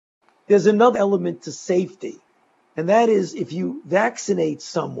there's another element to safety. And that is if you vaccinate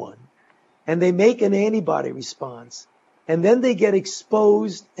someone and they make an antibody response and then they get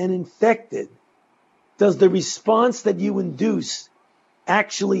exposed and infected, does the response that you induce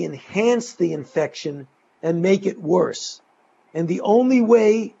actually enhance the infection and make it worse? And the only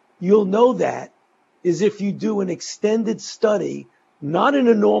way you'll know that is if you do an extended study, not in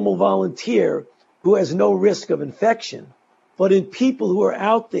a normal volunteer who has no risk of infection, but in people who are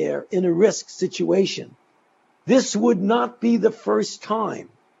out there in a risk situation. This would not be the first time,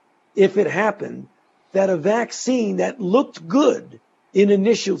 if it happened, that a vaccine that looked good in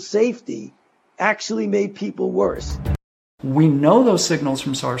initial safety actually made people worse. We know those signals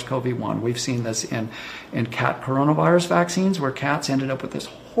from SARS-CoV-1. We've seen this in cat coronavirus vaccines where cats ended up with this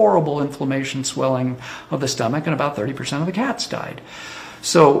horrible inflammation, swelling of the stomach, and about 30% of the cats died.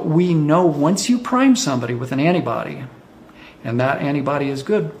 So we know once you prime somebody with an antibody, and that antibody is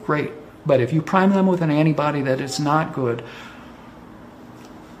good, great. But if you prime them with an antibody that is not good,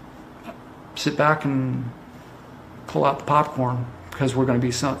 sit back and pull out the popcorn, because we're going to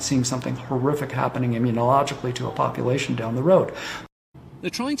be seeing something horrific happening immunologically to a population down the road. They're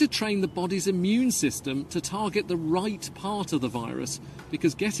trying to train the body's immune system to target the right part of the virus,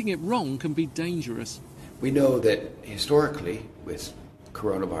 because getting it wrong can be dangerous. We know that historically with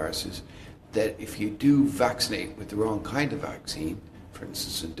coronaviruses, that if you do vaccinate with the wrong kind of vaccine, for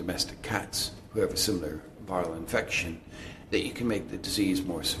instance in domestic cats who have a similar viral infection, that you can make the disease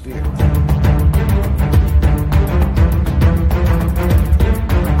more severe.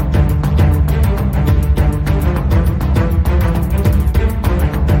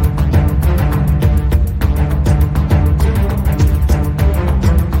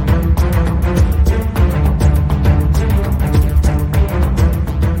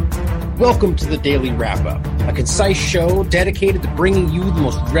 Welcome to the Daily Wrap-Up, a concise show dedicated to bringing you the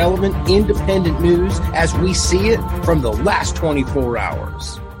most relevant, independent news as we see it from the last 24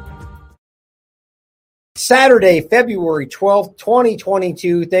 hours. Saturday, February 12th,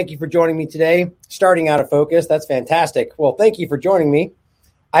 2022. Thank you for joining me today. Starting out of focus. That's fantastic. Well, thank you for joining me.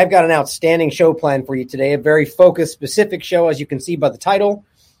 I've got an outstanding show planned for you today, a very focused, specific show, as you can see by the title.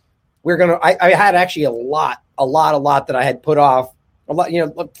 I had actually a lot that I had put off.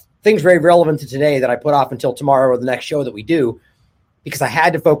 Things very relevant to today that I put off until tomorrow or the next show that we do, because I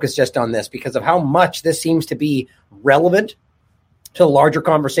had to focus just on this because of how much this seems to be relevant to the larger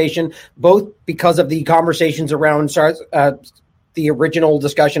conversation, both because of the conversations around the original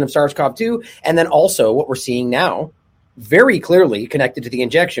discussion of SARS-CoV-2, and then also what we're seeing now, very clearly connected to the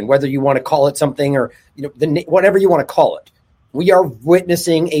injection, whether you want to call it something or whatever you want to call it. We are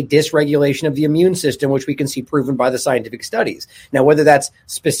witnessing a dysregulation of the immune system, which we can see proven by the scientific studies. Now, whether that's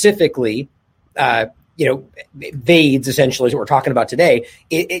specifically, VAIDS, essentially, is what we're talking about today,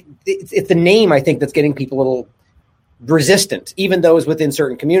 it's the name, I think, that's getting people a little resistant, even those within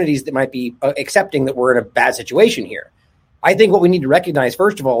certain communities that might be accepting that we're in a bad situation here. I think what we need to recognize,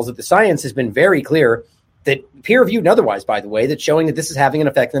 first of all, is that the science has been very clear, that peer-reviewed and otherwise, by the way, that's showing that this is having an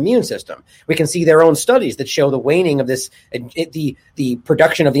effect on the immune system. We can see their own studies that show the waning of this, the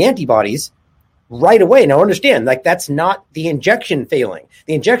production of the antibodies right away. Now, understand, that's not the injection failing.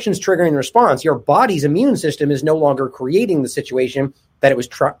 The injection's triggering the response. Your body's immune system is no longer creating the situation that it was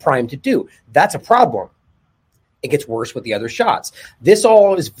primed to do. That's a problem. It gets worse with the other shots. This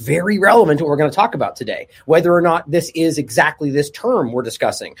all is very relevant to what we're going to talk about today, whether or not this is exactly this term we're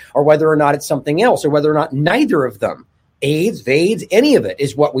discussing, or whether or not it's something else, or whether or not neither of them, AIDS, VAIDS, any of it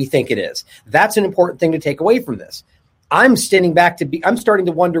is what we think it is. That's an important thing to take away from this. I'm starting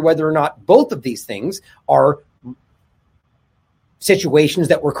to wonder whether or not both of these things are situations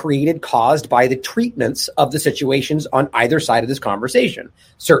that were caused by the treatments of the situations on either side of this conversation.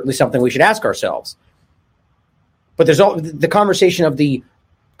 Certainly something we should ask ourselves. But there's the conversation of the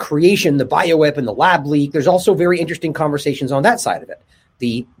creation, the bioweapon, the lab leak. There's also very interesting conversations on that side of it.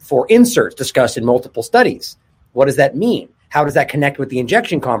 The 4 inserts discussed in multiple studies. What does that mean? How does that connect with the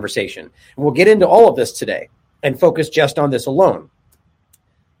injection conversation? And we'll get into all of this today and focus just on this alone.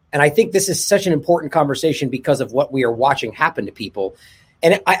 And I think this is such an important conversation because of what we are watching happen to people.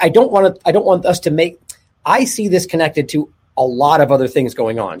 And I don't want us to make, I see this connected to a lot of other things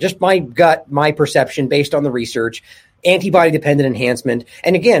going on. Just my gut, my perception based on the research, antibody-dependent enhancement.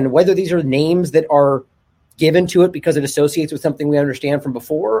 And again, whether these are names that are given to it because it associates with something we understand from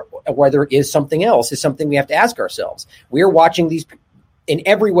before, or whether it is something else, is something we have to ask ourselves. We are watching these in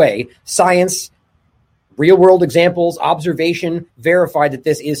every way, science, real-world examples, observation, verified that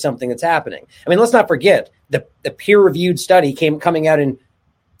this is something that's happening. I mean, let's not forget the peer-reviewed study coming out in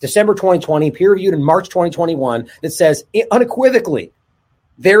December 2020, peer-reviewed in March 2021, that says unequivocally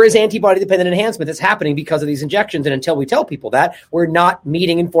There is antibody-dependent enhancement that's happening because of these injections, and until we tell people that, we're not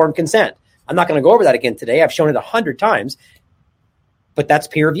meeting informed consent. I'm not going to go over that again today. I've shown it 100 times, but that's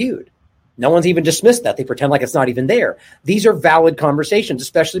peer-reviewed. No one's even dismissed that. They pretend like it's not even there. These are valid conversations,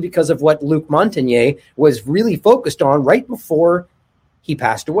 especially because of what Luc Montagnier was really focused on right before he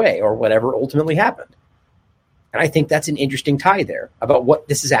passed away or whatever ultimately happened. And I think that's an interesting tie there about what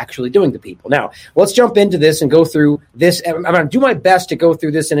this is actually doing to people. Now, let's jump into this and go through this. I'm going to do my best to go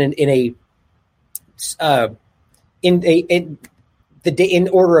through this in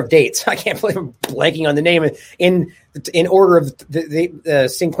order of dates. I can't believe I'm blanking on the name. In order of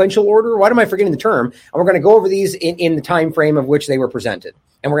the sequential order. Why am I forgetting the term? And we're going to go over these in the time frame of which they were presented.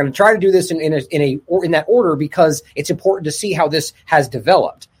 And we're going to try to do this in that order because it's important to see how this has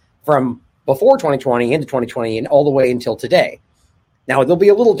developed from before 2020 into 2020 and all the way until today. Now, there'll be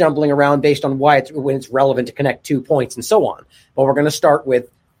a little jumbling around based on when it's relevant to connect 2 points and so on. But we're going to start with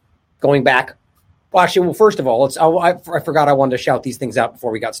going back. Well, actually, first of all, I forgot I wanted to shout these things out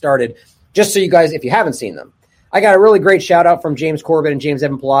before we got started, just so you guys, if you haven't seen them. I got a really great shout out from James Corbett and James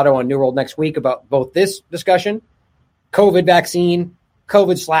Evan Pilato on New World Next Week about both this discussion, COVID vaccine,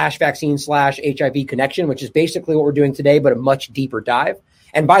 COVID/vaccine/HIV connection, which is basically what we're doing today, but a much deeper dive.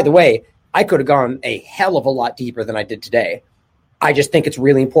 And by the way, I could have gone a hell of a lot deeper than I did today. I just think it's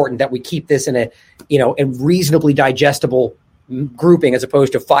really important that we keep this in a reasonably digestible grouping as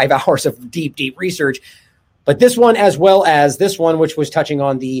opposed to 5 hours of deep research. But this one, as well as this one, which was touching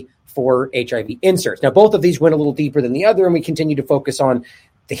on the 4 HIV inserts. Now, both of these went a little deeper than the other, and we continue to focus on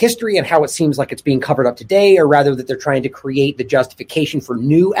the history and how it seems like it's being covered up today, or rather that they're trying to create the justification for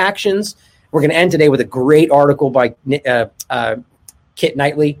new actions. We're going to end today with a great article by Kit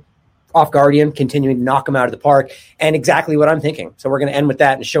Knightley, off Guardian, continuing to knock them out of the park, and exactly what I'm thinking. So we're going to end with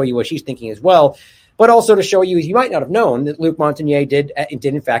that and show you what she's thinking as well, but also to show you might not have known that Luc Montagnier did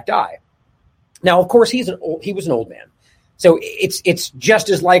in fact die. Now, of course, he was an old man. So it's just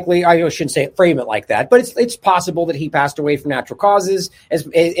as likely, I shouldn't frame it like that, but it's possible that he passed away from natural causes, and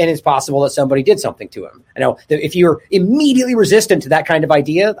it's possible that somebody did something to him. I know that if you're immediately resistant to that kind of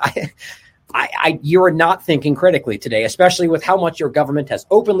idea, you're not thinking critically today, especially with how much your government has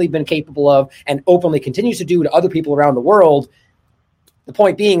openly been capable of and openly continues to do to other people around the world. The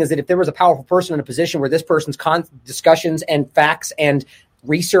point being is that if there was a powerful person in a position where this person's discussions and facts and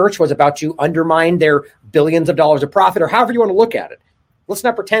research was about to undermine their billions of dollars of profit, or however you want to look at it, let's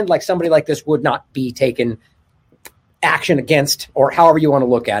not pretend like somebody like this would not be taken action against, or however you want to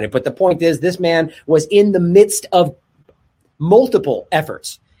look at it. But the point is, this man was in the midst of multiple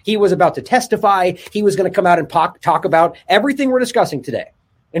efforts. He was about to testify. He was going to come out and talk about everything we're discussing today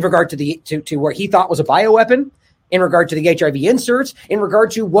in regard to where he thought was a bioweapon, in regard to the HIV inserts, in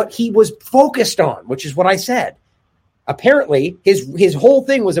regard to what he was focused on, which is what I said. Apparently, his whole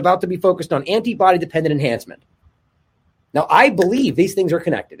thing was about to be focused on antibody-dependent enhancement. Now, I believe these things are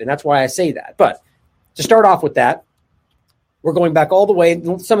connected, and that's why I say that. But to start off with that, we're going back all the way.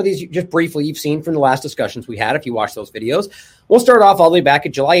 Some of these, just briefly, you've seen from the last discussions we had, if you watch those videos. We'll start off all the way back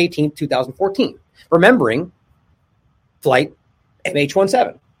at July 18th, 2014, remembering flight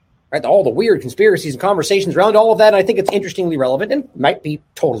MH17, right? All the weird conspiracies and conversations around all of that. And I think it's interestingly relevant and might be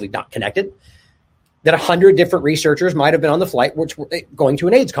totally not connected, that 100 different researchers might have been on the flight, which were going to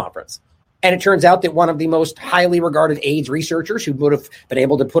an AIDS conference. And it turns out that one of the most highly regarded AIDS researchers who would have been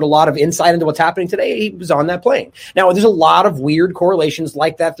able to put a lot of insight into what's happening today, he was on that plane. Now, there's a lot of weird correlations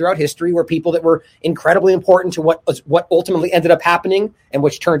like that throughout history where people that were incredibly important to what ultimately ended up happening and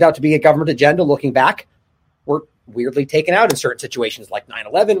which turned out to be a government agenda looking back were weirdly taken out in certain situations like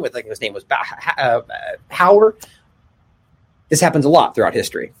 9/11 with, I think his name was Hauer. This happens a lot throughout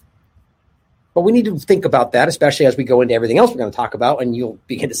history. But we need to think about that, especially as we go into everything else we're going to talk about, and you'll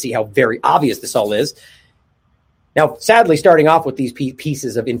begin to see how very obvious this all is. Now, sadly, starting off with these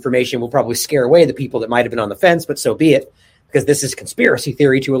pieces of information will probably scare away the people that might have been on the fence, but so be it, because this is conspiracy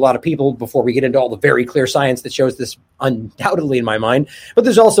theory to a lot of people before we get into all the very clear science that shows this undoubtedly in my mind. But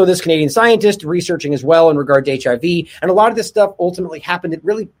there's also this Canadian scientist researching as well in regard to HIV, and a lot of this stuff ultimately happened at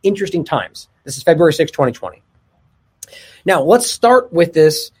really interesting times. This is February 6, 2020. Now, let's start with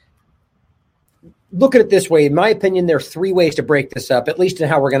this. Look at it this way. In my opinion, there are 3 ways to break this up, at least in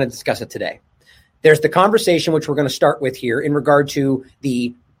how we're going to discuss it today. There's the conversation, which we're going to start with here in regard to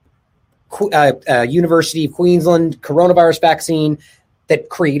the University of Queensland coronavirus vaccine that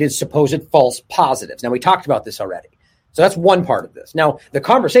created supposed false positives. Now, we talked about this already. So that's one part of this. Now, the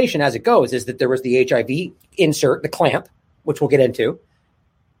conversation as it goes is that there was the HIV insert, the clamp, which we'll get into.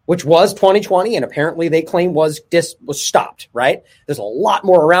 which was 2020, and apparently they claim was stopped, right? There's a lot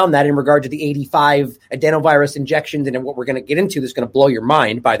more around that in regard to the 85 adenovirus injections, and what we're going to get into that's going to blow your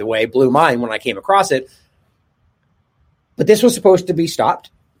mind, by the way, blew mine when I came across it. But this was supposed to be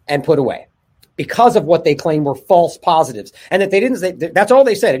stopped and put away because of what they claim were false positives. And that they didn't say, that's all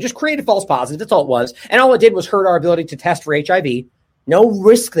they said. It just created false positives. That's all it was. And all it did was hurt our ability to test for HIV. No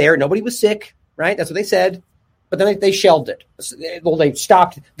risk there. Nobody was sick, right? That's what they said. But then they shelved it. Well, they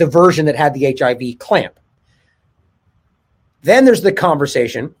stopped the version that had the HIV clamp. Then there's the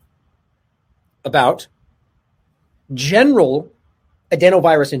conversation about general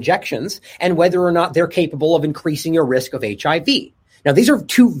adenovirus injections and whether or not they're capable of increasing your risk of HIV. Now, these are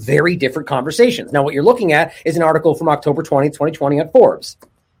two very different conversations. Now, what you're looking at is an article from October 20th, 2020 on Forbes.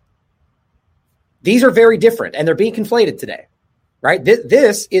 These are very different, and they're being conflated today, right?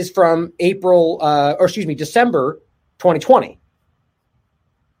 This is from December 2020.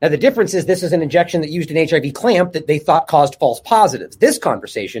 Now, the difference is this is an injection that used an HIV clamp that they thought caused false positives. This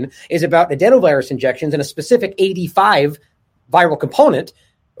conversation is about adenovirus injections and a specific 85 viral component,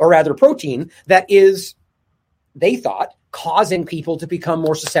 or rather protein, that is, they thought, causing people to become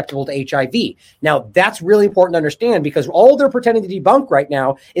more susceptible to HIV. Now, that's really important to understand because all they're pretending to debunk right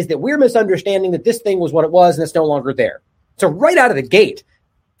now is that we're misunderstanding that this thing was what it was and it's no longer there. So right out of the gate,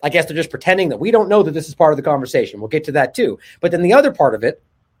 I guess they're just pretending that we don't know that this is part of the conversation. We'll get to that too. But then the other part of it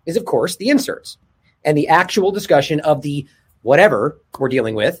is, of course, the inserts and the actual discussion of the whatever we're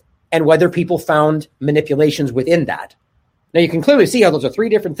dealing with and whether people found manipulations within that. Now, you can clearly see how those are three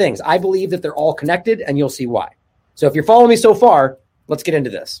different things. I believe that they're all connected, and you'll see why. So if you're following me so far, let's get into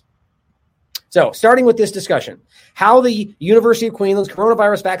this. So starting with this discussion, how the University of Queensland's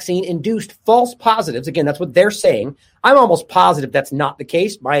coronavirus vaccine induced false positives. Again, that's what they're saying. I'm almost positive that's not the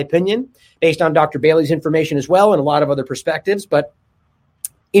case, my opinion, based on Dr. Bailey's information as well and a lot of other perspectives, but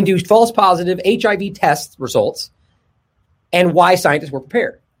induced false positive HIV test results and why scientists were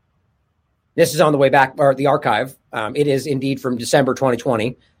prepared. This is on the way back, or the archive. It is indeed from December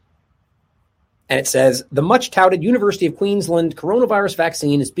 2020. And it says, the much touted University of Queensland coronavirus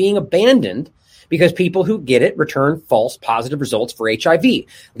vaccine is being abandoned because people who get it return false positive results for HIV,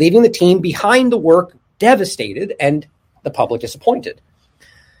 leaving the team behind the work devastated and the public disappointed.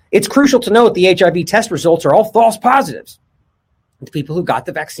 It's crucial to note the HIV test results are all false positives. The people who got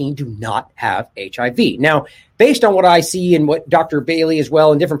the vaccine do not have HIV. Now, based on what I see and what Dr. Bailey as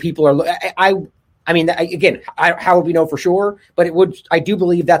well and different people are, how would we know for sure? But I do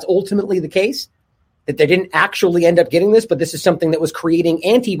believe that's ultimately the case, that they didn't actually end up getting this, but this is something that was creating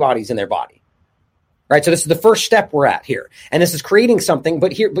antibodies in their body. Right? So this is the first step we're at here. And this is creating something,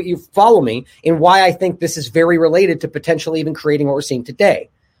 but you follow me in why I think this is very related to potentially even creating what we're seeing today.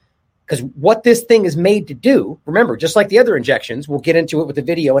 Because what this thing is made to do, remember, just like the other injections, we'll get into it with the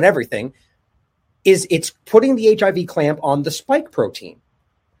video and everything, is it's putting the HIV clamp on the spike protein,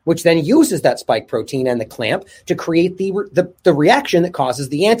 which then uses that spike protein and the clamp to create the reaction that causes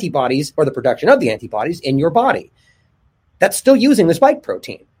the antibodies or the production of the antibodies in your body. That's still using the spike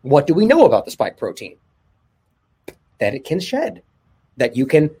protein. What do we know about the spike protein? That it can shed, that you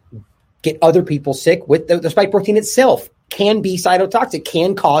can get other people sick with the spike protein itself. Can be cytotoxic,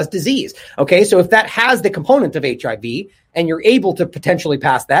 can cause disease. Okay, so if that has the component of HIV and you're able to potentially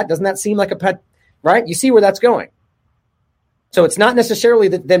pass that, doesn't that seem like a pet, right? You see where that's going. So it's not necessarily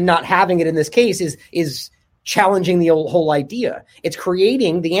that them not having it in this case is challenging the whole idea. It's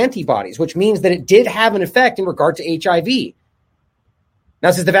creating the antibodies, which means that it did have an effect in regard to HIV. Now,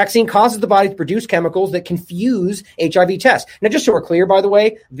 since the vaccine causes the body to produce chemicals that confuse HIV tests. Now, just so we're clear, by the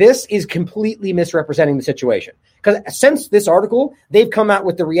way, this is completely misrepresenting the situation. Because since this article, they've come out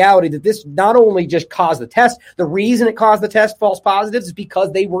with the reality that this not only just caused the test, the reason it caused the test false positives is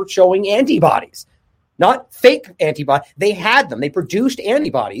because they were showing antibodies, not fake antibodies. They had them. They produced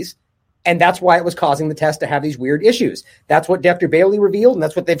antibodies, and that's why it was causing the test to have these weird issues. That's what Dr. Bailey revealed, and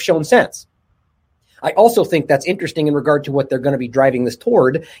that's what they've shown since. I also think that's interesting in regard to what they're going to be driving this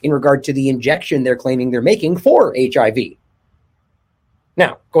toward in regard to the injection they're claiming they're making for HIV.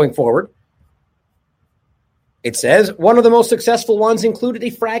 Now, going forward, it says one of the most successful ones included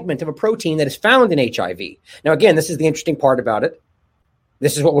a fragment of a protein that is found in HIV. Now, again, this is the interesting part about it.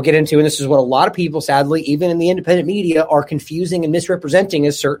 This is what we'll get into, and this is what a lot of people, sadly, even in the independent media, are confusing and misrepresenting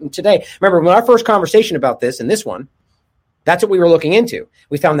as certain today. Remember, when our first conversation about this, and this one, that's what we were looking into.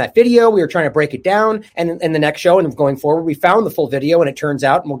 We found that video. We were trying to break it down. And in the next show and going forward, we found the full video. And it turns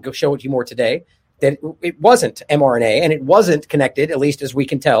out, and we'll go show it to you more today, that it wasn't mRNA and it wasn't connected, at least as we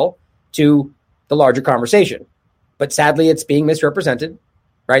can tell, to the larger conversation. But sadly, it's being misrepresented,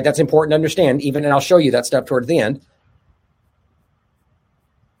 right? That's important to understand, even, and I'll show you that stuff towards the end.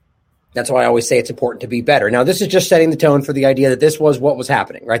 That's why I always say it's important to be better. Now, this is just setting the tone for the idea that this was what was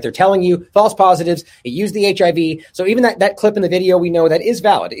happening, right? They're telling you false positives. It used the HIV. So even that clip in the video, we know that is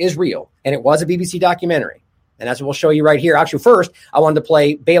valid, is real. And it was a BBC documentary. And that's what we'll show you right here. Actually, first, I wanted to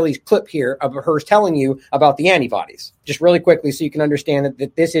play Bailey's clip here of hers telling you about the antibodies, just really quickly so you can understand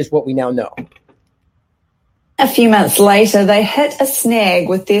that this is what we now know. A few months later, they hit a snag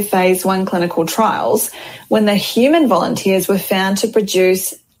with their phase 1 clinical trials when the human volunteers were found to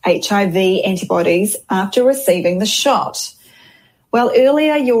produce HIV antibodies after receiving the shot. Well,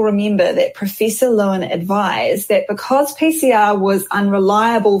 earlier you'll remember that Professor Lewin advised that because PCR was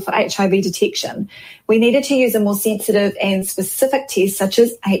unreliable for HIV detection, we needed to use a more sensitive and specific test such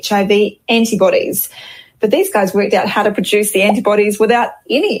as HIV antibodies. But these guys worked out how to produce the antibodies without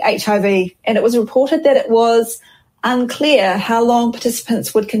any HIV, and it was reported that it was unclear how long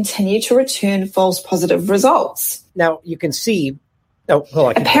participants would continue to return false positive results. Now, you can see... Oh,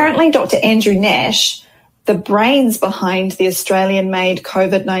 hold on. Apparently, Dr. Andrew Nash, the brains behind the Australian-made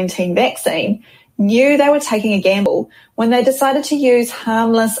COVID-19 vaccine, knew they were taking a gamble when they decided to use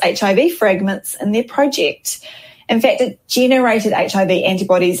harmless HIV fragments in their project. In fact, it generated HIV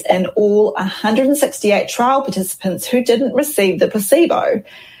antibodies in all 168 trial participants who didn't receive the placebo.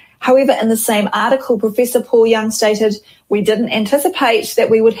 However, in the same article, Professor Paul Young stated, "We didn't anticipate that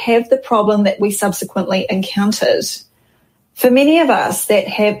we would have the problem that we subsequently encountered." For many of us that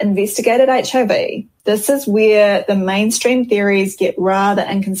have investigated HIV, this is where the mainstream theories get rather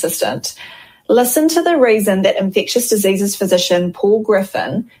inconsistent. Listen to the reason that infectious diseases physician Paul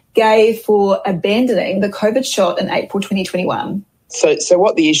Griffin gave for abandoning the COVID shot in April 2021. So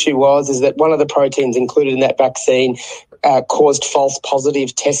what the issue was is that one of the proteins included in that vaccine caused false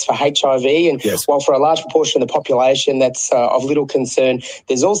positive tests for HIV. And while for a large proportion of the population that's of little concern,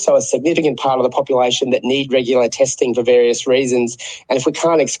 there's also a significant part of the population that need regular testing for various reasons. And if we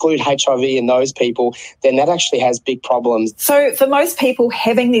can't exclude HIV in those people, then that actually has big problems. So for most people,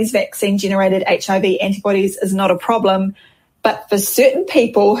 having these vaccine-generated HIV antibodies is not a problem. But for certain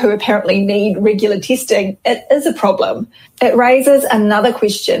people who apparently need regular testing, it is a problem. It raises another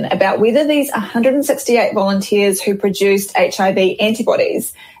question about whether these 168 volunteers who produced HIV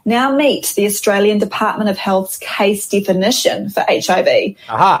antibodies now meet the Australian Department of Health's case definition for HIV.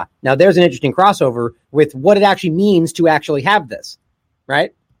 Aha. Now there's an interesting crossover with what it actually means to actually have this,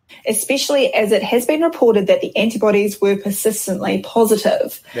 right? Especially as it has been reported that the antibodies were persistently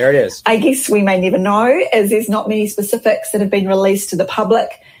positive. There it is. I guess we may never know, as there's not many specifics that have been released to the public,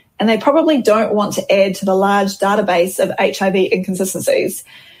 and they probably don't want to add to the large database of HIV inconsistencies.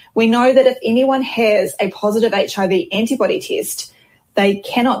 We know that if anyone has a positive HIV antibody test, they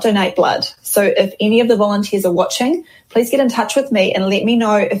cannot donate blood. So if any of the volunteers are watching, please get in touch with me and let me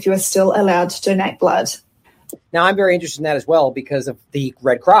know if you are still allowed to donate blood. Now, I'm very interested in that as well because of the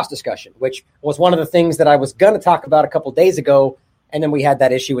Red Cross discussion, which was one of the things that I was going to talk about a couple of days ago. And then we had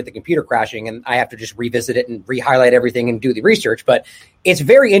that issue with the computer crashing, and I have to just revisit it and re-highlight everything and do the research. But it's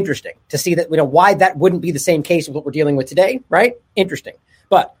very interesting to see that, why that wouldn't be the same case with what we're dealing with today, right? Interesting.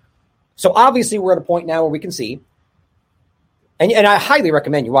 But so obviously we're at a point now where we can see, and I highly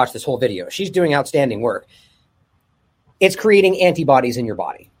recommend you watch this whole video. She's doing outstanding work. It's creating antibodies in your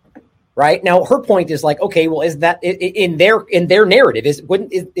body. Right now, her point is like, okay, well, is that in their narrative?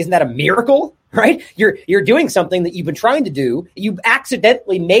 Isn't that a miracle? Right? You're doing something that you've been trying to do. You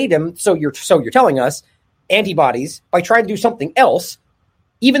accidentally made them. So you're telling us antibodies by trying to do something else,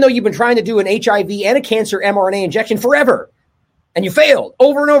 even though you've been trying to do an HIV and a cancer mRNA injection forever, and you failed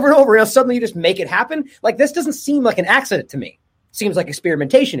over and over and over. Now suddenly you just make it happen. Like, this doesn't seem like an accident to me. Seems like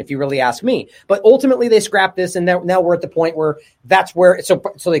experimentation, if you really ask me. But ultimately, they scrapped this, and now we're at the point where that's where. So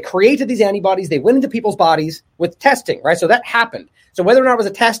they created these antibodies. They went into people's bodies with testing, right? So that happened. So whether or not it was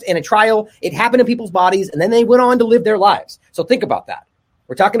a test and a trial, it happened in people's bodies, and then they went on to live their lives. So think about that.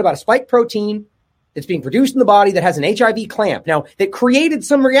 We're talking about a spike protein that's being produced in the body that has an HIV clamp. Now, that created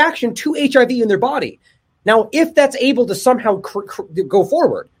some reaction to HIV in their body. Now, if that's able to somehow go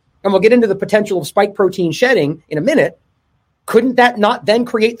forward, and we'll get into the potential of spike protein shedding in a minute, couldn't that not then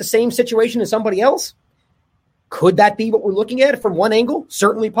create the same situation as somebody else? Could that be what we're looking at from one angle?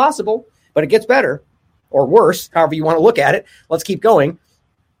 Certainly possible, but it gets better or worse, however you want to look at it. Let's keep going.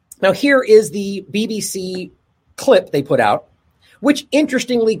 Now, here is the BBC clip they put out, which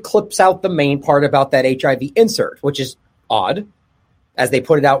interestingly clips out the main part about that HIV insert, which is odd, as they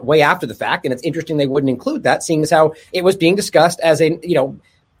put it out way after the fact. And it's interesting they wouldn't include that, seeing as how it was being discussed as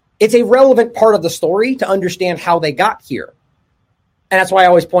it's a relevant part of the story to understand how they got here. And that's why I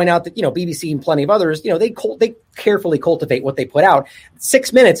always point out that, BBC and plenty of others, they carefully cultivate what they put out.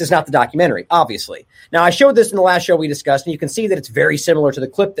 6 minutes is not the documentary, obviously. Now, I showed this in the last show we discussed, and you can see that it's very similar to the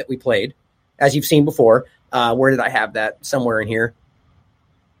clip that we played, as you've seen before. Where did I have that? Somewhere in here.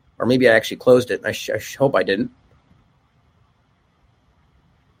 Or maybe I actually closed it. I hope I didn't.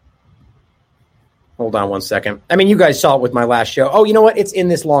 Hold on one second. I mean, you guys saw it with my last show. Oh, you know what? It's in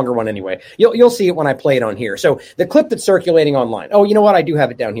this longer one anyway. You'll see it when I play it on here. So the clip that's circulating online. Oh, you know what? I do have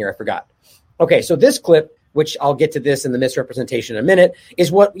it down here. I forgot. Okay, so this clip, which I'll get to this in the misrepresentation in a minute,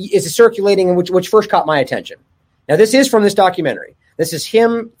 is what is circulating and which first caught my attention. Now, this is from this documentary. This is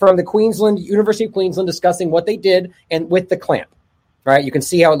him from the University of Queensland discussing what they did and with the clamp, right? You can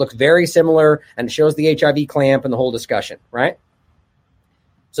see how it looks very similar and it shows the HIV clamp and the whole discussion, right?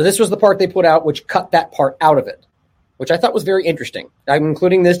 So this was the part they put out, which cut that part out of it, which I thought was very interesting. I'm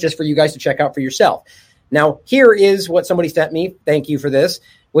including this just for you guys to check out for yourself. Now, here is what somebody sent me. Thank you for this,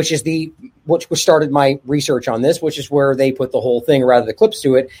 which started my research on this, which is where they put the whole thing or rather the clips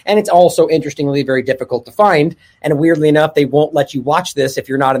to it. And it's also, interestingly, very difficult to find. And weirdly enough, they won't let you watch this if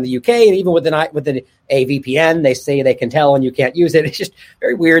you're not in the UK. And even with a VPN, they say they can tell and you can't use it. It's just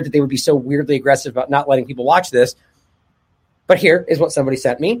very weird that they would be so weirdly aggressive about not letting people watch this. But here is what somebody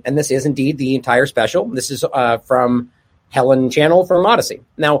sent me, and this is indeed the entire special. This is from Helen Channel from Odyssey.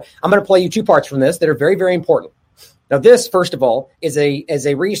 Now, I'm going to play you two parts from this that are very, very important. Now, this, first of all, is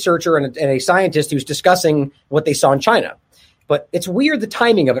a researcher and a scientist who's discussing what they saw in China. But it's weird, the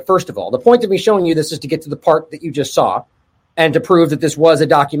timing of it, first of all. The point of me showing you this is to get to the part that you just saw and to prove that this was a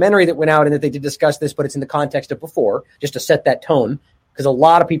documentary that went out and that they did discuss this, but it's in the context of before, just to set that tone. Because a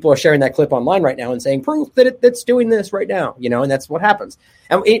lot of people are sharing that clip online right now and saying proof that it's doing this right now, and that's what happens.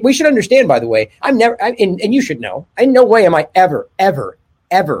 And we should understand, by the way, and you should know, in no way am I ever, ever,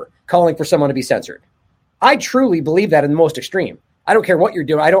 ever calling for someone to be censored. I truly believe that in the most extreme. I don't care what you're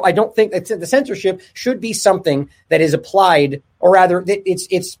doing. I don't think that the censorship should be something that is applied, or rather that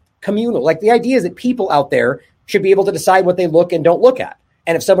it's communal. Like the idea is that people out there should be able to decide what they look and don't look at.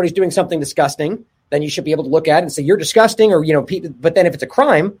 And if somebody's doing something disgusting, then you should be able to look at it and say, you're disgusting, or, but then if it's a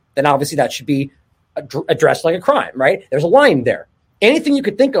crime, then obviously that should be addressed like a crime, right? There's a line there. Anything you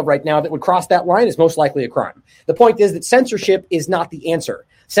could think of right now that would cross that line is most likely a crime. The point is that censorship is not the answer.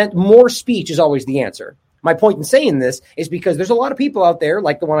 More speech is always the answer. My point in saying this is because there's a lot of people out there,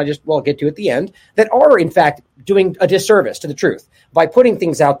 like the one I'll get to at the end, that are in fact doing a disservice to the truth by putting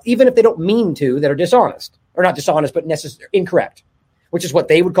things out, even if they don't mean to, that are dishonest, or not dishonest, but incorrect, which is what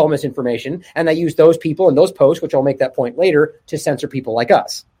they would call misinformation. And they use those people and those posts, which I'll make that point later, to censor people like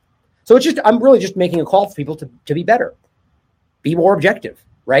us. So I'm really just making a call for people to be better, be more objective,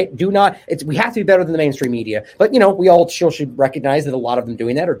 right? We have to be better than the mainstream media, but we all should recognize that a lot of them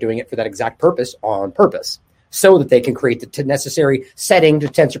doing that are doing it for that exact purpose, on purpose, so that they can create the necessary setting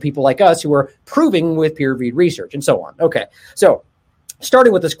to censor people like us who are proving with peer-reviewed research and so on. Okay. So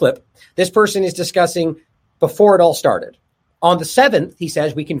starting with this clip, this person is discussing before it all started. On the 7th, he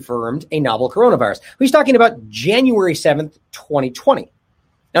says, we confirmed a novel coronavirus. He's talking about January 7th, 2020.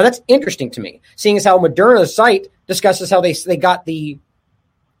 Now, that's interesting to me, seeing as how Moderna's site discusses how they got the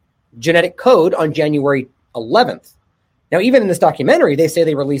genetic code on January 11th. Now, even in this documentary, they say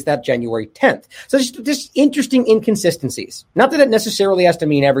they released that January 10th. So just interesting inconsistencies. Not that it necessarily has to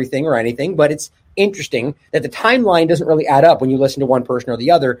mean everything or anything, but it's interesting that the timeline doesn't really add up when you listen to one person or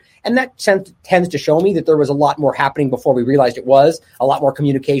the other. And that tends to show me that there was a lot more happening before we realized it was, a lot more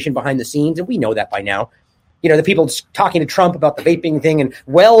communication behind the scenes. And we know that by now. The people talking to Trump about the vaping thing and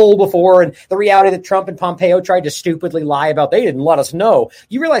well before, and the reality that Trump and Pompeo tried to stupidly lie about, they didn't let us know.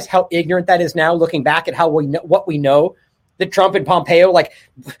 You realize how ignorant that is now, looking back at how what we know, that Trump and Pompeo, like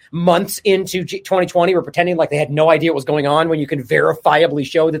months into 2020, were pretending like they had no idea what was going on when you can verifiably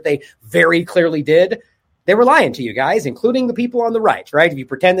show that they very clearly did. They were lying to you guys, including the people on the right, right? If you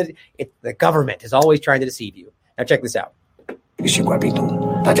pretend that the government is always trying to deceive you. Now check this out. He's for the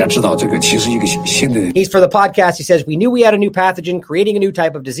podcast. He says, we knew we had a new pathogen creating a new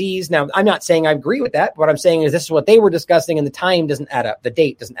type of disease. Now, I'm not saying I agree with that. What I'm saying is this is what they were discussing, and the time doesn't add up. The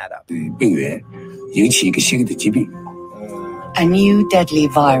date doesn't add up. A new deadly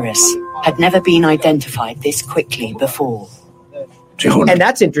virus had never been identified this quickly before. And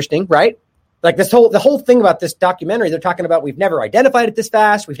that's interesting, right? Like the whole thing about this documentary, they're talking about we've never identified it this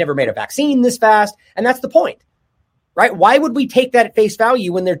fast. We've never made a vaccine this fast. And that's the point, right? Why would we take that at face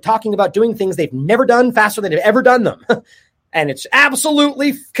value when they're talking about doing things they've never done faster than they've ever done them? And it's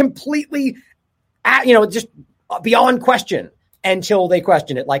absolutely, completely, just beyond question. Until they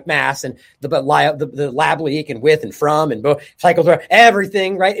question it, like mass and the lab leak and with and from and cycles,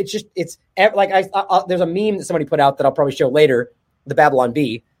 everything, right? It's like there's a meme that somebody put out that I'll probably show later the Babylon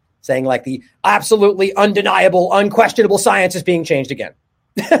Bee, saying like the absolutely undeniable, unquestionable science is being changed again,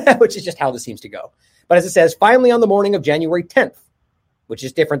 which is just how this seems to go. But as it says, finally on the morning of January 10th, which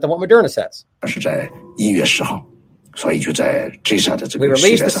is different than what Moderna says. We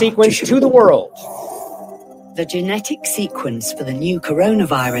released the sequence to the world. The genetic sequence for the new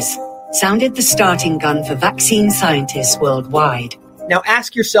coronavirus sounded the starting gun for vaccine scientists worldwide. Now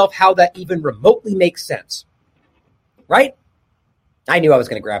ask yourself how that even remotely makes sense. Right? I knew I was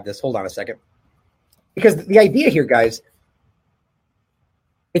going to grab this. Hold on a second. Because the idea here, guys,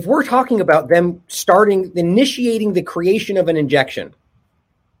 if we're talking about them initiating the creation of an injection,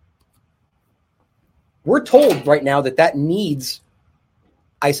 we're told right now that needs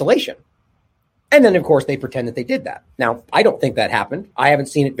isolation. And then, of course, they pretend that they did that. Now, I don't think that happened. I haven't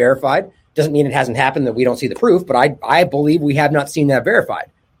seen it verified. Doesn't mean it hasn't happened, that we don't see the proof, but I believe we have not seen that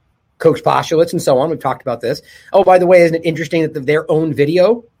verified. Coach postulates and so on. We've talked about this. Oh, by the way, isn't it interesting that their own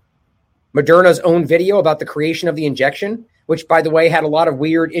video, Moderna's own video about the creation of the injection, which, by the way, had a lot of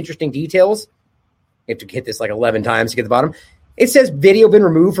weird, interesting details. You have to hit this like 11 times to get to the bottom. It says video been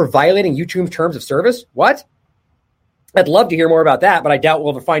removed for violating YouTube's terms of service. What? I'd love to hear more about that, but I doubt we'll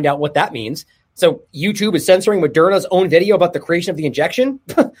ever find out what that means. So YouTube is censoring Moderna's own video about the creation of the injection?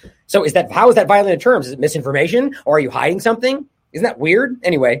 So how is that violating terms? Is it misinformation? Or are you hiding something? Isn't that weird?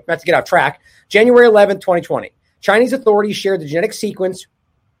 Anyway, not to get off track. January 11th, 2020. Chinese authorities shared the genetic sequence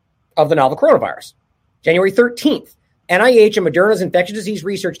of the novel coronavirus. January 13th. NIH and Moderna's infectious disease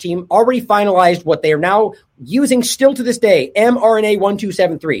research team already finalized what they are now using still to this day,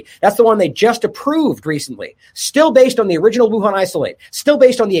 mRNA-1273. That's the one they just approved recently. Still based on the original Wuhan isolate. Still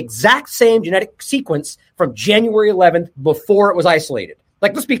based on the exact same genetic sequence from January 11th before it was isolated.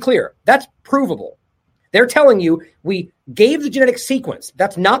 Like, let's be clear. That's provable. They're telling you we gave the genetic sequence.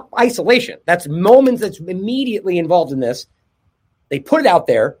 That's not isolation. That's moments that's immediately involved in this. They put it out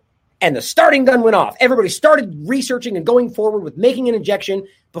there. And the starting gun went off. Everybody started researching and going forward with making an injection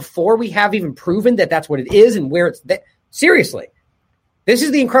before we have even proven that that's what it is and where it's... Seriously. This is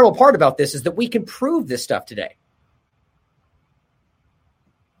the incredible part about this, is that we can prove this stuff today.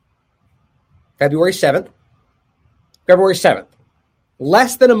 February 7th.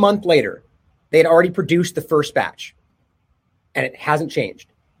 Less than a month later, they had already produced the first batch. And it hasn't changed.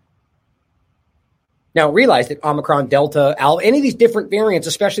 Now, realize that Omicron, Delta, Alpha, any of these different variants,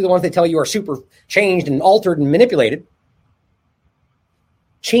 especially the ones they tell you are super changed and altered and manipulated,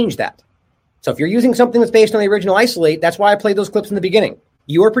 change that. So if you're using something that's based on the original isolate, that's why I played those clips in the beginning.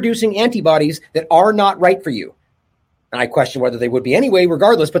 You are producing antibodies that are not right for you. And I question whether they would be anyway,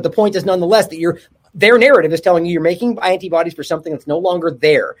 regardless, but the point is nonetheless that their narrative is telling you you're making antibodies for something that's no longer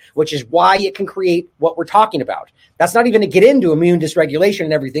there, which is why it can create what we're talking about. That's not even to get into immune dysregulation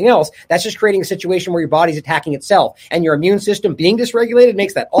and everything else. That's just creating a situation where your body's attacking itself, and your immune system being dysregulated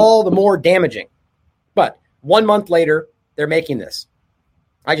makes that all the more damaging. But 1 month later, they're making this.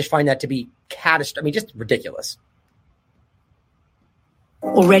 I just find that to be just ridiculous.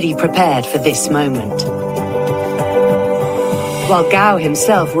 Already prepared for this moment. While Gao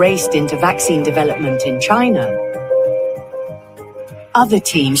himself raced into vaccine development in China, other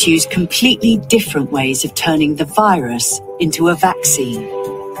teams used completely different ways of turning the virus into a vaccine.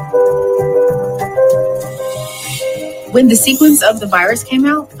 When the sequence of the virus came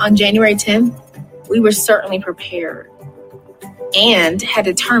out on January 10th, we were certainly prepared and had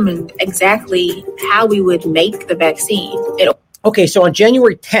determined exactly how we would make the vaccine. Okay, so on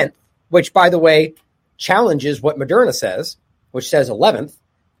January 10th, which, by the way, challenges what Moderna says, which says 11th,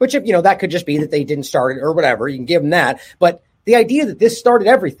 which, that could just be that they didn't start it or whatever. You can give them that. But the idea that this started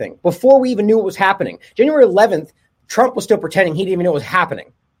everything before we even knew what was happening. January 11th, Trump was still pretending he didn't even know what was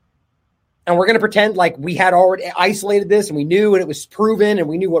happening. And we're going to pretend like we had already isolated this and we knew and it was proven and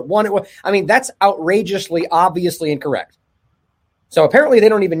we knew what one it was. I mean, that's outrageously, obviously incorrect. So apparently they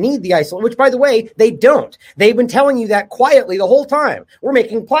don't even need the isolate, which, by the way, they don't. They've been telling you that quietly the whole time. We're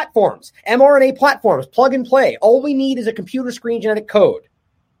making platforms, mRNA platforms, plug and play. All we need is a computer screen genetic code.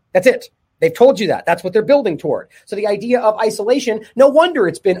 That's it. They've told you that. That's what they're building toward. So the idea of isolation, no wonder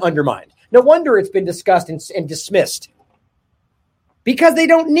it's been undermined. No wonder it's been discussed and dismissed. Because they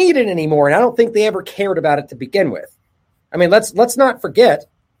don't need it anymore, and I don't think they ever cared about it to begin with. I mean, let's not forget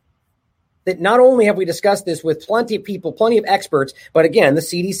that not only have we discussed this with plenty of people, plenty of experts, but again, the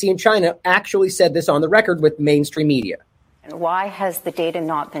CDC in China actually said this on the record with mainstream media. And why has the data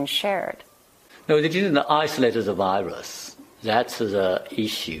not been shared? No, they didn't isolate the virus. That's the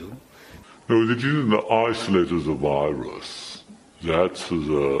issue. No, they didn't isolate the virus. That's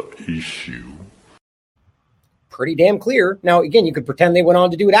the issue. pretty damn clear. Now, again, you could pretend they went on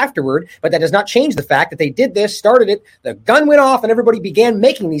to do it afterward, but that does not change the fact that they did this, started it, the gun went off, and everybody began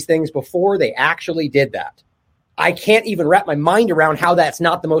making these things before they actually did that. I can't even wrap my mind around how that's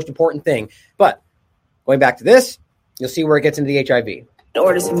not the most important thing. But going back to this, you'll see where it gets into the HIV. In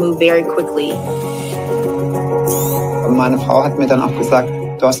order to move very quickly. Meine Frau hat mir dann auch gesagt,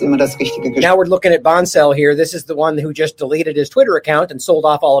 du hast immer das Richtige Now we're looking at Boncel here. This is the one who just deleted his Twitter account and sold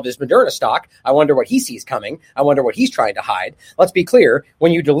off all of his Moderna stock. I wonder what he sees coming. I wonder what he's trying to hide. Let's be clear.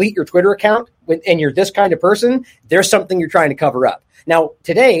 When you delete your Twitter account and you're this kind of person, there's something you're trying to cover up. Now,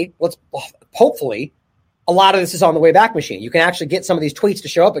 today, hopefully, a lot of this is on the way back machine. You can actually get some of these tweets to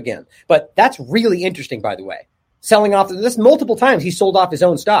show up again. But that's really interesting, by the way. Selling off this multiple times, he sold off his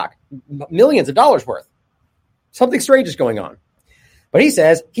own stock. Millions of dollars worth. Something strange is going on. But he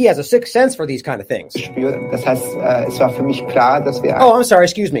says he has a sixth sense for these kind of things. Das heißt, es war für mich klar, dass wir... Oh, I'm sorry.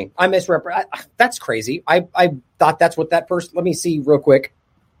 Excuse me. I misrepresented. That's crazy. I thought that's what that person... Let me see real quick.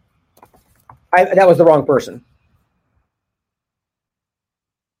 That was the wrong person.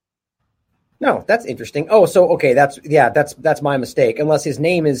 No, that's interesting. Oh, so, okay. That's my mistake. Unless his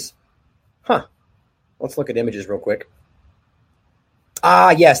name is... Let's look at images real quick.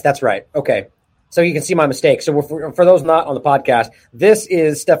 Yes, that's right. Okay. So you can see my mistake. So for those not on the podcast, this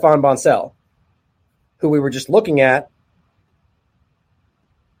is Stefan Boncel, who we were just looking at,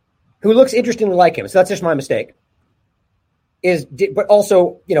 who looks interestingly like him. So that's just my mistake. But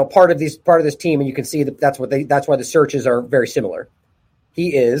also, part of this team, and you can see that's why the searches are very similar.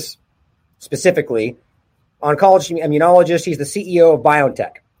 He is specifically oncology immunologist. He's the CEO of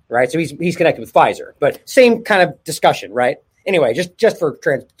BioNTech, right? So he's connected with Pfizer, but same kind of discussion, right? Anyway, just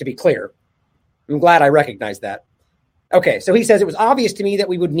to be clear. I'm glad I recognized that. Okay, so he says it was obvious to me that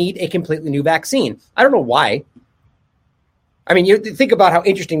we would need a completely new vaccine. I don't know why. I mean, you think about how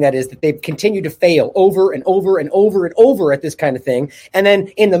interesting that is, that they've continued to fail over and over and over and over at this kind of thing. And then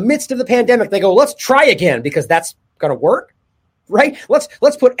in the midst of the pandemic, they go, let's try again because that's going to work, right?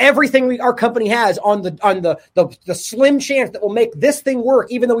 Let's put everything our company has on the slim chance that will make this thing work,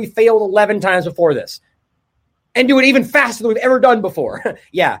 even though we failed 11 times before this, and do it even faster than we've ever done before.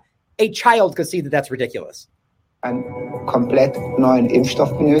 Yeah. A child could see that that's ridiculous. Einen komplett neuen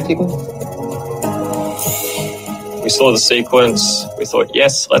Impfstoff benötigen. We saw the sequence. We thought,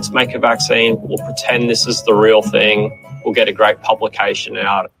 yes, let's make a vaccine. We'll pretend this is the real thing. We'll get a great publication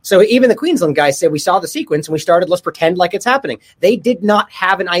out. So even the Queensland guys said we saw the sequence and we started, let's pretend like it's happening. They did not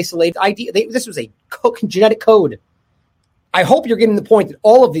have an isolated idea. This was a genetic code. I hope you're getting the point that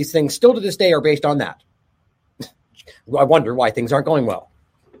all of these things still to this day are based on that. I wonder why things aren't going well.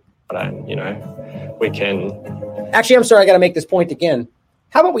 And, we can... Actually, I'm sorry, I got to make this point again.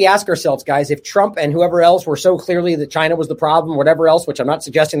 How about we ask ourselves, guys, if Trump and whoever else were so clearly that China was the problem, whatever else, which I'm not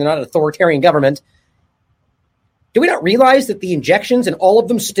suggesting they're not an authoritarian government, do we not realize that the injections and all of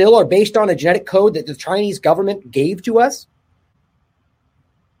them still are based on a genetic code that the Chinese government gave to us?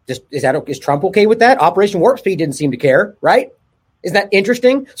 Is Trump okay with that? Operation Warp Speed didn't seem to care, right? Isn't that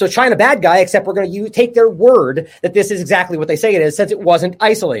interesting? So China bad guy, except we're going to take their word that this is exactly what they say it is, since it wasn't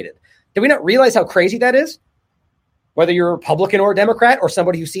isolated. Do we not realize how crazy that is? Whether you're a Republican or a Democrat or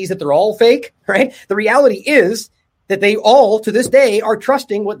somebody who sees that they're all fake, right? The reality is that they all, to this day, are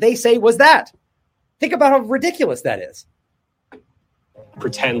trusting what they say was that. Think about how ridiculous that is.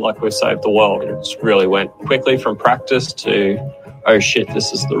 Pretend like we've saved the world. It just really went quickly from practice to, oh shit,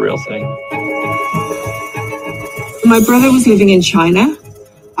 this is the real thing. My brother was living in China.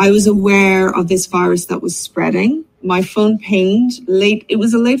 I was aware of this virus that was spreading. My phone pinged late. It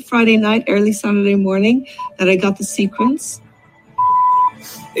was a late Friday night, early Saturday morning that I got the sequence.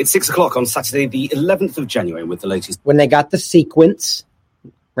 It's 6:00 on Saturday, the 11th of January with the latest. When they got the sequence,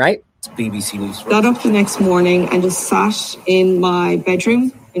 right? It's BBC News. Got up the next morning and just sat in my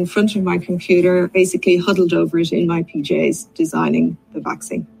bedroom in front of my computer, basically huddled over it in my PJs, designing the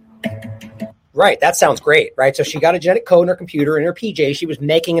vaccine. Right. That sounds great, right? So she got a genetic code in her computer, in her PJ. She was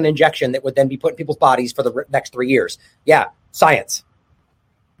making an injection that would then be put in people's bodies for the next 3 years. Yeah. Science.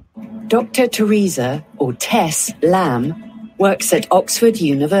 Dr. Teresa, or Tess, Lamb, works at Oxford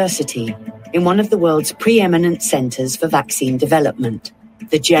University in one of the world's preeminent centres for vaccine development,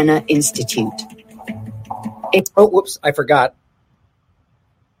 the Jenner Institute. I forgot.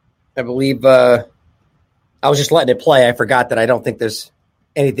 I believe I was just letting it play. I forgot that I don't think there's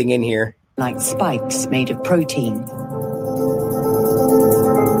anything in here. Like spikes made of protein.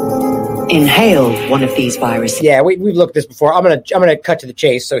 Inhaled one of these viruses. Yeah, we've looked at this before. I'm gonna cut to the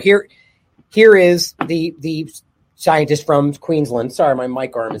chase. So here is the scientist from Queensland. Sorry, my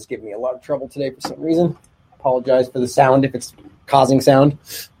mic arm is giving me a lot of trouble today for some reason. Apologize for the sound if it's causing sound.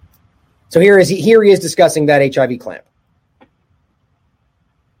 So here he is discussing that HIV clamp.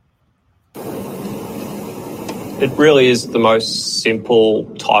 It really is the most simple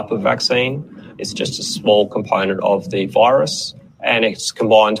type of vaccine. It's just a small component of the virus, and it's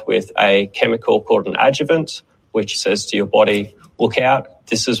combined with a chemical called an adjuvant, which says to your body, look out,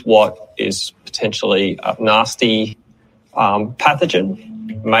 this is what is potentially a nasty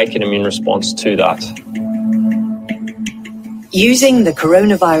pathogen. Make an immune response to that. Using the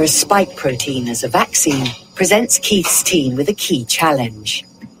coronavirus spike protein as a vaccine presents Keith's team with a key challenge.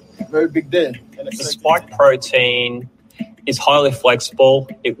 Very big day. The spike protein is highly flexible.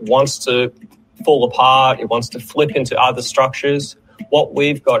 It wants to fall apart. It wants to flip into other structures. What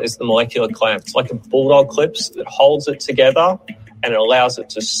we've got is the molecular clamp. It's like a bulldog clips that holds it together, and it allows it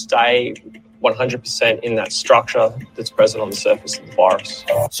to stay 100% in that structure that's present on the surface of the virus.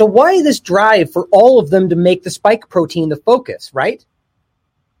 So why this drive for all of them to make the spike protein the focus, right?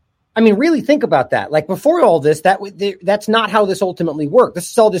 I mean, really think about that. Like before all this, that's not how this ultimately worked. This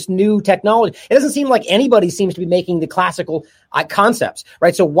is all this new technology. It doesn't seem like anybody seems to be making the classical concepts,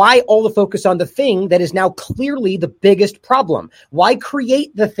 right? So why all the focus on the thing that is now clearly the biggest problem? Why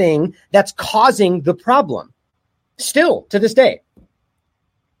create the thing that's causing the problem? Still, to this day.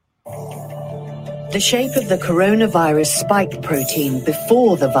 The shape of the coronavirus spike protein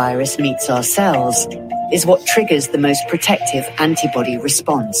before the virus meets our cells is what triggers the most protective antibody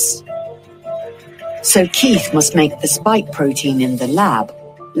response. So Keith must make the spike protein in the lab,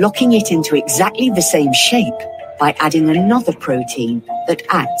 locking it into exactly the same shape by adding another protein that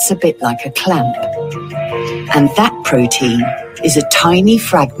acts a bit like a clamp. And that protein is a tiny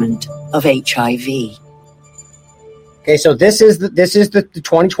fragment of HIV. Okay, so this is the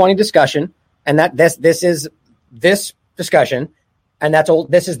 2020 discussion, and this is this discussion, and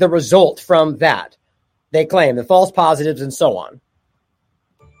this is the result from that. They claim the false positives and so on.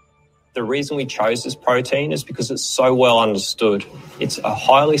 The reason we chose this protein is because it's so well understood. It's a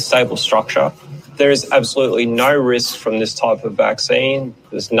highly stable structure. There is absolutely no risk from this type of vaccine.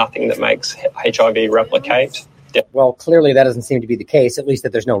 There's nothing that makes HIV replicate. Well, clearly that doesn't seem to be the case, at least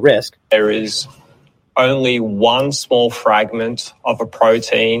that there's no risk. There is only one small fragment of a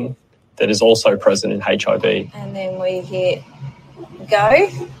protein that is also present in HIV. And then we hit go,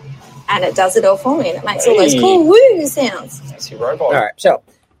 and it does it all for me, and it makes all those cool woo sounds. That's your robot. All right, so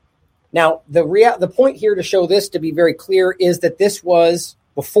now the point here to show this to be very clear is that this was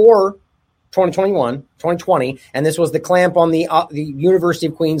before 2020, and this was the clamp on the University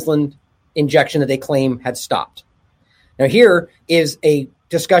of Queensland injection that they claim had stopped. Now here is a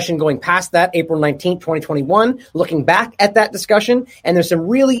discussion going past that, April 19th, 2021, looking back at that discussion, and there's some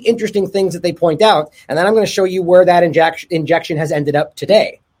really interesting things that they point out, and then I'm going to show you where that injection has ended up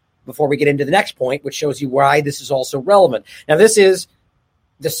today before we get into the next point, which shows you why this is also relevant. Now, this is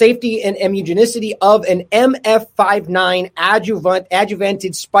the safety and immunogenicity of an MF59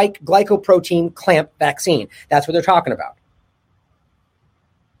 adjuvanted spike glycoprotein clamp vaccine. That's what they're talking about.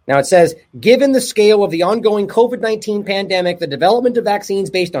 Now it says, given the scale of the ongoing COVID-19 pandemic, the development of vaccines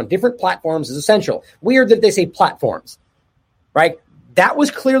based on different platforms is essential. Weird that they say platforms, right? That was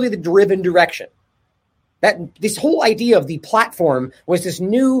clearly the driven direction. That this whole idea of the platform was this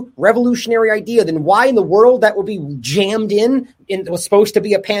new revolutionary idea. Then why in the world that would be jammed in was supposed to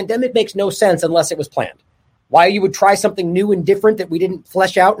be a pandemic makes no sense unless it was planned. Why you would try something new and different that we didn't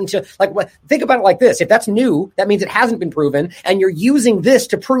flesh out until, think about it like this. If that's new, that means it hasn't been proven, and you're using this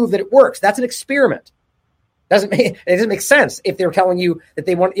to prove that it works. That's an experiment. It doesn't make sense if they're telling you that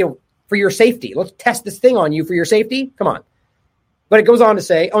they want, for your safety. Let's test this thing on you for your safety. Come on. But it goes on to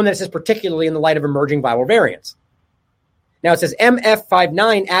say, and this is particularly in the light of emerging viral variants. Now it says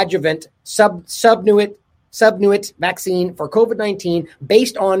MF59 adjuvant subnuit vaccine for COVID-19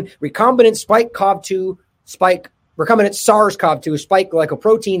 based on recombinant recombinant SARS-CoV-2 spike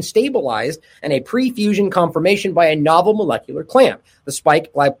glycoprotein stabilized and a pre-fusion conformation by a novel molecular clamp, the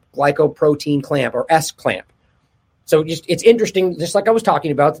spike glycoprotein clamp or S clamp. So it's interesting, just like I was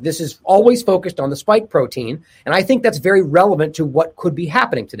talking about, this is always focused on the spike protein, and I think that's very relevant to what could be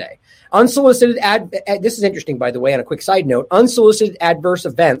happening today. This is interesting, by the way, on a quick side note, unsolicited adverse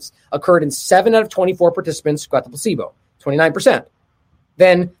events occurred in 7 out of 24 participants who got the placebo, 29%.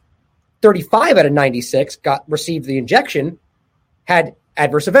 Then 35 out of 96 received the injection, had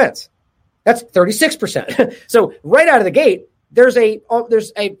adverse events. That's 36%. So right out of the gate, there's an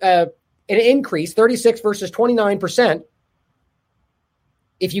increase, 36 versus 29%,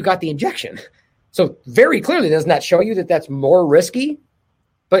 if you got the injection. So very clearly, doesn't that show you that that's more risky?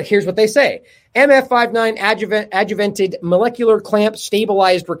 But here's what they say. MF59 adjuvanted molecular clamp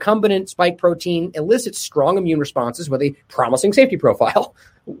stabilized recombinant spike protein elicits strong immune responses with a promising safety profile.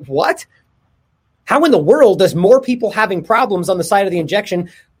 What? How in the world does more people having problems on the side of the injection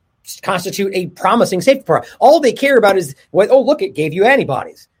constitute a promising safety profile? All they care about is, oh, look, it gave you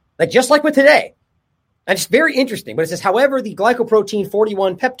antibodies. Like just like with today. And it's very interesting. But it says, however, the glycoprotein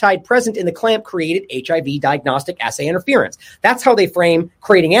 41 peptide present in the clamp created HIV diagnostic assay interference. That's how they frame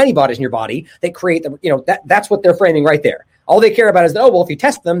creating antibodies in your body. They create that's what they're framing right there. All they care about is, oh, well, if you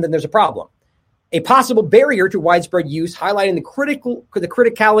test them, then there's a problem. A possible barrier to widespread use, highlighting the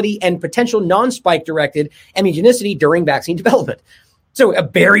criticality and potential non-spike directed immunogenicity during vaccine development. So a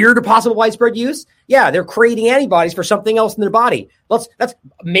barrier to possible widespread use? Yeah, they're creating antibodies for something else in their body. That's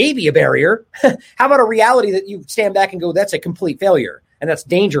maybe a barrier. How about a reality that you stand back and go, that's a complete failure and that's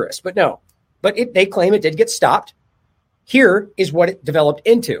dangerous? But no, they claim it did get stopped. Here is what it developed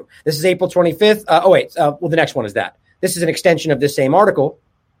into. This is April 25th. The next one is that. This is an extension of this same article.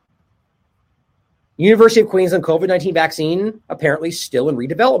 University of Queensland COVID-19 vaccine apparently still in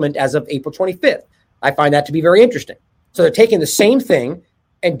redevelopment as of April 25th. I find that to be very interesting. So they're taking the same thing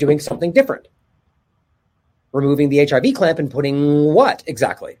and doing something different. Removing the HIV clamp and putting what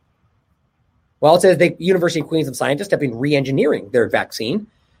exactly? Well, it says the University of Queensland scientists have been re-engineering their vaccine.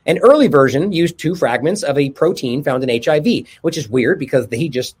 An early version used 2 fragments of a protein found in HIV, which is weird because he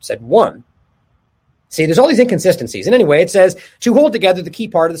just said 1. See, there's all these inconsistencies. And anyway, it says to hold together the key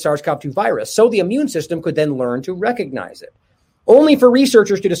part of the SARS-CoV-2 virus so the immune system could then learn to recognize it. Only for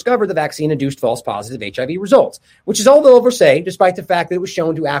researchers to discover the vaccine-induced false positive HIV results, which is all they'll ever say, despite the fact that it was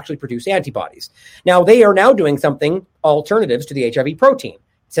shown to actually produce antibodies. Now, they are now doing something, alternatives to the HIV protein. It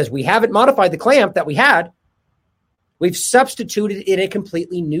says we haven't modified the clamp that we had. We've substituted in a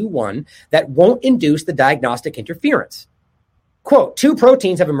completely new one that won't induce the diagnostic interference. Quote, 2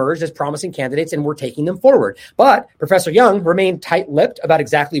 proteins have emerged as promising candidates and we're taking them forward. But Professor Young remained tight-lipped about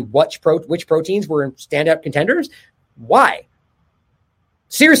exactly which proteins were standout contenders. Why?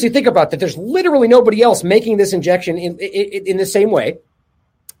 Seriously, think about that. There's literally nobody else making this injection in the same way.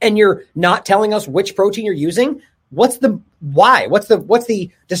 And you're not telling us which protein you're using. What's the why? What's the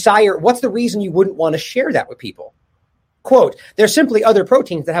desire? What's the reason you wouldn't want to share that with people? Quote, there's simply other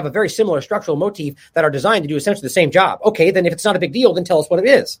proteins that have a very similar structural motif that are designed to do essentially the same job. Okay, then if it's not a big deal, then tell us what it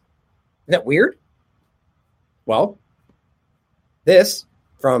is. Isn't that weird? Well, this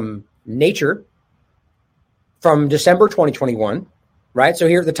from Nature from December 2021, right? So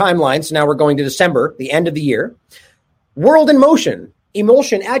here are the timelines. So now we're going to December, the end of the year. World in motion,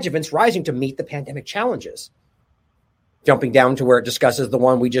 emulsion adjuvants rising to meet the pandemic challenges. Jumping down to where it discusses the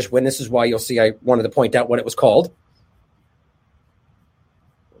one we just witnessed. This is why you'll see I wanted to point out what it was called.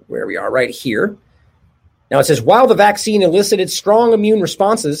 Where we are right here. Now it says, while the vaccine elicited strong immune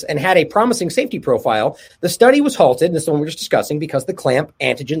responses and had a promising safety profile, the study was halted, and this is the one we're just discussing, because the clamp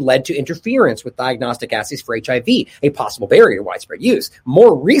antigen led to interference with diagnostic assays for HIV, a possible barrier to widespread use.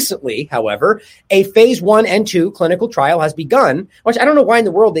 More recently, however, a phase 1 and 2 clinical trial has begun, which I don't know why in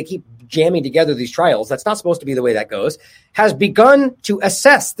the world they keep jamming together these trials. That's not supposed to be the way that goes, has begun to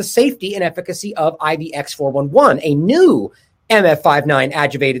assess the safety and efficacy of IVX411, a new MF59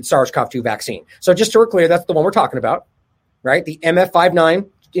 adjuvated SARS-CoV-2 vaccine. So just so we're clear, that's the one we're talking about, right? The MF59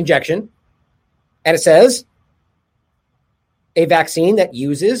 injection. And it says a vaccine that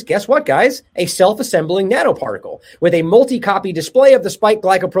uses, guess what, guys? A self-assembling nanoparticle with a multi-copy display of the spike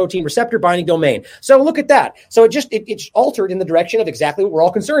glycoprotein receptor binding domain. So look at that. So it's altered in the direction of exactly what we're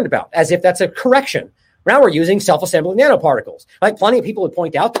all concerned about, as if that's a correction. Now we're using self-assembling nanoparticles. Like plenty of people would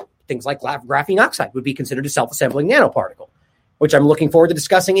point out that things like graphene oxide would be considered a self-assembling nanoparticle, which I'm looking forward to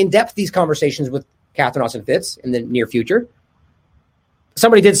discussing in depth these conversations with Catherine Austin Fitz in the near future.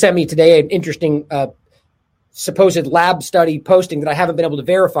 Somebody did send me today an interesting supposed lab study posting that I haven't been able to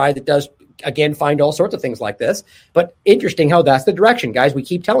verify that does, again, find all sorts of things like this. But interesting how that's the direction, guys. We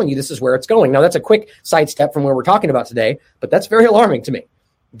keep telling you this is where it's going. Now, that's a quick sidestep from where we're talking about today, but that's very alarming to me.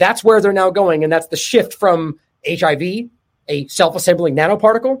 That's where they're now going, and that's the shift from HIV, a self-assembling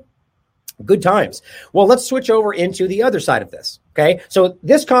nanoparticle. Good times. Well, let's switch over into the other side of this, okay? So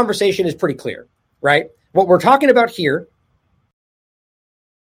this conversation is pretty clear, right? What we're talking about here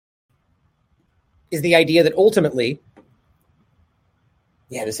is the idea that ultimately,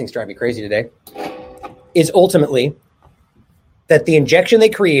 this thing's driving me crazy today, is ultimately that the injection they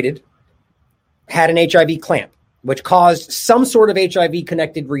created had an HIV clamp, which caused some sort of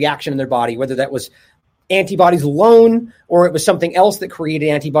HIV-connected reaction in their body, whether that was antibodies alone, or it was something else that created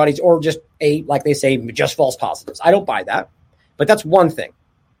antibodies, or just like they say, just false positives. I don't buy that, but that's one thing.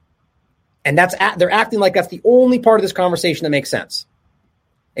 And they're acting like that's the only part of this conversation that makes sense.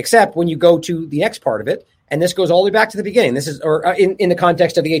 Except when you go to the next part of it, and this goes all the way back to the beginning. This is, in the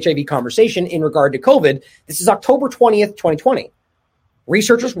context of the HIV conversation in regard to COVID, this is October 20th, 2020.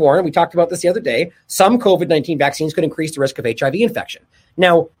 Researchers warn, and we talked about this the other day, some COVID-19 vaccines could increase the risk of HIV infection.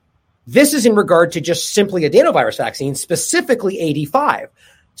 Now, this is in regard to just simply adenovirus vaccines, specifically 85.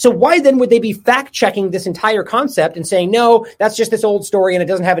 So why then would they be fact-checking this entire concept and saying, no, that's just this old story and it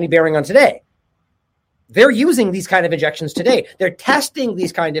doesn't have any bearing on today? They're using these kind of injections today. They're testing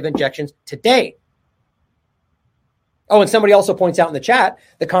these kind of injections today. Oh, and somebody also points out in the chat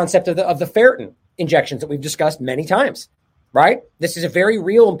the concept of the ferritin injections that we've discussed many times, right? This is a very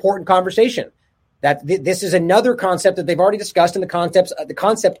real, important conversation. That this is another concept that they've already discussed in the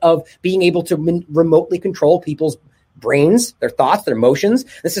concept of being able to remotely control people's brains, their thoughts, their emotions.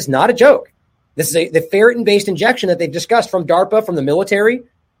 This is not a joke. This is the ferritin-based injection that they've discussed from DARPA, from the military,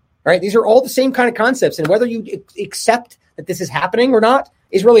 right? These are all the same kind of concepts, and whether you accept that this is happening or not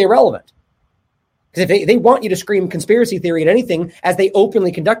is really irrelevant. Because if they want you to scream conspiracy theory at anything as they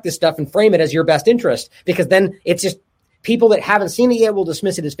openly conduct this stuff and frame it as your best interest, because then it's just people that haven't seen it yet will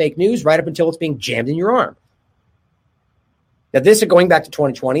dismiss it as fake news right up until it's being jammed in your arm. Now, this, going back to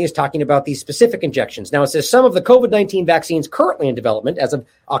 2020, is talking about these specific injections. Now, it says some of the COVID-19 vaccines currently in development as of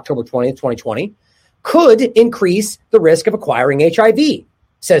October 20th, 2020, could increase the risk of acquiring HIV,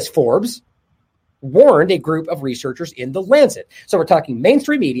 says Forbes, warned a group of researchers in The Lancet. So we're talking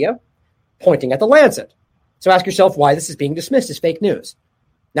mainstream media pointing at The Lancet. So ask yourself why this is being dismissed as fake news.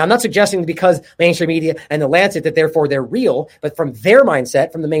 Now, I'm not suggesting because mainstream media and The Lancet that therefore they're real, but from their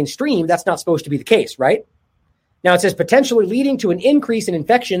mindset, from the mainstream, that's not supposed to be the case, right? Now, it says potentially leading to an increase in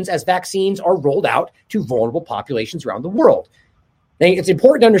infections as vaccines are rolled out to vulnerable populations around the world. Now, it's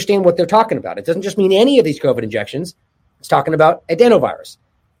important to understand what they're talking about. It doesn't just mean any of these COVID injections. It's talking about adenovirus.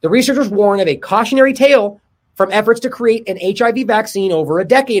 The researchers warn of a cautionary tale from efforts to create an HIV vaccine over a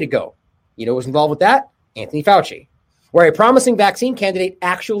decade ago. You know who was involved with that? Anthony Fauci, where a promising vaccine candidate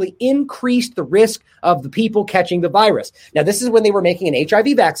actually increased the risk of the people catching the virus. Now, this is when they were making an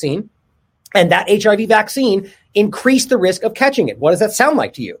HIV vaccine, and that HIV vaccine increased the risk of catching it. What does that sound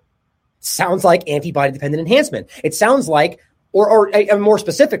like to you? It sounds like antibody-dependent enhancement. It sounds like, or more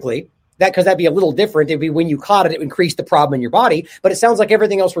specifically, that because that'd be a little different. It'd be when you caught it, it increased the problem in your body. But it sounds like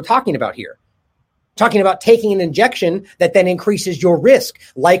everything else we're talking about here. Talking about taking an injection that then increases your risk,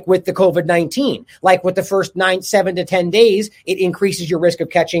 like with the COVID-19, like with the first 7 to 10 days, it increases your risk of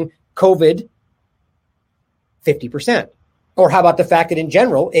catching COVID 50%. Or how about the fact that in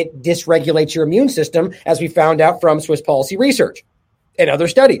general, it dysregulates your immune system, as we found out from Swiss policy research and other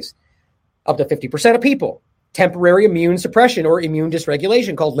studies. Up to 50% of people, temporary immune suppression or immune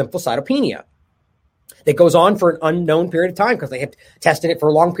dysregulation called lymphocytopenia. That goes on for an unknown period of time because they had tested it for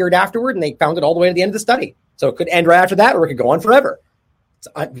a long period afterward and they found it all the way to the end of the study. So it could end right after that or it could go on forever.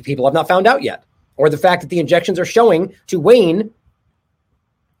 People have not found out yet. Or the fact that the injections are showing to wane,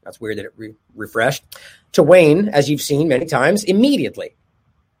 that's weird that it refreshed, to wane, as you've seen many times, immediately.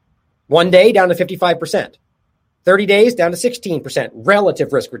 1 day down to 55%. 30 days down to 16%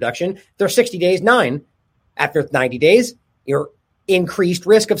 relative risk reduction. There's 60 days, 9. After 90 days, your increased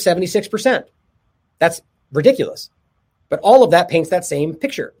risk of 76%. That's ridiculous. But all of that paints that same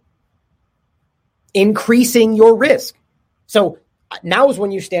picture. Increasing your risk. So now is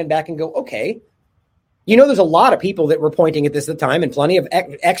when you stand back and go, okay, you know, there's a lot of people that were pointing at this at the time and plenty of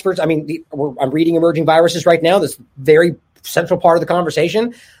experts. I mean, I'm reading Emerging Viruses right now, this very central part of the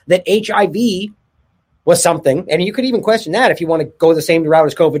conversation, that HIV was something, and you could even question that if you want to go the same route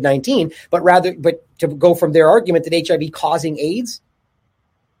as COVID-19, but to go from their argument that HIV causing AIDS,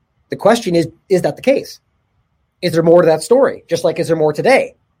 the question is that the case? Is there more to that story? Just like, is there more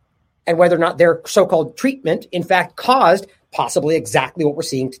today? And whether or not their so-called treatment, in fact, caused possibly exactly what we're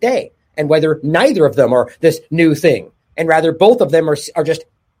seeing today. And whether neither of them are this new thing. And rather, both of them are just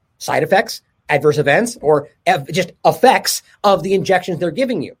side effects, adverse events, or just effects of the injections they're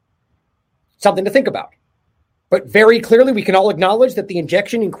giving you. Something to think about. But very clearly, we can all acknowledge that the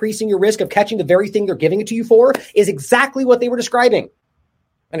injection increasing your risk of catching the very thing they're giving it to you for is exactly what they were describing.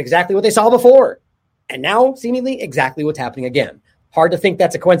 And exactly what they saw before. And now, seemingly, exactly what's happening again. Hard to think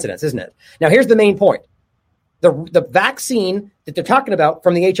that's a coincidence, isn't it? Now, here's the main point. The vaccine that they're talking about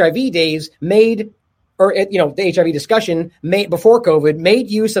from the HIV days the HIV discussion made before COVID made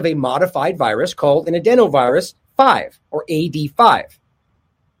use of a modified virus called an adenovirus 5, or AD5,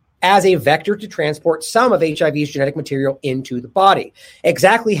 as a vector to transport some of HIV's genetic material into the body.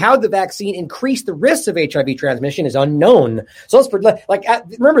 Exactly how the vaccine increased the risks of HIV transmission is unknown. So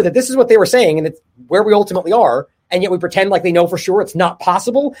remember that this is what they were saying, and it's where we ultimately are, and yet we pretend like they know for sure it's not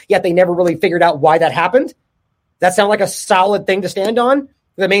possible, yet they never really figured out why that happened. That sound like a solid thing to stand on?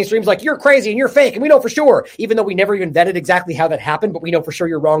 The mainstream's like, you're crazy and you're fake, and we know for sure, even though we never even vetted exactly how that happened, but we know for sure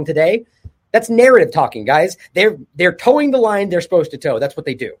you're wrong today. That's narrative talking, guys. They're towing the line they're supposed to tow. That's what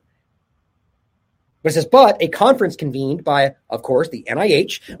they do. But it says, but a conference convened by, of course, the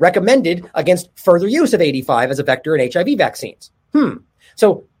NIH recommended against further use of 85 as a vector in HIV vaccines.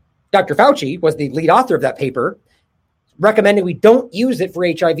 So Dr. Fauci was the lead author of that paper, recommending we don't use it for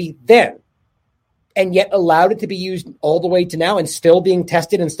HIV then, and yet allowed it to be used all the way to now and still being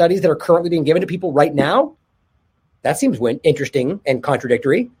tested in studies that are currently being given to people right now. That seems interesting and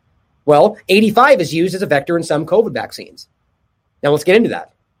contradictory. Well, 85 is used as a vector in some COVID vaccines. Now let's get into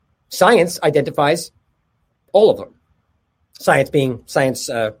that. Science identifies all of them. Science being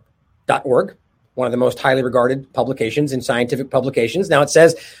science.org, one of the most highly regarded publications in scientific publications. Now it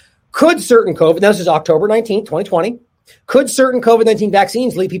says, could certain COVID, now this is October 19th, 2020, could certain COVID-19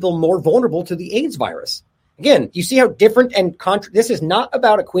 vaccines leave people more vulnerable to the AIDS virus? Again, you see how different and this is not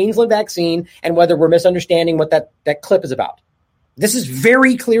about a Queensland vaccine and whether we're misunderstanding what that clip is about. This is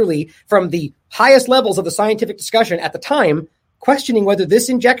very clearly from the highest levels of the scientific discussion at the time, questioning whether this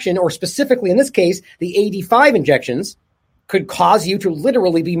injection, or specifically in this case, the 85 injections, could cause you to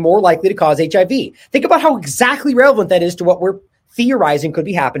literally be more likely to cause HIV. Think about how exactly relevant that is to what we're theorizing could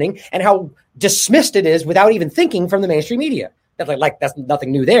be happening and how dismissed it is without even thinking from the mainstream media. That's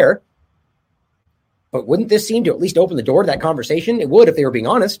nothing new there. But wouldn't this seem to at least open the door to that conversation? It would if they were being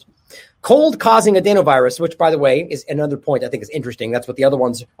honest. Cold-causing adenovirus, which, by the way, is another point I think is interesting. That's what the other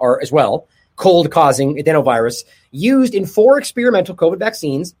ones are as well. Cold-causing adenovirus used in 4 experimental COVID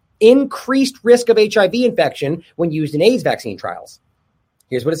vaccines increased risk of HIV infection when used in AIDS vaccine trials.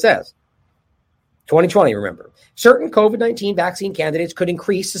 Here's what it says. 2020, remember. Certain COVID-19 vaccine candidates could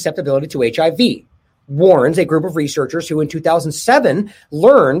increase susceptibility to HIV. Warns a group of researchers who in 2007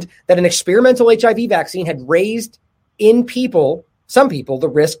 learned that an experimental HIV vaccine had raised in some people, the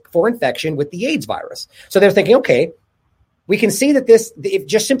risk for infection with the AIDS virus. So they're thinking, okay, we can see that if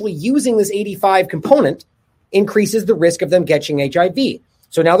just simply using this 85 component increases the risk of them catching HIV.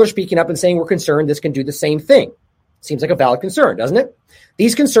 So now they're speaking up and saying we're concerned this can do the same thing. Seems like a valid concern, doesn't it?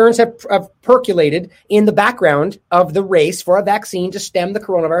 These concerns have percolated in the background of the race for a vaccine to stem the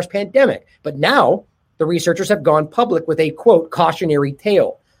coronavirus pandemic. But now the researchers have gone public with a, quote, cautionary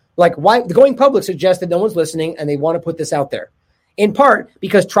tale. Like, why going public suggests that no one's listening and they want to put this out there. In part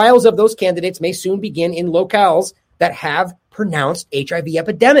because trials of those candidates may soon begin in locales that have pronounced HIV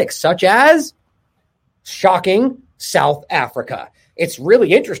epidemics, such as, shocking, South Africa. It's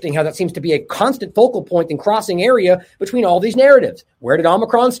really interesting how that seems to be a constant focal point and crossing area between all these narratives. Where did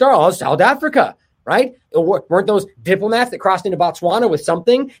Omicron start? Oh, South Africa, right? Weren't those diplomats that crossed into Botswana with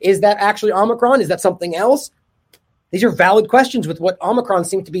something? Is that actually Omicron? Is that something else? These are valid questions with what Omicron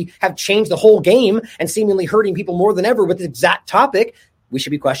seems to have changed the whole game and seemingly hurting people more than ever with the exact topic. We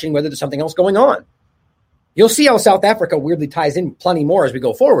should be questioning whether there's something else going on. You'll see how South Africa weirdly ties in plenty more as we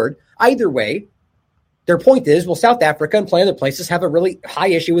go forward. Either way, their point is, well, South Africa and plenty other places have a really high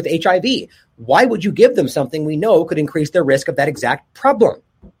issue with HIV. Why would you give them something we know could increase their risk of that exact problem?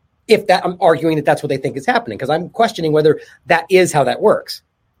 I'm arguing that that's what they think is happening, because I'm questioning whether that is how that works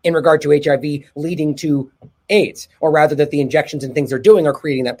in regard to HIV leading to AIDS, or rather that the injections and things they're doing are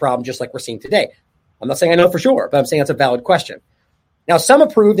creating that problem just like we're seeing today. I'm not saying I know for sure, but I'm saying that's a valid question. Now, some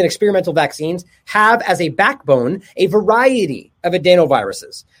approved and experimental vaccines have as a backbone a variety of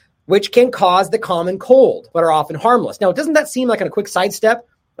adenoviruses, which can cause the common cold, but are often harmless. Now, doesn't that seem like, on a quick sidestep,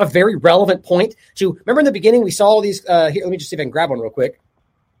 a very relevant point to, remember in the beginning, we saw all these, here, let me just see if I can grab one real quick.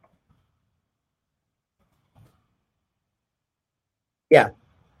 Yeah.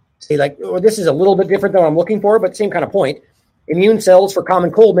 See, this is a little bit different than what I'm looking for, but same kind of point. Immune cells for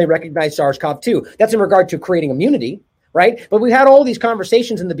common cold may recognize SARS-CoV-2. That's in regard to creating immunity, right? But we had all these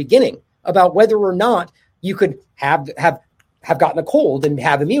conversations in the beginning about whether or not you could have gotten a cold and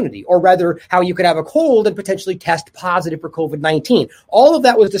have immunity, or rather how you could have a cold and potentially test positive for COVID-19. All of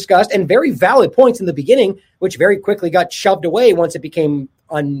that was discussed, and very valid points in the beginning, which very quickly got shoved away once it became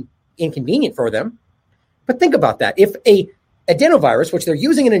inconvenient for them. But think about that. If a adenovirus, which they're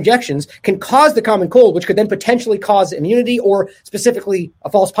using in injections, can cause the common cold, which could then potentially cause immunity or specifically a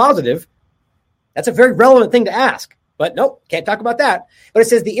false positive, that's a very relevant thing to ask. But nope, can't talk about that. But it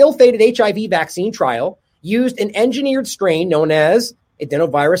says the ill-fated HIV vaccine trial used an engineered strain known as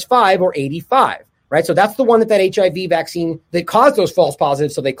adenovirus 5 or 85, right? So that's the one that HIV vaccine that caused those false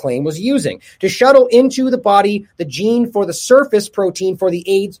positives, so they claim, was using to shuttle into the body the gene for the surface protein for the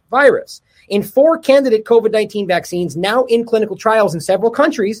AIDS virus. In 4 candidate COVID-19 vaccines now in clinical trials in several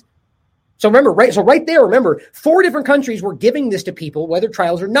countries. So remember, right there, 4 different countries were giving this to people, whether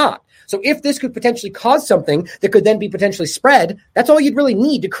trials or not. So if this could potentially cause something that could then be potentially spread, that's all you'd really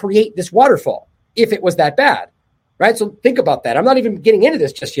need to create this waterfall, if it was that bad, right? So think about that. I'm not even getting into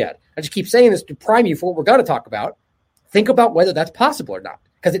this just yet. I just keep saying this to prime you for what we're going to talk about. Think about whether that's possible or not,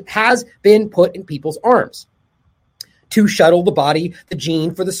 because it has been put in people's arms to shuttle the body, the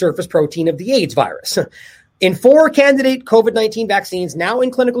gene for the surface protein of the AIDS virus. In 4 candidate COVID-19 vaccines now in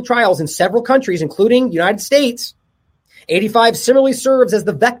clinical trials in several countries, including the United States, 85 similarly serves as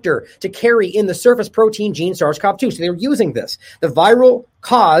the vector to carry in the surface protein gene SARS-CoV-2. So they were using this, the viral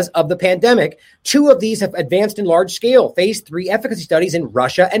cause of the pandemic. 2 of these have advanced in large scale phase 3 efficacy studies in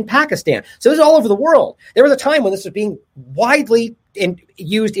Russia and Pakistan. So this is all over the world. There was a time when this was being widely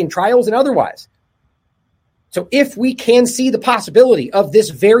used in trials and otherwise. So if we can see the possibility of this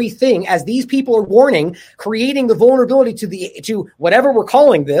very thing, as these people are warning, creating the vulnerability to whatever we're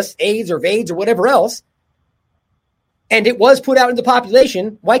calling this, AIDS or VAIDS or whatever else, and it was put out in the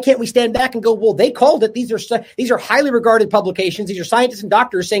population, why can't we stand back and go, well, they called it. These are highly regarded publications. These are scientists and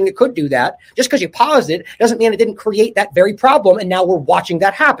doctors saying it could do that. Just because you paused it doesn't mean it didn't create that very problem, and now we're watching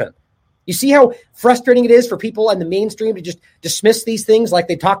that happen. You see how frustrating it is for people in the mainstream to just dismiss these things like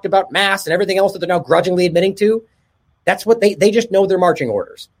they talked about masks and everything else that they're now grudgingly admitting to? That's what they just know their marching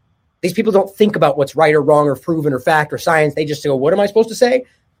orders. These people don't think about what's right or wrong or proven or fact or science. They just say, well, what am I supposed to say?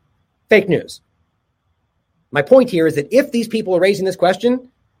 Fake news. My point here is that if these people are raising this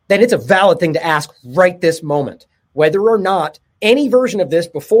question, then it's a valid thing to ask right this moment, whether or not any version of this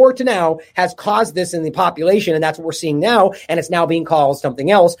before to now has caused this in the population, and that's what we're seeing now, and it's now being called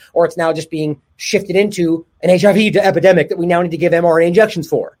something else, or it's now just being shifted into an HIV epidemic that we now need to give mRNA injections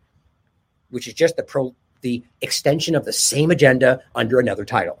for, which is just the extension of the same agenda under another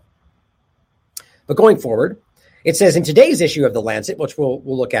title. But going forward, it says in today's issue of The Lancet, which we'll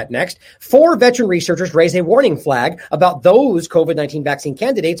look at next, 4 veteran researchers raise a warning flag about those COVID-19 vaccine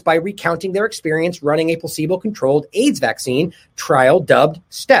candidates by recounting their experience running a placebo-controlled AIDS vaccine trial dubbed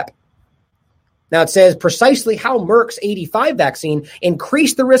STEP. Now, it says precisely how Merck's 85 vaccine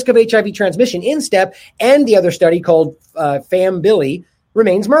increased the risk of HIV transmission in STEP and the other study called FAMBILI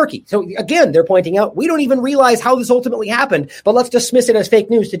remains murky. So again, they're pointing out, we don't even realize how this ultimately happened, but let's dismiss it as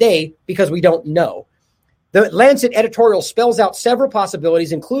fake news today because we don't know. The Lancet editorial spells out several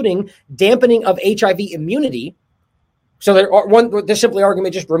possibilities, including dampening of HIV immunity. So the simply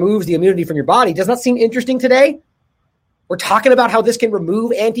argument just removes the immunity from your body. Does that seem interesting today? We're talking about how this can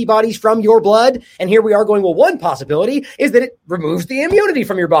remove antibodies from your blood. And here we are going, well, one possibility is that it removes the immunity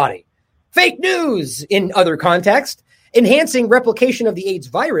from your body. Fake news in other context. Enhancing replication of the AIDS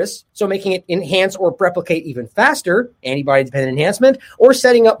virus, so making it enhance or replicate even faster, antibody-dependent enhancement, or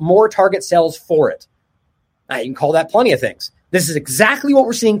setting up more target cells for it. You can call that plenty of things. This is exactly what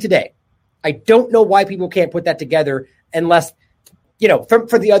we're seeing today. I don't know why people can't put that together unless,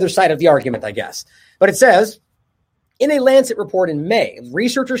 for the other side of the argument, I guess. But it says, in a Lancet report in May,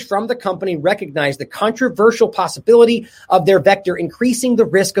 researchers from the company recognized the controversial possibility of their vector increasing the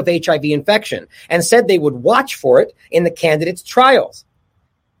risk of HIV infection and said they would watch for it in the candidates' trials.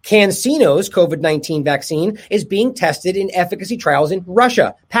 CanSino's COVID-19 vaccine is being tested in efficacy trials in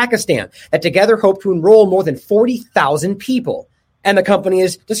Russia, Pakistan, that together hope to enroll more than 40,000 people. And the company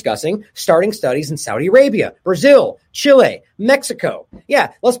is discussing starting studies in Saudi Arabia, Brazil, Chile, Mexico.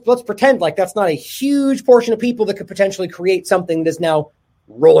 Yeah, let's pretend like that's not a huge portion of people that could potentially create something that's now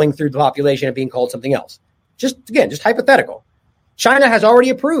rolling through the population and being called something else. Just hypothetical. China has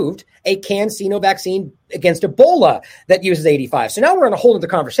already approved a CanSino vaccine against Ebola that uses 85. So now we're in a whole other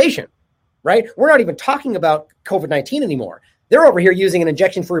conversation, right? We're not even talking about COVID-19 anymore. They're over here using an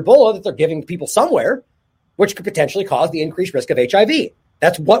injection for Ebola that they're giving people somewhere, which could potentially cause the increased risk of HIV.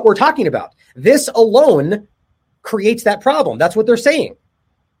 That's what we're talking about. This alone creates that problem. That's what they're saying.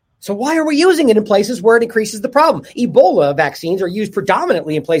 So why are we using it in places where it increases the problem? Ebola vaccines are used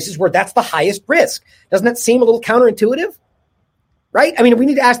predominantly in places where that's the highest risk. Doesn't that seem a little counterintuitive? Right? I mean, we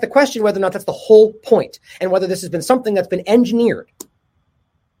need to ask the question whether or not that's the whole point and whether this has been something that's been engineered.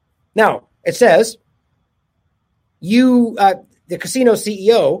 Now, it says, the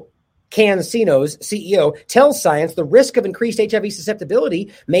CanSino's CEO tells Science the risk of increased HIV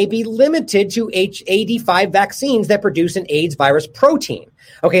susceptibility may be limited to 85 vaccines that produce an AIDS virus protein.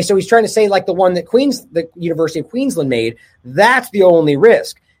 Okay, so he's trying to say like the one that the University of Queensland made, that's the only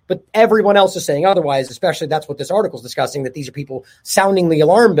risk. But everyone else is saying otherwise, especially that's what this article is discussing, that these are people sounding the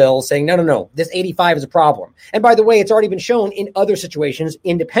alarm bells saying, no, this 85 is a problem. And by the way, it's already been shown in other situations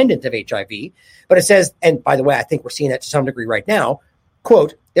independent of HIV. But it says, and by the way, I think we're seeing that to some degree right now,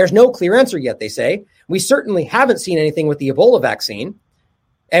 quote, there's no clear answer yet, they say. We certainly haven't seen anything with the Ebola vaccine,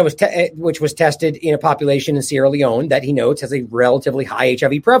 which was tested in a population in Sierra Leone that he notes has a relatively high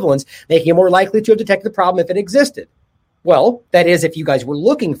HIV prevalence, making it more likely to have detected the problem if it existed. Well, that is if you guys were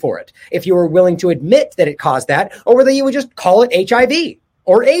looking for it, if you were willing to admit that it caused that, or whether you would just call it HIV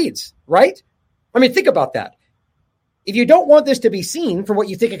or AIDS, right? I mean, think about that. If you don't want this to be seen for what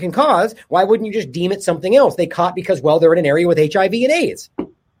you think it can cause, why wouldn't you just deem it something else? They caught because, well, they're in an area with HIV and AIDS.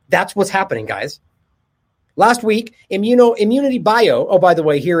 That's what's happening, guys. Last week, Immunity Bio, oh, by the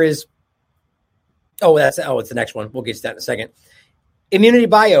way, here is, it's the next one. We'll get to that in a second. Immunity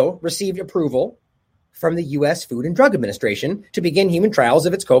Bio received approval from the U.S. Food and Drug Administration to begin human trials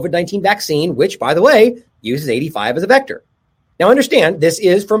of its COVID-19 vaccine, which, by the way, uses 85 as a vector. Now, understand, this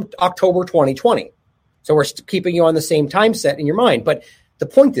is from October 2020. So we're keeping you on the same time set in your mind. But the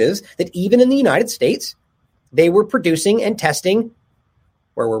point is that even in the United States, they were producing and testing,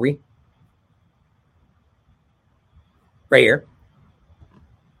 where were we? Right here.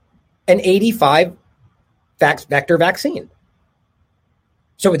 An 85 vector vaccine.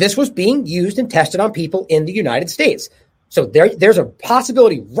 So this was being used and tested on people in the United States. So there's a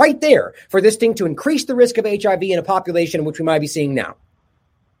possibility right there for this thing to increase the risk of HIV in a population which we might be seeing now.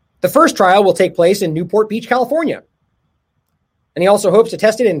 The first trial will take place in Newport Beach, California. And he also hopes to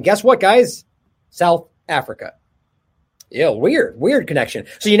test it in, guess what, guys? South Africa. Yeah, weird connection.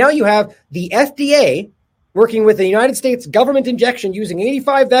 So now you have the FDA working with the United States government injection using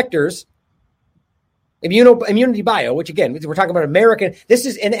 85 vectors, Immunity Bio, which again, we're talking about American. This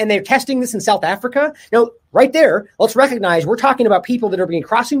is, and they're testing this in South Africa. Now, right there, let's recognize we're talking about people that are being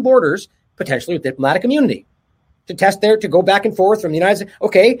crossing borders, potentially with diplomatic immunity, to test there, to go back and forth from the United States.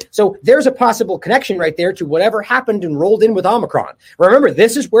 Okay, so there's a possible connection right there to whatever happened and rolled in with Omicron. Remember,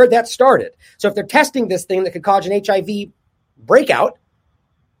 this is where that started. So if they're testing this thing that could cause an HIV breakout,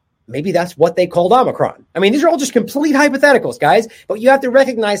 maybe that's what they called Omicron. I mean, these are all just complete hypotheticals, guys, but you have to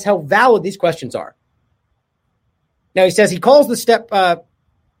recognize how valid these questions are. Now, he says he calls the step,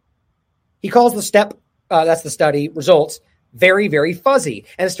 that's the study results, very, very fuzzy,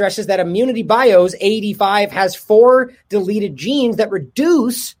 and stresses that Immunity Bio's 85 has 4 deleted genes that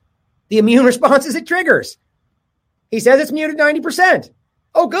reduce the immune responses it triggers. He says it's muted 90%.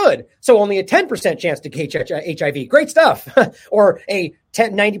 Oh, good. So only a 10% chance to catch HIV. Great stuff. Or a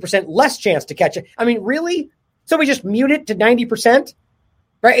 90% less chance to catch it. I mean, really? So we just mute it to 90%?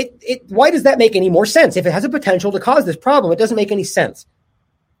 Right? Why does that make any more sense? If it has a potential to cause this problem, it doesn't make any sense.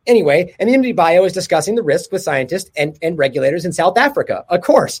 Anyway, Immunity Bio is discussing the risk with scientists and regulators in South Africa, of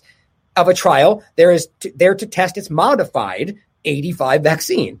course, of a trial there to test its modified 85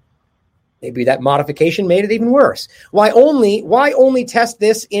 vaccine. Maybe that modification made it even worse. Why only test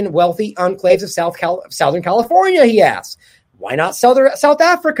this in wealthy enclaves of Southern California, he asks. Why not South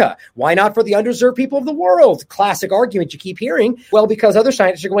Africa? Why not for the underserved people of the world? Classic argument you keep hearing. Well, because other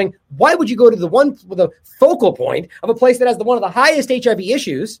scientists are going, why would you go to the focal point of a place that has one of the highest HIV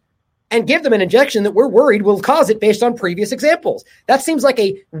issues and give them an injection that we're worried will cause it based on previous examples? That seems like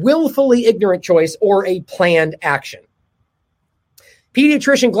a willfully ignorant choice or a planned action.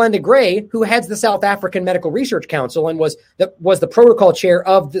 Pediatrician Glenda Gray, who heads the South African Medical Research Council and was the protocol chair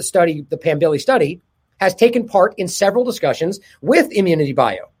of the study, the Pambili study, has taken part in several discussions with Immunity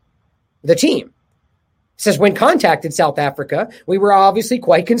Bio, the team. Says when contacted South Africa, we were obviously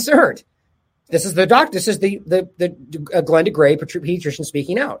quite concerned. This is the Glenda Gray pediatrician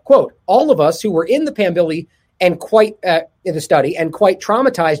speaking out. Quote, all of us who were in the Pambili and quite in the study and quite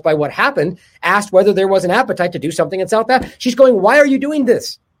traumatized by what happened asked whether there was an appetite to do something in South Africa. She's going, why are you doing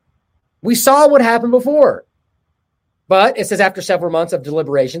this? We saw what happened before. But it says after several months of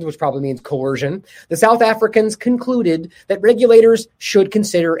deliberations, which probably means coercion, the South Africans concluded that regulators should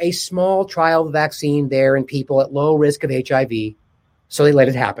consider a small trial vaccine there in people at low risk of HIV. So they let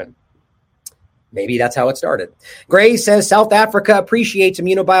it happen. Maybe that's how it started. Gray says South Africa appreciates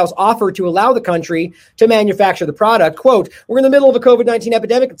Immunobio's offer to allow the country to manufacture the product. Quote, we're in the middle of a COVID-19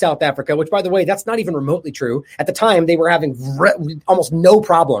 epidemic in South Africa, which, by the way, that's not even remotely true. At the time, they were having almost no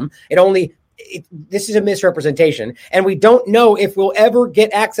problem. This is a misrepresentation, and we don't know if we'll ever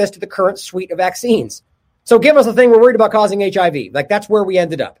get access to the current suite of vaccines. So give us the thing we're worried about causing HIV. Like, that's where we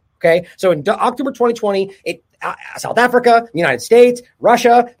ended up, okay? So in October 2020, South Africa, United States,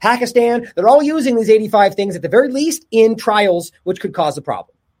 Russia, Pakistan, they're all using these 85 things at the very least in trials which could cause a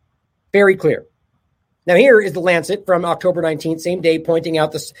problem. Very clear. Now, here is the Lancet from October 19th, same day, pointing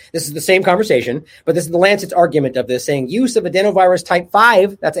out this is the same conversation, but this is the Lancet's argument of this, saying use of adenovirus type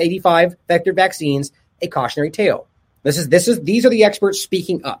 5, that's 85 vector vaccines, a cautionary tale. These are the experts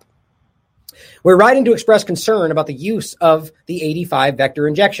speaking up. We're writing to express concern about the use of the 85 vector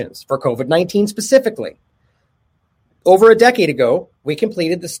injections for COVID-19 specifically. Over a decade ago, we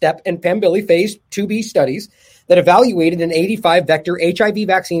completed the STEP and Pambili phase 2B studies that evaluated an 85 vector HIV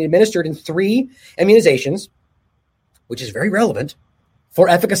vaccine administered in 3 immunizations which is very relevant, for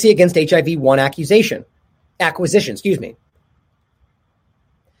efficacy against HIV-1 acquisition.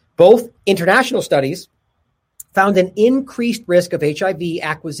 Both international studies found an increased risk of HIV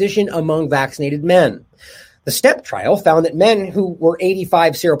acquisition among vaccinated men. The STEP trial found that men who were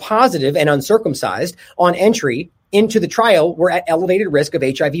 85 seropositive and uncircumcised on entry into the trial were at elevated risk of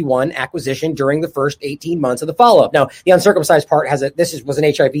HIV-1 acquisition during the first 18 months of the follow-up. Now, the uncircumcised part was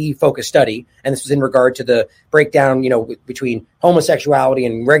an HIV-focused study, and this was in regard to the breakdown, between homosexuality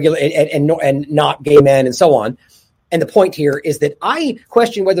and regular and not gay men and so on. And the point here is that I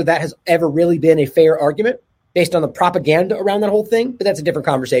question whether that has ever really been a fair argument based on the propaganda around that whole thing, but that's a different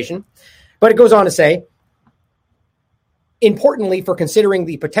conversation. But it goes on to say, importantly, for considering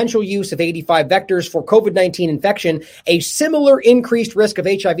the potential use of 85 vectors for COVID-19 infection, a similar increased risk of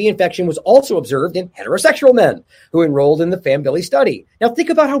HIV infection was also observed in heterosexual men who enrolled in the FAMBILI study. Now, think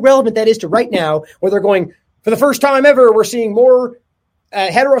about how relevant that is to right now, where they're going, for the first time ever, we're seeing more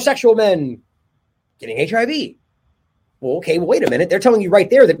heterosexual men getting HIV. Well, okay, wait a minute. They're telling you right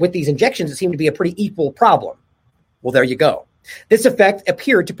there that with these injections, it seemed to be a pretty equal problem. Well, there you go. This effect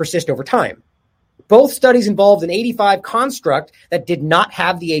appeared to persist over time. Both studies involved an 85 construct that did not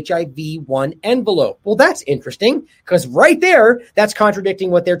have the HIV-1 envelope. Well, that's interesting, because right there, that's contradicting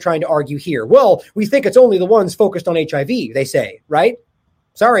what they're trying to argue here. Well, we think it's only the ones focused on HIV, they say, right?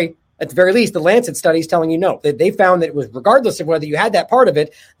 Sorry. At the very least, the Lancet study is telling you no. They found that it was, regardless of whether you had that part of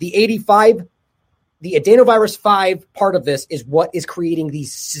it, the adenovirus 5 part of this is what is creating the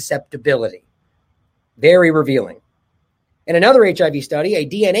susceptibility. Very revealing. In another HIV study, a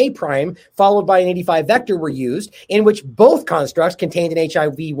DNA prime followed by an 85 vector were used, in which both constructs contained an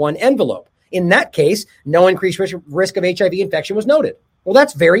HIV-1 envelope. In that case, no increased risk of HIV infection was noted. Well,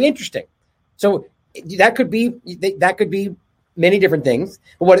 that's very interesting. So that could be many different things.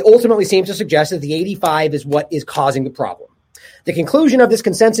 But what it ultimately seems to suggest is the 85 is what is causing the problem. The conclusion of this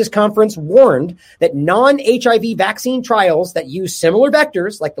consensus conference warned that non-HIV vaccine trials that use similar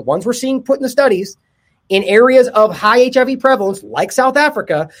vectors, like the ones we're seeing put in the studies, in areas of high HIV prevalence, like South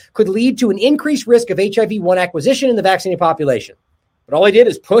Africa, could lead to an increased risk of HIV-1 acquisition in the vaccinated population. But all they did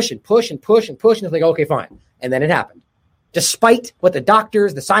is push and push and push and push, and it's like, okay, fine. And then it happened. Despite what the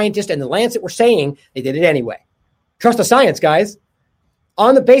doctors, the scientists, and the Lancet were saying, they did it anyway. Trust the science, guys.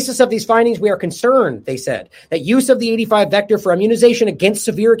 On the basis of these findings, we are concerned, they said, that use of the 85 vector for immunization against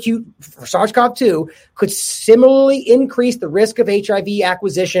severe acute SARS-CoV-2 could similarly increase the risk of HIV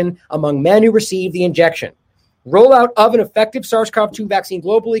acquisition among men who receive the injection. Rollout of an effective SARS-CoV-2 vaccine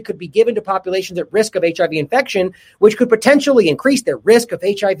globally could be given to populations at risk of HIV infection, which could potentially increase their risk of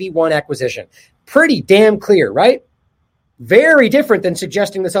HIV-1 acquisition. Pretty damn clear, right? Very different than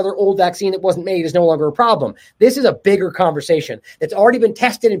suggesting this other old vaccine that wasn't made is no longer a problem. This is a bigger conversation that's already been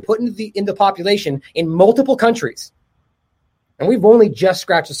tested and put in the population in multiple countries. And we've only just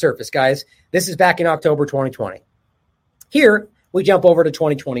scratched the surface, guys. This is back in October 2020. Here, we jump over to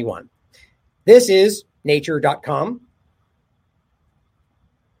 2021. This is nature.com.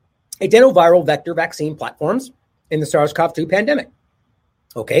 Adenoviral vector vaccine platforms in the SARS-CoV-2 pandemic.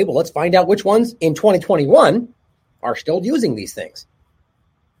 Okay, well, let's find out which ones in 2021 are still using these things.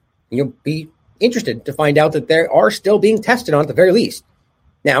 You'll be interested to find out that they are still being tested on at the very least.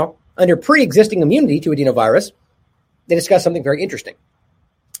 Now, under pre-existing immunity to adenovirus, they discuss something very interesting.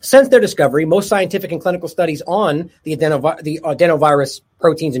 Since their discovery, most scientific and clinical studies on the adenovirus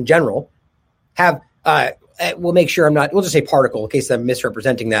proteins in general have, we'll just say particle in case I'm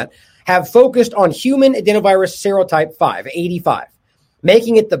misrepresenting that, have focused on human adenovirus serotype 5, 85.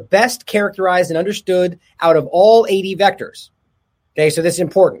 Making it the best characterized and understood out of all 80 vectors. Okay, so this is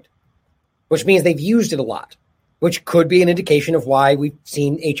important, which means they've used it a lot, which could be an indication of why we've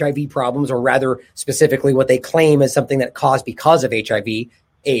seen HIV problems, or rather specifically what they claim is something that caused because of HIV,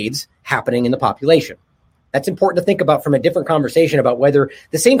 AIDS, happening in the population. That's important to think about from a different conversation about whether,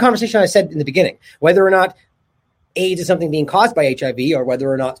 the same conversation I said in the beginning, whether or not AIDS is something being caused by HIV, or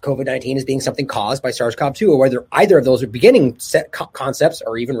whether or not COVID-19 is being something caused by SARS-CoV-2, or whether either of those beginning set concepts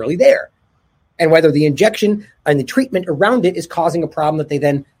are even really there. And whether the injection and the treatment around it is causing a problem that they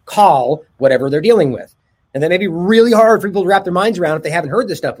then call whatever they're dealing with. And that may be really hard for people to wrap their minds around if they haven't heard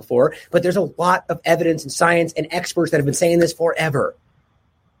this stuff before, but there's a lot of evidence and science and experts that have been saying this forever.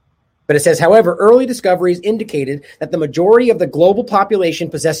 But it says, however, early discoveries indicated that the majority of the global population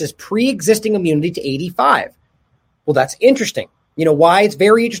possesses pre-existing immunity to 85. Well, that's interesting. You know why it's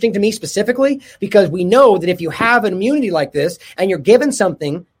very interesting to me specifically? Because we know that if you have an immunity like this and you're given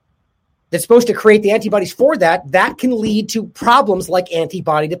something that's supposed to create the antibodies for that can lead to problems like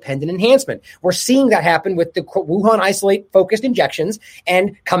antibody-dependent enhancement. We're seeing that happen with the Wuhan isolate-focused injections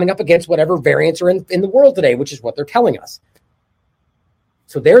and coming up against whatever variants are in the world today, which is what they're telling us.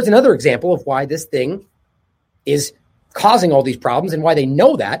 So there's another example of why this thing is causing all these problems and why they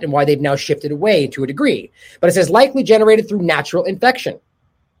know that and why they've now shifted away to a degree. But it says likely generated through natural infection.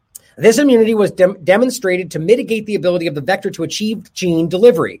 This immunity was demonstrated to mitigate the ability of the vector to achieve gene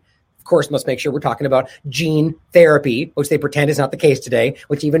delivery. Of course, let's make sure we're talking about gene therapy, which they pretend is not the case today,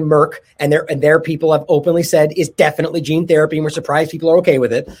 which even Merck and their people have openly said is definitely gene therapy, and we're surprised people are okay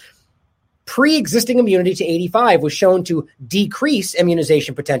with it. Pre-existing immunity to 85 was shown to decrease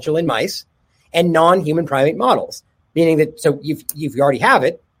immunization potential in mice and non-human primate models, meaning that so you already have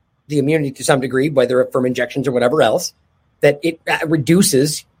it, the immunity to some degree, whether from injections or whatever else, that it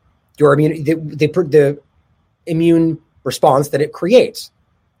reduces your immunity, the immune response that it creates.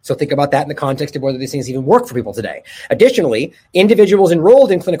 So think about that in the context of whether these things even work for people today. Additionally, individuals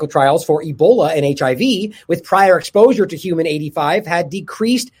enrolled in clinical trials for Ebola and HIV with prior exposure to human 85 had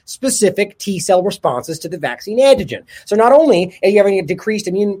decreased specific T-cell responses to the vaccine antigen. So not only are you having a decreased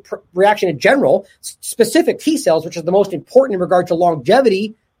immune reaction in general, specific T-cells, which is the most important in regard to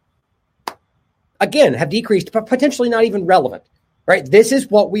longevity, again, have decreased, but potentially not even relevant. Right? This is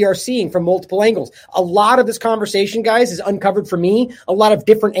what we are seeing from multiple angles. A lot of this conversation, guys, is uncovered for me a lot of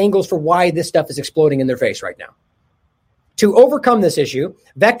different angles for why this stuff is exploding in their face right now. To overcome this issue,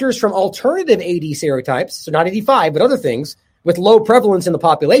 vectors from alternative AD serotypes, so not 85, but other things, with low prevalence in the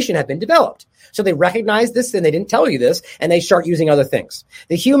population have been developed. So they recognize this, and they didn't tell you this, and they start using other things.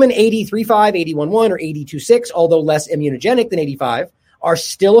 The human 8035, 8011, or 8026, although less immunogenic than 85, are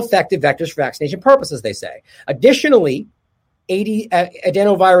still effective vectors for vaccination purposes, they say. Additionally,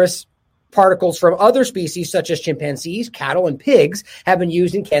 adenovirus particles from other species such as chimpanzees, cattle, and pigs have been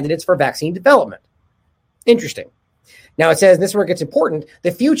used in candidates for vaccine development. Interesting. Now it says, and this is where it gets important,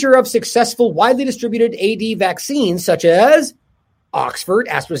 the future of successful, widely distributed AD vaccines such as Oxford,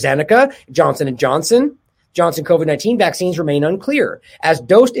 AstraZeneca, Johnson & Johnson COVID-19 vaccines remain unclear, as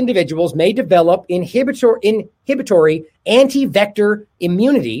dosed individuals may develop inhibitory anti-vector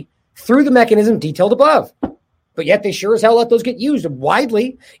immunity through the mechanism detailed above. But yet they sure as hell let those get used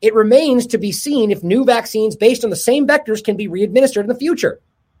widely. It remains to be seen if new vaccines based on the same vectors can be readministered in the future,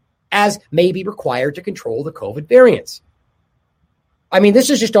 as may be required to control the COVID variants. I mean, this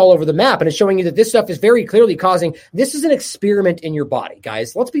is just all over the map, and it's showing you that this stuff is very clearly this is an experiment in your body,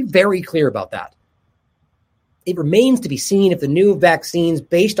 guys. Let's be very clear about that. It remains to be seen if the new vaccines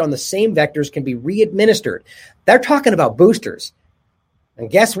based on the same vectors can be readministered. They're talking about boosters. And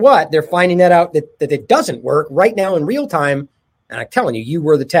guess what? They're finding that out that it doesn't work right now in real time. And I'm telling you, you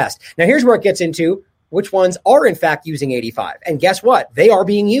were the test. Now, here's where it gets into which ones are, in fact, using 85. And guess what? They are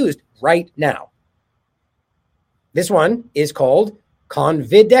being used right now. This one is called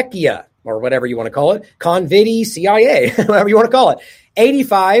Convidecia, or whatever you want to call it. Convidecia, whatever you want to call it.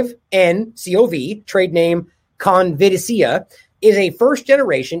 85N-CoV, trade name Convidecia, is a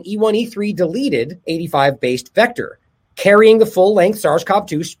first-generation E1E3 deleted 85-based vector, carrying the full-length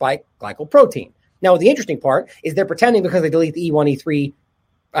SARS-CoV-2 spike glycoprotein. Now, the interesting part is they're pretending because they delete the E1,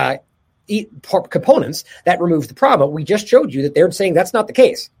 E3 components, that removes the problem. We just showed you that they're saying that's not the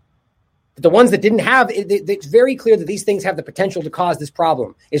case. But the ones that didn't have, it's very clear that these things have the potential to cause this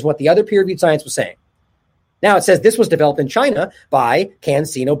problem, is what the other peer-reviewed science was saying. Now, it says this was developed in China by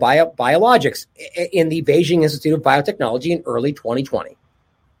CanSino Biologics in the Beijing Institute of Biotechnology in early 2020.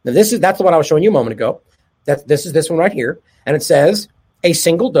 Now, that's the one I was showing you a moment ago. This is this one right here. And it says, a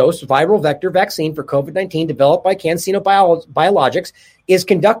single-dose viral vector vaccine for COVID-19 developed by CanSino Biologics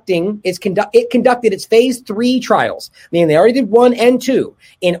it conducted its phase 3 trials, meaning they already did 1 and 2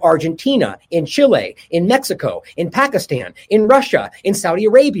 in Argentina, in Chile, in Mexico, in Pakistan, in Russia, in Saudi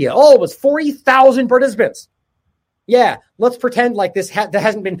Arabia, all with 40,000 participants. Yeah, let's pretend like this that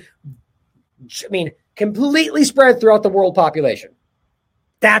hasn't been, completely spread throughout the world population.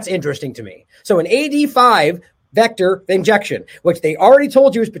 That's interesting to me. So an AD5 vector injection, which they already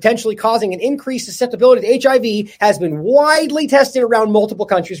told you is potentially causing an increased susceptibility to HIV, has been widely tested around multiple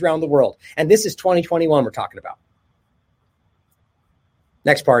countries around the world. And this is 2021 we're talking about.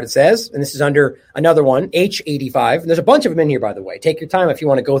 Next part it says, and this is under another one, H85. And there's a bunch of them in here, by the way. Take your time if you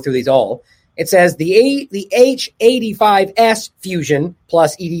want to go through these all. It says the H85S fusion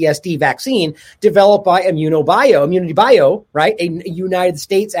plus EDSD vaccine developed by Immunity Bio, right? A United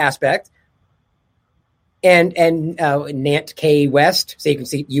States aspect. And Nant K West, so you can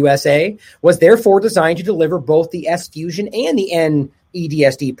see USA, was therefore designed to deliver both the S fusion and the N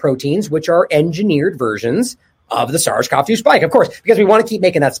EDSD proteins, which are engineered versions of the SARS-CoV-2 spike. Of course, because we want to keep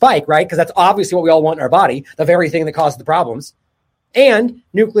making that spike, right? Because that's obviously what we all want in our body, the very thing that causes the problems, and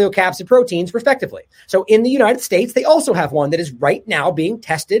nucleocapsid proteins, respectively. So in the United States, they also have one that is right now being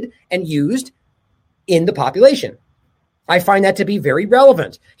tested and used in the population. I find that to be very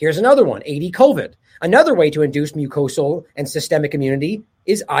relevant. Here's another one, AD-COVID. Another way to induce mucosal and systemic immunity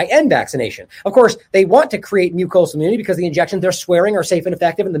is IN vaccination. Of course, they want to create mucosal immunity because the injections they're swearing are safe and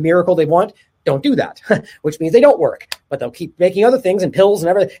effective, and the miracle they want don't do that, which means they don't work. But they'll keep making other things and pills and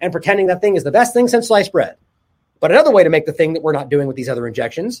everything and pretending that thing is the best thing since sliced bread. But another way to make the thing that we're not doing with these other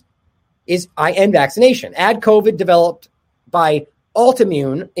injections is IN vaccination. AdCOVID, developed by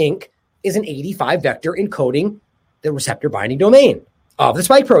Altimmune Inc., is an 85 vector encoding the receptor binding domain of the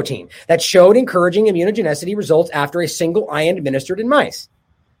spike protein that showed encouraging immunogenicity results after a single IN administered in mice.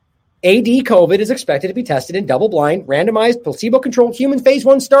 AD-COVID is expected to be tested in double-blind, randomized, placebo-controlled human phase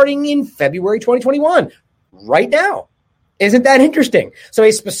 1 starting in February 2021, right now. Isn't that interesting? So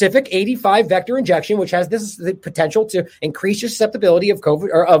a specific 85 vector injection, which has the potential to increase your susceptibility of COVID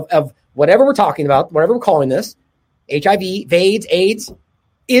or of whatever we're talking about, whatever we're calling this, HIV, AIDS,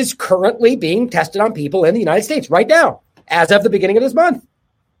 is currently being tested on people in the United States right now, as of the beginning of this month.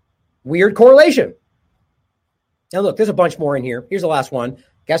 Weird correlation. Now look, there's a bunch more in here. Here's the last one.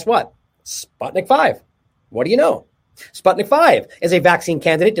 Guess what? Sputnik 5. What do you know? Sputnik 5 is a vaccine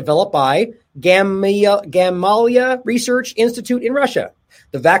candidate developed by Gamaleya Research Institute in Russia.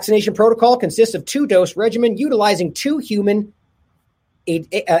 The vaccination protocol consists of 2-dose regimen utilizing 2 human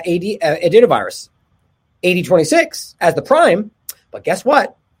adenovirus. 8026 as the prime, but guess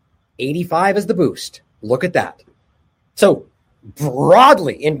what? 85 as the boost. Look at that. So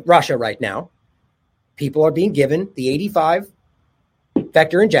broadly in Russia right now, people are being given the 85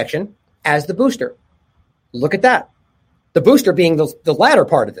 vector injection as the booster. Look at that. The booster being the latter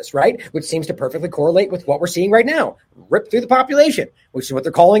part of this, right? Which seems to perfectly correlate with what we're seeing right now. Rip through the population, which is what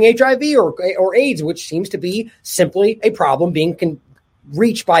they're calling HIV or AIDS, which seems to be simply a problem being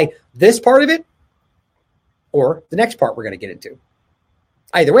reached by this part of it or the next part we're going to get into.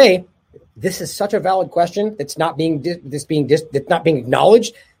 Either way, this is such a valid question that's not being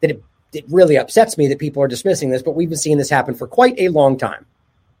acknowledged that it really upsets me that people are dismissing this, but we've been seeing this happen for quite a long time.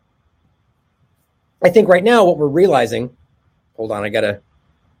 I think right now what we're realizing, hold on, I got to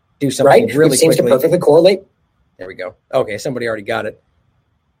do something really quickly. Seems to perfectly correlate. There we go. Okay, somebody already got it.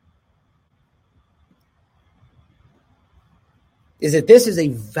 Is that this is a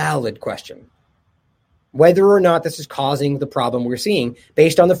valid question. Whether or not this is causing the problem we're seeing,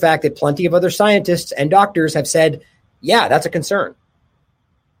 based on the fact that plenty of other scientists and doctors have said, yeah, that's a concern.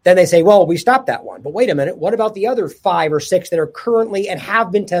 Then they say, well, we stopped that one. But wait a minute, what about the other 5 or 6 that are currently and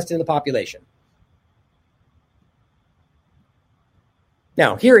have been tested in the population?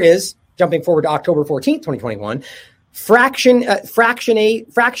 Now, here is, jumping forward to October 14th, 2021, fractionating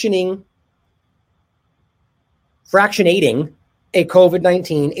a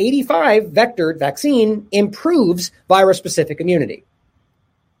COVID-19 85 vectored vaccine improves virus-specific immunity.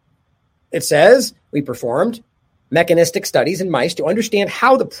 It says, we performed mechanistic studies in mice to understand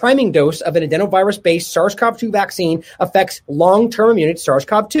how the priming dose of an adenovirus-based SARS-CoV-2 vaccine affects long-term immunity to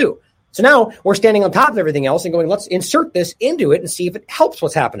SARS-CoV-2. So now we're standing on top of everything else and going, let's insert this into it and see if it helps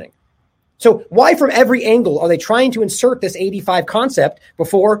what's happening. So why from every angle are they trying to insert this 85 concept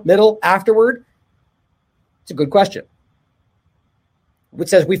before, middle, afterward? It's a good question. Which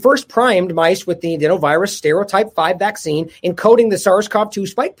says we first primed mice with the adenovirus stereotype 5 vaccine encoding the SARS-CoV-2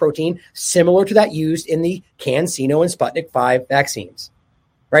 spike protein similar to that used in the CanSino and Sputnik 5 vaccines.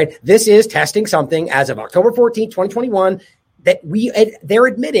 Right? This is testing something as of October 14, 2021 that they're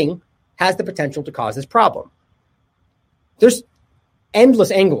admitting has the potential to cause this problem. There's endless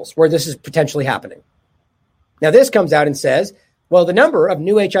angles where this is potentially happening. Now this comes out and says, well, the number of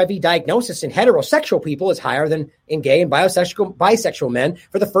new HIV diagnoses in heterosexual people is higher than in gay and bisexual men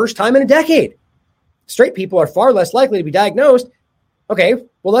for the first time in a decade. Straight people are far less likely to be diagnosed. Okay,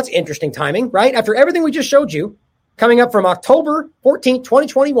 well, that's interesting timing, right? After everything we just showed you, coming up from October 14th,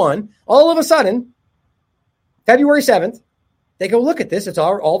 2021, all of a sudden, February 7th, they go, look at this. It's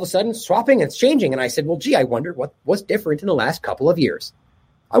all of a sudden swapping. It's changing. And I said, well, gee, I wonder what was different in the last couple of years.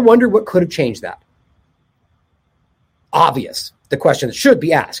 I wonder what could have changed that. Obvious. The question that should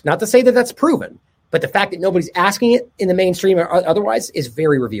be asked. Not to say that that's proven, but the fact that nobody's asking it in the mainstream or otherwise is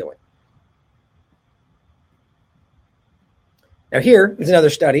very revealing. Now here is another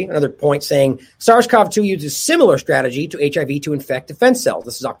study, another point saying SARS-CoV-2 uses similar strategy to HIV to infect defense cells.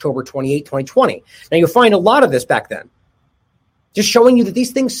 This is October 28, 2020. Now you'll find a lot of this back then. Just showing you that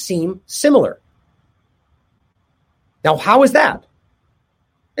these things seem similar. Now, how is that?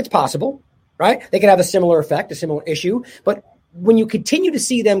 It's possible, right? They could have a similar effect, a similar issue. But when you continue to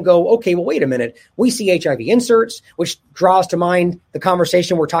see them go, okay, well, wait a minute, we see HIV inserts, which draws to mind the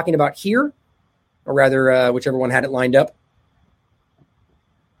conversation we're talking about here, or rather, whichever one had it lined up.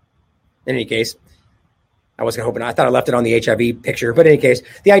 In any case, I wasn't hoping, I thought I left it on the HIV picture, but in any case,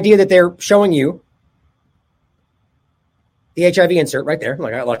 the idea that they're showing you the HIV insert right there,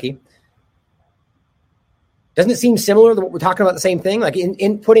 like I got lucky. Doesn't it seem similar to what we're talking about, the same thing? Like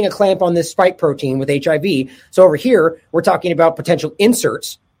in putting a clamp on this spike protein with HIV. So over here, we're talking about potential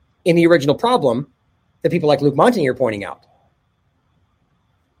inserts in the original problem that people like Luc Montagnier are pointing out.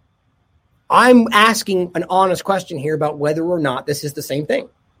 I'm asking an honest question here about whether or not this is the same thing.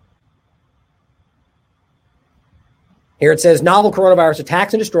 Here it says, novel coronavirus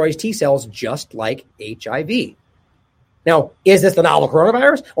attacks and destroys T cells just like HIV. Now, is this the novel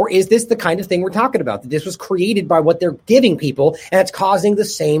coronavirus, or is this the kind of thing we're talking about? That this was created by what they're giving people, and it's causing the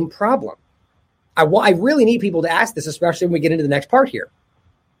same problem? I really need people to ask this, especially when we get into the next part here.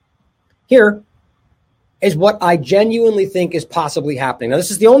 Here is what I genuinely think is possibly happening. Now, this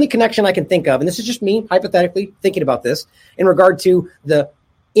is the only connection I can think of, and this is just me hypothetically thinking about this in regard to the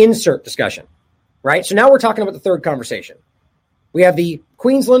insert discussion, right? So now we're talking about the third conversation. We have the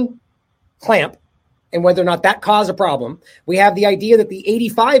Queensland clamp, and whether or not that caused a problem. We have the idea that the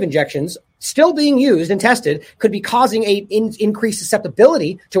 85 injections still being used and tested could be causing a increased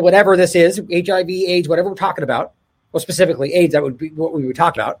susceptibility to whatever this is, HIV, AIDS, whatever we're talking about. Well, specifically AIDS, that would be what we would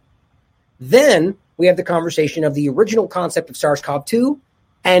talk about. Then we have the conversation of the original concept of SARS-CoV-2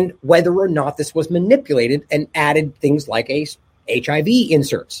 and whether or not this was manipulated and added things like HIV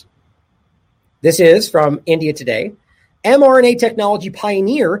inserts. This is from India Today. mRNA technology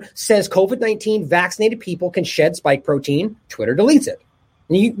pioneer says COVID-19 vaccinated people can shed spike protein. Twitter deletes it.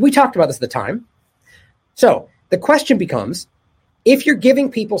 We talked about this at the time. So the question becomes, if you're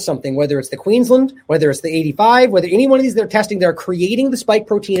giving people something, whether it's the Queensland, whether it's the 85, whether any one of these they're testing, they're creating the spike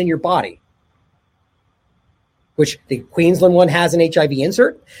protein in your body, which the Queensland one has an HIV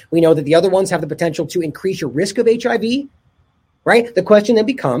insert. We know that the other ones have the potential to increase your risk of HIV, right? The question then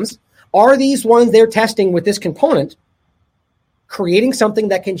becomes, are these ones they're testing with this component creating something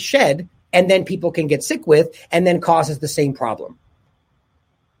that can shed and then people can get sick with and then causes the same problem,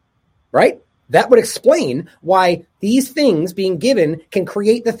 right? That would explain why these things being given can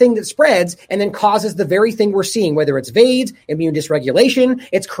create the thing that spreads and then causes the very thing we're seeing, whether it's VAIDS, immune dysregulation.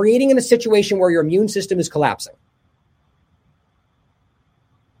 It's creating in a situation where your immune system is collapsing.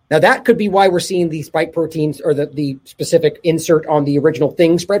 Now, that could be why we're seeing the spike proteins or the specific insert on the original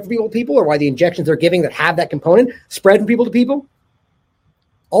thing spread from people to people, or why the injections they're giving that have that component spread from people to people.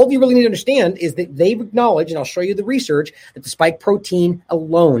 All you really need to understand is that they've acknowledged, and I'll show you the research, that the spike protein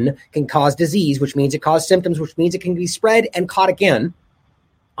alone can cause disease, which means it causes symptoms, which means it can be spread and caught again,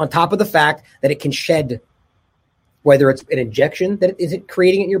 on top of the fact that it can shed, whether it's an injection that isn't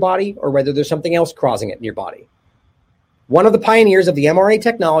creating it in your body or whether there's something else causing it in your body. One of the pioneers of the mRNA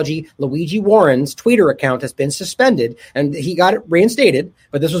technology, Luigi Warren's Twitter account has been suspended, and he got it reinstated,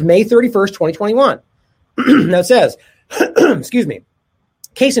 but this was May 31st, 2021. Now it says, excuse me,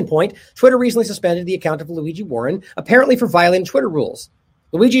 case in point, Twitter recently suspended the account of Luigi Warren, apparently for violating Twitter rules.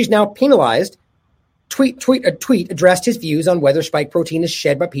 Luigi is now penalized. A tweet addressed his views on whether spike protein is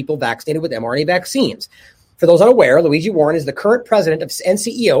shed by people vaccinated with mRNA vaccines. For those unaware, Luigi Warren is the current president and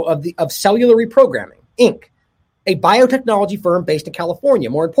CEO of Cellular Reprogramming, Inc., a biotechnology firm based in California.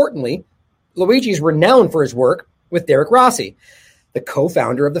 More importantly, Luigi is renowned for his work with Derek Rossi, the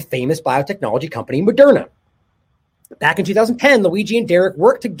co-founder of the famous biotechnology company Moderna. Back in 2010, Luigi and Derek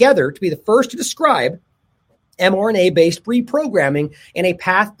worked together to be the first to describe mRNA-based reprogramming in a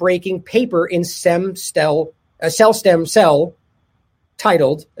path-breaking paper in cell stem cell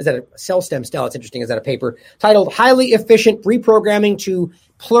titled, is that a cell stem cell? It's interesting. Is that a paper titled Highly Efficient Reprogramming to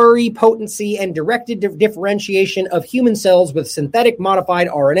Pluripotency and Directed Differentiation of Human Cells with Synthetic Modified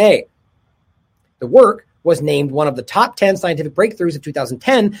RNA. The work was named one of the top 10 scientific breakthroughs of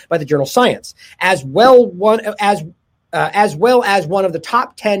 2010 by the journal Science, as well as one of the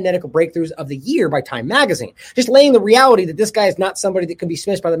top 10 medical breakthroughs of the year by Time magazine. Just laying the reality that this guy is not somebody that can be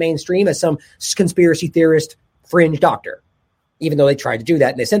dismissed by the mainstream as some conspiracy theorist fringe doctor, even though they tried to do that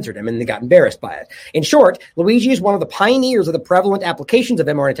and they censored him and they got embarrassed by it. In short, Luigi is one of the pioneers of the prevalent applications of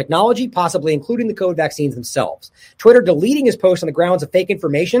mRNA technology, possibly including the COVID vaccines themselves. Twitter deleting his post on the grounds of fake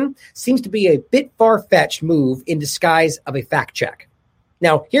information seems to be a bit far-fetched move in disguise of a fact check.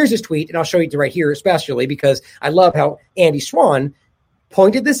 Now, here's his tweet, and I'll show you right here, especially because I love how Andy Swan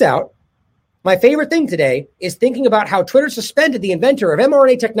pointed this out My favorite thing today is thinking about how Twitter suspended the inventor of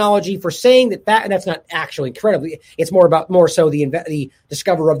mRNA technology for saying that, and that's not actually incredibly, it's more so the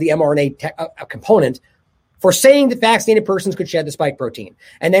discoverer of the mRNA component, for saying that vaccinated persons could shed the spike protein.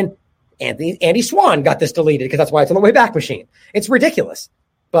 And then Andy Swan got this deleted because that's why it's on the Wayback Machine. It's ridiculous.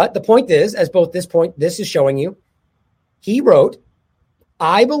 But the point is, as both this is showing you, he wrote,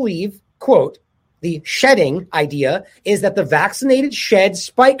 I believe, quote, the shedding idea is that the vaccinated shed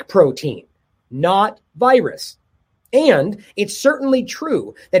spike protein, not virus. And it's certainly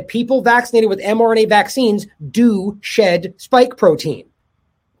true that people vaccinated with mRNA vaccines do shed spike protein,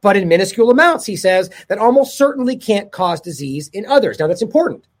 but in minuscule amounts, he says, that almost certainly can't cause disease in others. Now, that's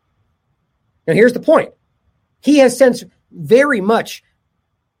important. Now, here's the point. He has since very much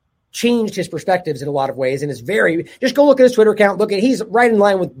changed his perspectives in a lot of ways and is just go look at his Twitter account. He's right in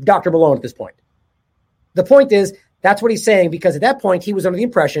line with Dr. Malone at this point. The point is, that's what he's saying, because at that point, he was under the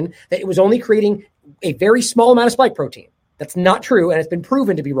impression that it was only creating a very small amount of spike protein. That's not true, and it's been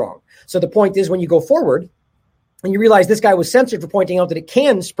proven to be wrong. So the point is, when you go forward and you realize this guy was censored for pointing out that it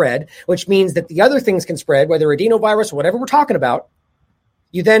can spread, which means that the other things can spread, whether adenovirus or whatever we're talking about,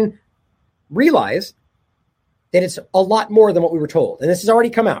 you then realize that it's a lot more than what we were told. And this has already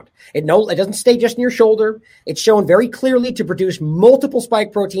come out. It doesn't stay just in your shoulder. It's shown very clearly to produce multiple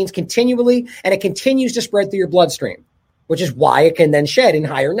spike proteins continually, and it continues to spread through your bloodstream, which is why it can then shed in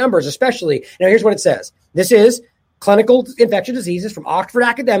higher numbers, especially. Now, here's what it says. This is Clinical Infectious Diseases from Oxford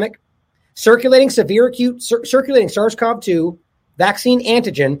Academic, circulating SARS-CoV-2 vaccine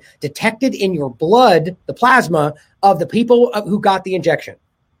antigen detected in your blood, the plasma of the people who got the injection.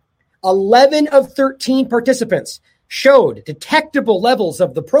 11 of 13 participants showed detectable levels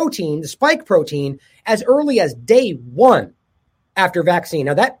of the protein, the spike protein, as early as day 1 after vaccine.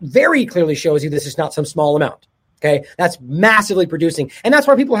 Now, that very clearly shows you this is not some small amount. Okay, that's massively producing. And that's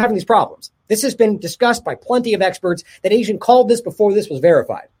why people are having these problems. This has been discussed by plenty of experts that Asian called this before this was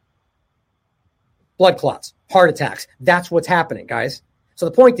verified. Blood clots, heart attacks. That's what's happening, guys. So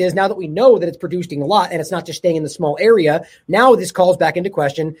the point is, now that we know that it's producing a lot and it's not just staying in the small area, now this calls back into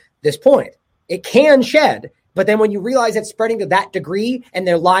question this point. It can shed, but then when you realize it's spreading to that degree and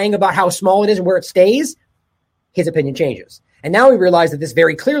they're lying about how small it is and where it stays, his opinion changes. And now we realize that this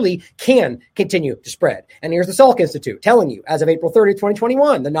very clearly can continue to spread. And here's the Salk Institute telling you, as of April 30th,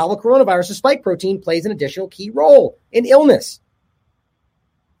 2021, the novel coronavirus spike protein plays an additional key role in illness.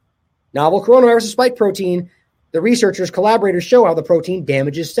 Novel coronavirus spike protein, the researchers' collaborators show how the protein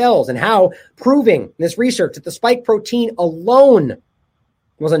damages cells and how proving in this research that the spike protein alone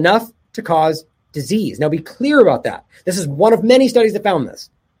was enough to cause disease. Now, be clear about that. This is one of many studies that found this.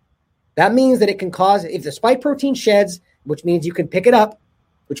 That means that it can cause, if the spike protein sheds, which means you can pick it up,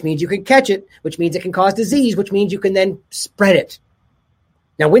 which means you can catch it, which means it can cause disease, which means you can then spread it.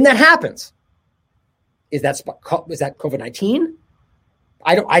 Now, when that happens, is that COVID-19?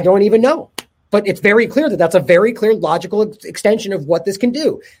 I don't even know. But it's very clear that that's a very clear logical extension of what this can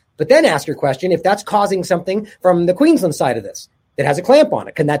do. But then ask your question, if that's causing something from the Queensland side of this that has a clamp on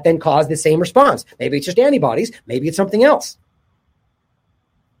it, can that then cause the same response? Maybe it's just antibodies. Maybe it's something else.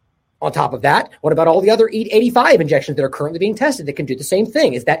 On top of that, what about all the other 85 injections that are currently being tested that can do the same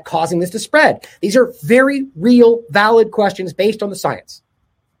thing? Is that causing this to spread? These are very real, valid questions based on the science.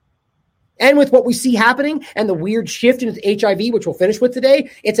 And with what we see happening and the weird shift into HIV, which we'll finish with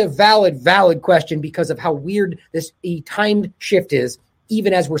today, it's a valid question because of how weird this timed shift is,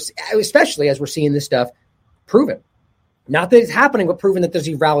 even as especially as we're seeing this stuff proven. Not that it's happening, but proven that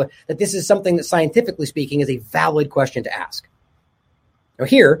that this is something that scientifically speaking is a valid question to ask. Now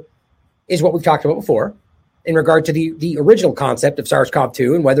here is what we've talked about before in regard to the original concept of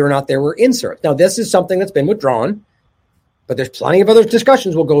SARS-CoV-2 and whether or not there were inserts. Now, this is something that's been withdrawn, but there's plenty of other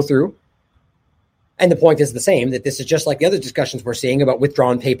discussions we'll go through. And the point is the same, that this is just like the other discussions we're seeing about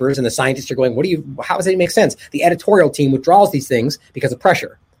withdrawn papers, and the scientists are going, how does it make sense? The editorial team withdraws these things because of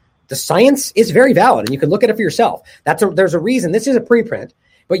pressure. The science is very valid, and you can look at it for yourself. There's a reason. This is a preprint,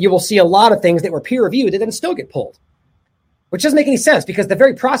 but you will see a lot of things that were peer-reviewed that then still get pulled, which doesn't make any sense because the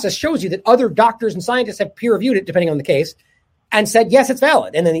very process shows you that other doctors and scientists have peer-reviewed it, depending on the case, and said, yes, it's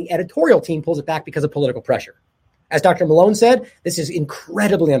valid. And then the editorial team pulls it back because of political pressure. As Dr. Malone said, this is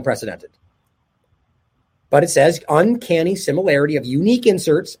incredibly unprecedented. But it says uncanny similarity of unique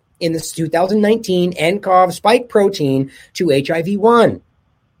inserts in this 2019 nCoV spike protein to HIV-1.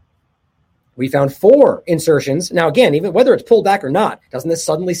 We found 4 insertions. Now, again, even whether it's pulled back or not, doesn't this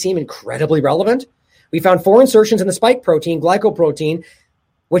suddenly seem incredibly relevant? We found 4 insertions in the spike protein, glycoprotein,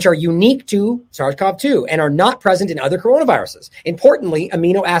 which are unique to SARS-CoV-2 and are not present in other coronaviruses. Importantly,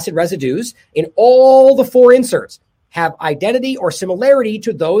 amino acid residues in all the 4 inserts have identity or similarity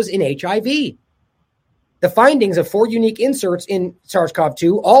to those in HIV. The findings of 4 unique inserts in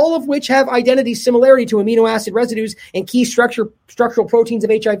SARS-CoV-2, all of which have identity similarity to amino acid residues and key structural proteins of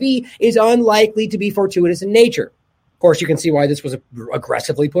HIV, is unlikely to be fortuitous in nature. Of course, you can see why this was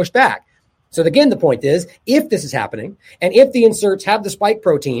aggressively pushed back. So again, the point is, if this is happening, and if the inserts have the spike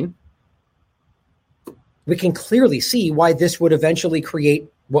protein, we can clearly see why this would eventually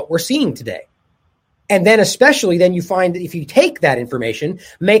create what we're seeing today. And then especially then you find that if you take that information,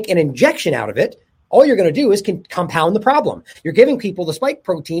 make an injection out of it, all you're going to do is compound the problem. You're giving people the spike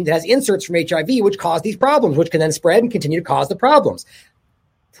protein that has inserts from HIV, which cause these problems, which can then spread and continue to cause the problems.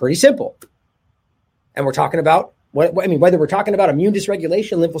 Pretty simple. And we're talking about, whether we're talking about immune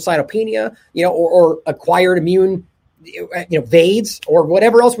dysregulation, lymphocytopenia, or acquired immune, VADES, or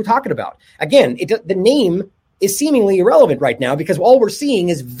whatever else we're talking about. Again, the name is seemingly irrelevant right now because all we're seeing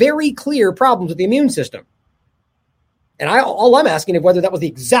is very clear problems with the immune system. And all I'm asking is whether that was the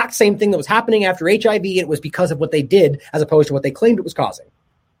exact same thing that was happening after HIV and it was because of what they did as opposed to what they claimed it was causing.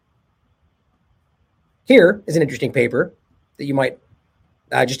 Here is an interesting paper that you might,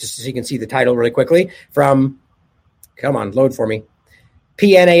 just so you can see the title really quickly, from, come on, load for me,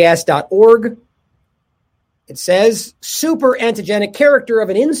 pnas.org. It says, super antigenic character of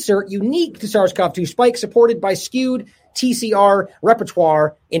an insert unique to SARS-CoV-2 spike supported by skewed TCR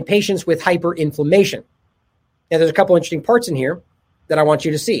repertoire in patients with hyperinflammation. Now, there's a couple interesting parts in here that I want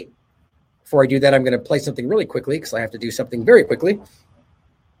you to see. Before I do that, I'm going to play something really quickly because I have to do something very quickly.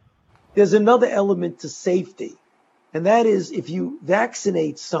 There's another element to safety, and that is if you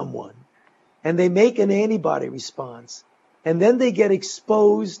vaccinate someone and they make an antibody response and then they get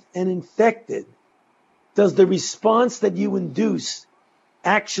exposed and infected, does the response that you induce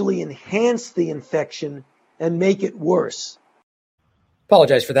actually enhance the infection and make it worse?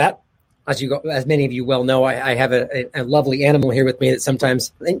 Apologize for that. As many of you well know, I have a lovely animal here with me that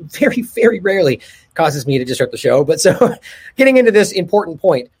sometimes, very, very rarely, causes me to disrupt the show. But so getting into this important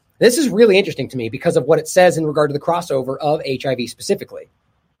point, this is really interesting to me because of what it says in regard to the crossover of HIV specifically.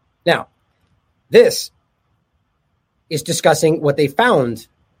 Now, this is discussing what they found.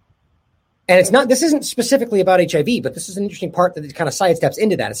 And this isn't specifically about HIV, but this is an interesting part that it kind of sidesteps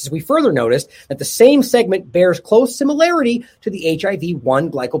into that. It says, we further noticed that the same segment bears close similarity to the HIV-1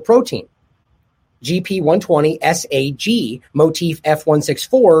 glycoprotein, GP120 SAG, motif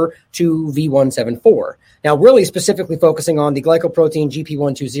F164 to V174. Now, really specifically focusing on the glycoprotein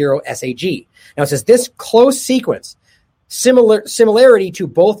GP120 SAG. Now, it says this close sequence, similarity to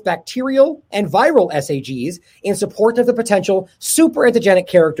both bacterial and viral SAGs in support of the potential superantigenic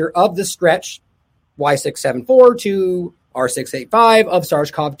character of the stretch Y674 to R685 of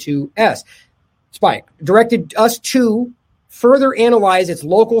SARS-CoV-2 spike, directed us to further analyze its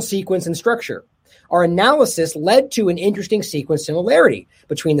local sequence and structure. Our analysis led to an interesting sequence similarity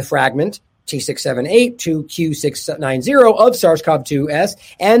between the fragment T678 to Q690 of SARS-CoV-2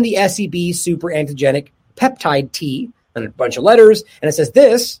 and the SEB superantigenic peptide T, and a bunch of letters, and it says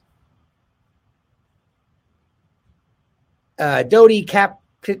this Dode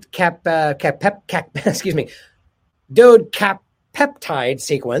peptide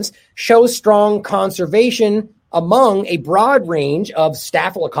sequence shows strong conservation among a broad range of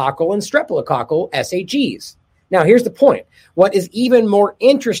staphylococcal and streptococcal SAGs. Now, here's the point. What is even more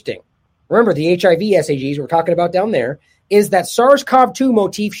interesting, remember the HIV SAGs we're talking about down there, is that SARS-CoV-2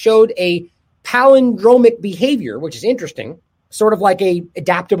 motif showed a palindromic behavior, which is interesting, sort of like a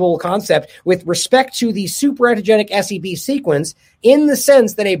adaptable concept with respect to the superantigenic SEB sequence, in the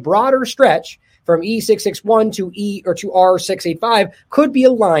sense that a broader stretch from E661 to R685 could be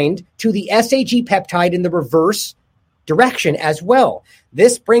aligned to the SAG peptide in the reverse direction as well.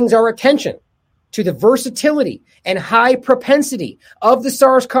 This brings our attention to the versatility and high propensity of the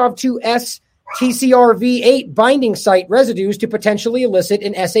SARS-CoV-2 TCRV8 binding site residues to potentially elicit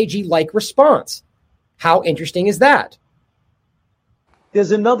an SAG-like response. How interesting is that?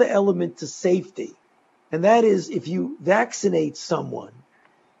 There's another element to safety, and that is if you vaccinate someone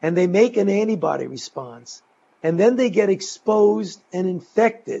and they make an antibody response and then they get exposed and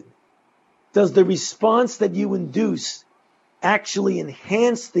infected, does the response that you induce actually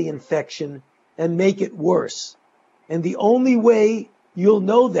enhance the infection and make it worse? And the only way you'll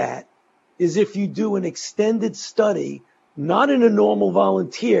know that is if you do an extended study, not in a normal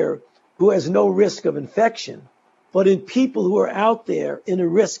volunteer who has no risk of infection, but in people who are out there in a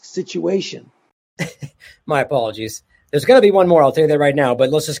risk situation. My apologies. There's going to be one more, I'll tell you that right now,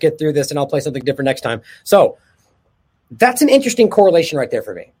 but let's just get through this and I'll play something different next time. So that's an interesting correlation right there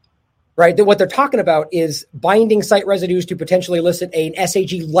for me. right? That what they're talking about is binding site residues to potentially elicit an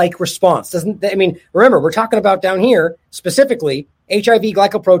SAG-like response. Remember, we're talking about down here specifically HIV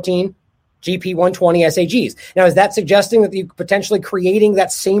glycoprotein, GP120 SAGs. Now, is that suggesting that you're potentially creating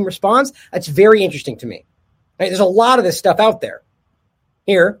that same response? That's very interesting to me. Right? There's a lot of this stuff out there.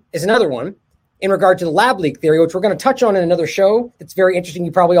 Here is another one in regard to the lab leak theory, which we're going to touch on in another show. It's very interesting.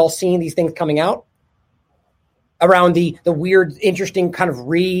 You've probably all seen these things coming out around the weird, interesting kind of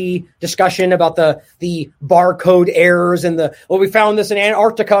re-discussion about the barcode errors and we found this in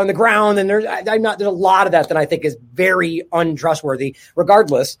Antarctica on the ground. And there's a lot of that I think is very untrustworthy.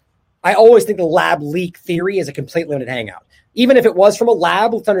 Regardless, I always think the lab leak theory is a complete limited hangout. Even if it was from a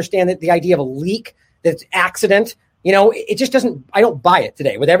lab, let's understand that the idea of a leak, that's accident, it just doesn't, I don't buy it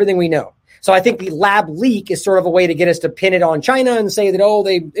today with everything we know. So I think the lab leak is sort of a way to get us to pin it on China and say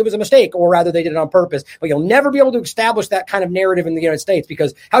that, it was a mistake, or rather they did it on purpose. But you'll never be able to establish that kind of narrative in the United States,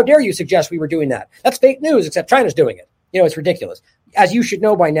 because how dare you suggest we were doing that? That's fake news, except China's doing it. It's ridiculous. As you should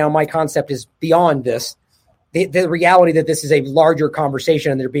know by now, my concept is beyond this. The reality that this is a larger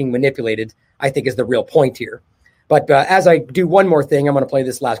conversation and they're being manipulated, I think, is the real point here. But as I do one more thing, I'm going to play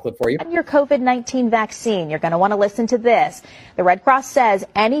this last clip for you. Your COVID-19 vaccine, you're going to want to listen to this. The Red Cross says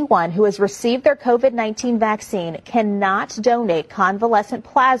anyone who has received their COVID-19 vaccine cannot donate convalescent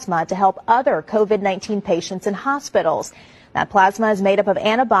plasma to help other COVID-19 patients in hospitals. That plasma is made up of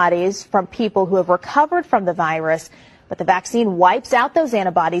antibodies from people who have recovered from the virus, but the vaccine wipes out those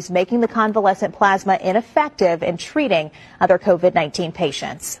antibodies, making the convalescent plasma ineffective in treating other COVID-19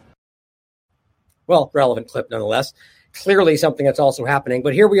 patients. Well, relevant clip nonetheless. Clearly something that's also happening.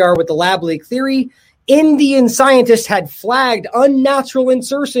 But here we are with the lab leak theory. Indian scientists had flagged unnatural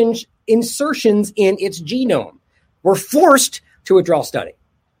insertions in its genome. Were forced to withdraw study.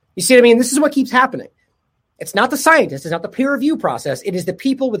 You see what I mean? This is what keeps happening. It's not the scientists. It's not the peer review process. It is the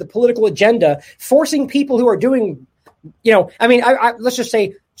people with the political agenda forcing people who are doing, let's just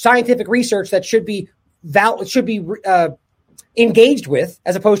say scientific research that should be engaged with,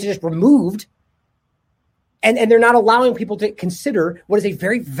 as opposed to just removed. And they're not allowing people to consider what is a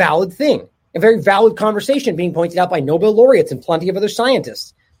very valid thing, a very valid conversation being pointed out by Nobel laureates and plenty of other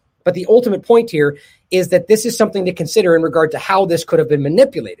scientists. But the ultimate point here is that this is something to consider in regard to how this could have been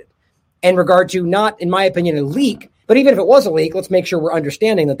manipulated, in regard to not, in my opinion, a leak. But even if it was a leak, let's make sure we're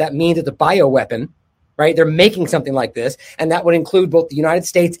understanding that means it's a bioweapon, right? They're making something like this, and that would include both the United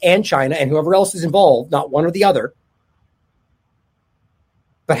States and China and whoever else is involved, not one or the other.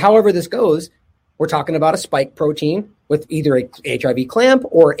 But however this goes, we're talking about a spike protein with either a HIV clamp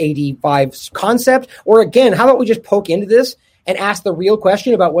or AD5 concept. Or again, how about we just poke into this and ask the real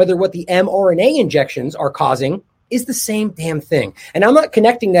question about whether what the mRNA injections are causing is the same damn thing. And I'm not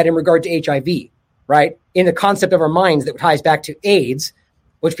connecting that in regard to HIV, right? In the concept of our minds that ties back to AIDS,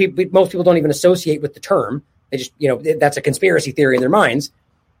 which most people don't even associate with the term. They just, that's a conspiracy theory in their minds.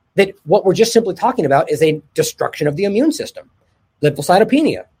 That what we're just simply talking about is a destruction of the immune system,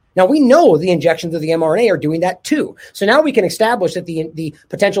 lymphocytopenia. Now, we know the injections of the mRNA are doing that too. So now we can establish that the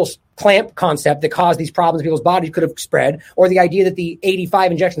potential clamp concept that caused these problems in people's bodies could have spread, or the idea that the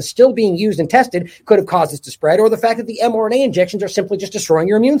 85 injections still being used and tested could have caused this to spread, or the fact that the mRNA injections are simply just destroying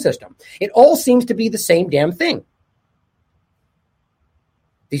your immune system. It all seems to be the same damn thing.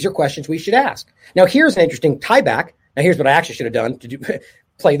 These are questions we should ask. Now, here's an interesting tie back. Now, here's what I actually should have done to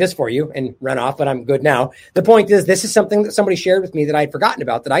play this for you and run off, but I'm good now. The point is, this is something that somebody shared with me that I'd forgotten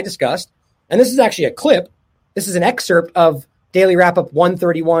about, that I discussed. And this is actually a clip. This is an excerpt of Daily Wrap-Up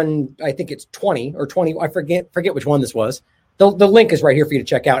 131, I think it's 20 or 20. I forget which one this was. The link is right here for you to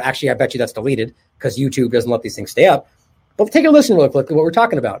check out. Actually, I bet you that's deleted because YouTube doesn't let these things stay up. But take a listen real quickly to what we're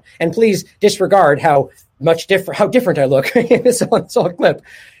talking about. And please disregard how different I look in this whole clip.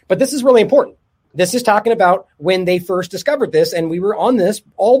 But this is really important. This is talking about when they first discovered this, and we were on this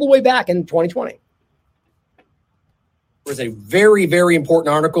all the way back in 2020. There was a very, very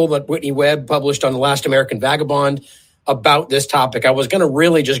important article that Whitney Webb published on The Last American Vagabond about this topic. I was going to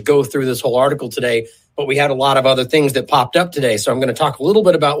really just go through this whole article today, but we had a lot of other things that popped up today. So I'm going to talk a little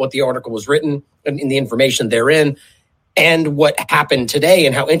bit about what the article was written and the information therein and what happened today,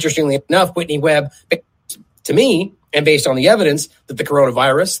 and how, interestingly enough, Whitney Webb, to me, and based on the evidence that the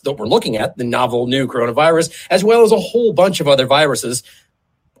coronavirus that we're looking at, the novel new coronavirus, as well as a whole bunch of other viruses,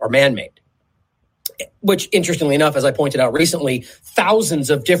 are man-made. Which, interestingly enough, as I pointed out recently, thousands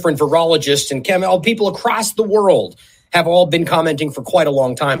of different virologists and people across the world have all been commenting for quite a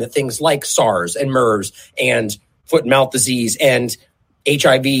long time that things like SARS and MERS and foot and mouth disease and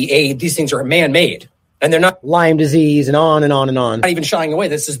HIV, AIDS, these things are man-made. And they're not Lyme disease and on and on and on. Not even shying away.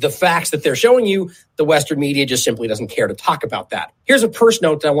 This is the facts that they're showing you. The Western media just simply doesn't care to talk about that. Here's a first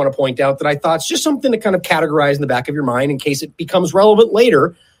note that I want to point out that I thought is just something to kind of categorize in the back of your mind in case it becomes relevant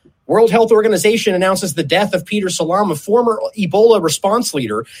later. World Health Organization announces the death of Peter Salam, a former Ebola response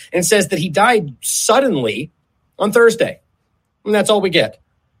leader, and says that he died suddenly on Thursday. And that's all we get.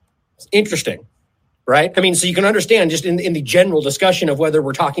 It's interesting. Right? I mean, so you can understand just in the general discussion of whether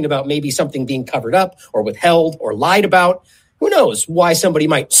we're talking about maybe something being covered up or withheld or lied about. Who knows why somebody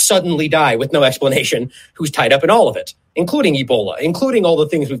might suddenly die with no explanation who's tied up in all of it, including Ebola, including all the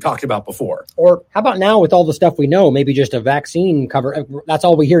things we've talked about before. Or how about now with all the stuff we know, maybe just a vaccine cover. That's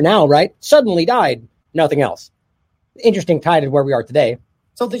all we hear now, right? Suddenly died, nothing else. Interesting tie to where we are today.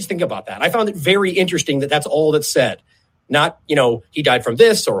 So just think about that. I found it very interesting that that's all that's said. Not, he died from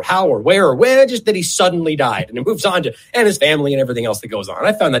this or how or where or when, just that he suddenly died. And it moves on to, and his family and everything else that goes on.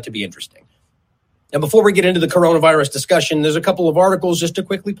 I found that to be interesting. Now, before we get into the coronavirus discussion, there's a couple of articles just to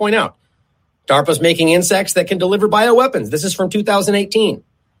quickly point out. DARPA's making insects that can deliver bioweapons. This is from 2018,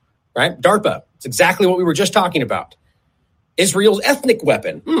 right? DARPA. It's exactly what we were just talking about. Israel's ethnic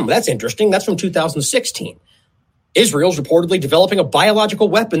weapon. That's interesting. That's from 2016. Israel's reportedly developing a biological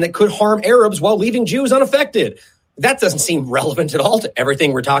weapon that could harm Arabs while leaving Jews unaffected. That doesn't seem relevant at all to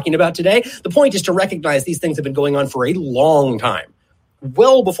everything we're talking about today. The point is to recognize these things have been going on for a long time,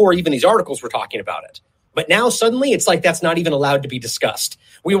 well before even these articles were talking about it. But now suddenly it's like that's not even allowed to be discussed.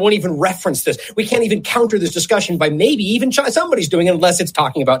 We won't even reference this. We can't even counter this discussion by maybe even somebody's doing it unless it's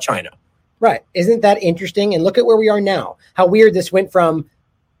talking about China. Right. Isn't that interesting? And look at where we are now. How weird this went from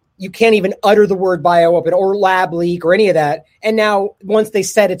you can't even utter the word bioweapon or lab leak or any of that. And now once they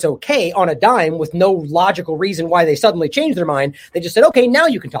said it's okay on a dime with no logical reason why they suddenly changed their mind, they just said, okay, now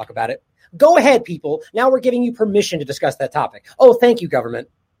you can talk about it. Go ahead, people. Now we're giving you permission to discuss that topic. Oh, thank you, government.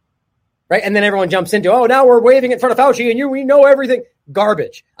 Right? And then everyone jumps into, oh, now we're waving in front of Fauci and we know everything.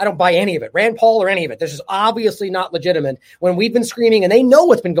 Garbage. I don't buy any of it. Rand Paul or any of it. This is obviously not legitimate when we've been screaming and they know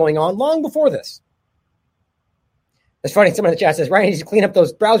what's been going on long before this. It's funny. Someone in the chat says, Ryan, you need to clean up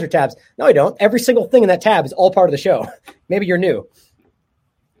those browser tabs. No, I don't. Every single thing in that tab is all part of the show. Maybe you're new.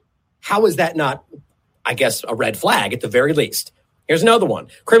 How is that not, I guess, a red flag at the very least? Here's another one.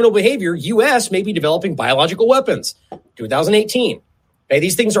 Criminal behavior. U.S. may be developing biological weapons. 2018. Okay,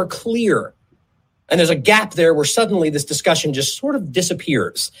 these things are clear. And there's a gap there where suddenly this discussion just sort of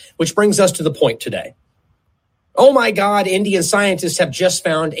disappears, which brings us to the point today. Oh my God, Indian scientists have just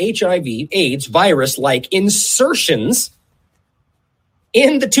found HIV/AIDS virus-like insertions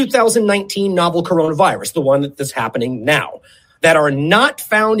in the 2019 novel coronavirus, the one that's happening now, that are not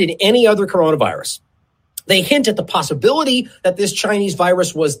found in any other coronavirus. They hint at the possibility that this Chinese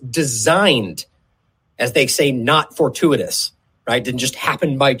virus was designed, as they say, not fortuitous, right? Didn't just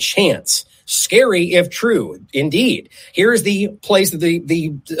happen by chance. Scary if true, indeed. Here's the place,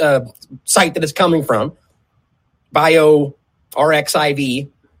 the site that it's coming from. BioRxiv.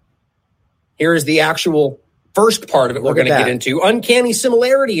 Here's the actual first part of it we're going to get into. Uncanny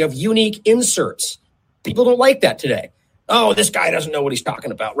similarity of unique inserts. People don't like that today. Oh, this guy doesn't know what he's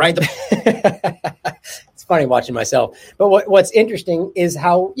talking about, right? It's funny watching myself. But what's interesting is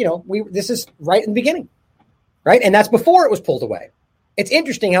how, this is right in the beginning, right? And that's before it was pulled away. It's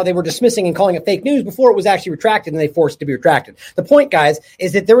interesting how they were dismissing and calling it fake news before it was actually retracted and they forced it to be retracted. The point, guys,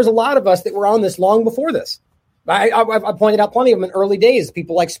 is that there was a lot of us that were on this long before this. I pointed out plenty of them in early days,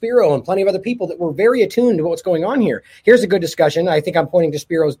 people like Spiro and plenty of other people that were very attuned to what's going on here. Here's a good discussion. I think I'm pointing to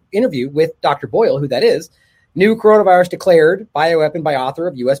Spiro's interview with Dr. Boyle, who that is. New coronavirus declared bioweapon by author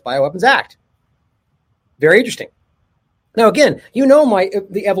of U.S. Bioweapons Act. Very interesting. Now, again,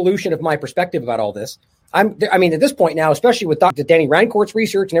 the evolution of my perspective about all this. At this point now, especially with Dr. Danny Rancourt's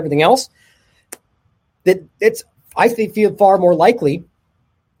research and everything else, that I feel far more likely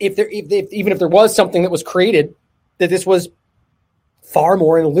even if there was something that was created, that this was far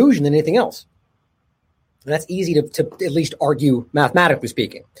more an illusion than anything else. And that's easy to at least argue mathematically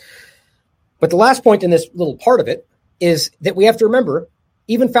speaking. But the last point in this little part of it is that we have to remember,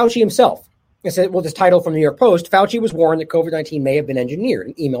 even Fauci himself, this title from the New York Post, Fauci was warned that COVID-19 may have been engineered,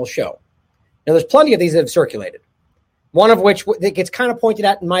 and emails show. Now, there's plenty of these that have circulated. One of which that gets kind of pointed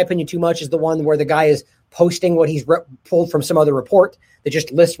at, in my opinion, too much is the one where the guy is posting what he's pulled from some other report that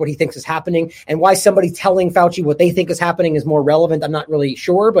just lists what he thinks is happening, and why somebody telling Fauci what they think is happening is more relevant. I'm not really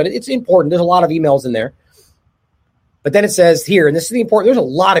sure, but it's important. There's a lot of emails in there. But then it says here, and this is the important, there's a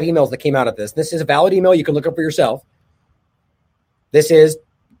lot of emails that came out of this. This is a valid email. You can look up for yourself. This is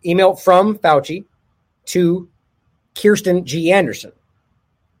email from Fauci to Kirsten G. Anderson.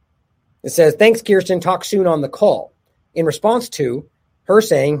 It says, thanks, Kirsten. Talk soon on the call. In response to her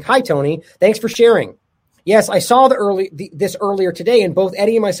saying, hi, Tony. Thanks for sharing. Yes, I saw this earlier today, and both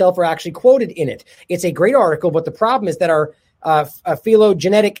Eddie and myself are actually quoted in it. It's a great article, but the problem is that our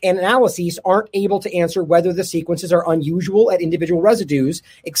phylogenetic analyses aren't able to answer whether the sequences are unusual at individual residues,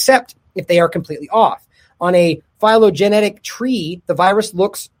 except if they are completely off. On a phylogenetic tree, the virus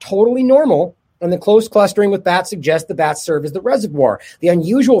looks totally normal, and the close clustering with bats suggests the bats serve as the reservoir. The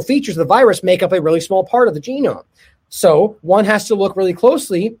unusual features of the virus make up a really small part of the genome. So one has to look really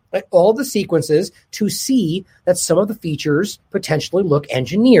closely at all the sequences to see that some of the features potentially look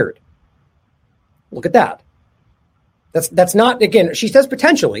engineered. Look at that. That's not, again, she says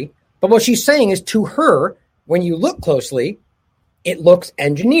potentially, but what she's saying is to her, when you look closely, it looks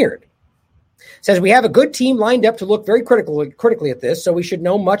engineered. Says we have a good team lined up to look very critically at this, so we should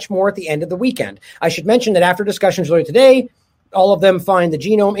know much more at the end of the weekend. I should mention that after discussions earlier today, all of them find the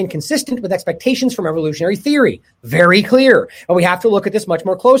genome inconsistent with expectations from evolutionary theory. Very clear. But we have to look at this much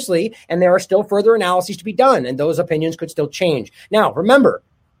more closely, and there are still further analyses to be done, and those opinions could still change. Now, remember,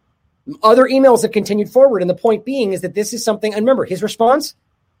 other emails have continued forward, and the point being is that this is something, and remember, his response,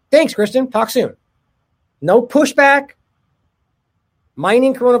 thanks, Kristen, talk soon. No pushback.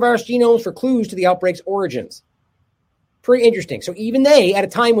 Mining coronavirus genomes for clues to the outbreak's origins. Pretty interesting. So even they, at a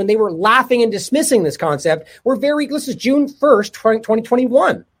time when they were laughing and dismissing this concept, were this is June 1st,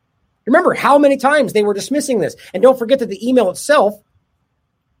 2021. Remember how many times they were dismissing this. And don't forget that the email itself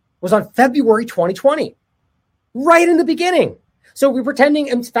was on February 2020, right in the beginning. So we're pretending,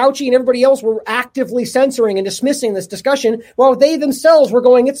 and Fauci and everybody else were actively censoring and dismissing this discussion while they themselves were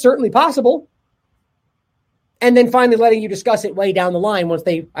going, it's certainly possible. And then finally letting you discuss it way down the line once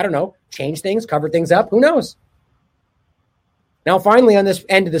they, change things, cover things up. Who knows? Now, finally, on this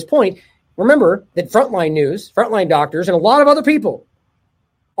end of this point, remember that Frontline News, Frontline doctors, and a lot of other people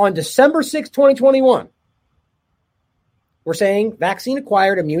on December 6, 2021 were saying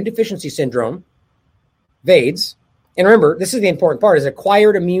vaccine-acquired immune deficiency syndrome, VAIDS. And remember, this is the important part, is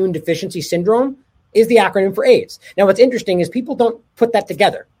acquired immune deficiency syndrome is the acronym for AIDS. Now, what's interesting is people don't put that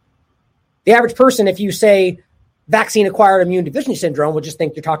together. The average person, if you say vaccine-acquired immune deficiency syndrome, will just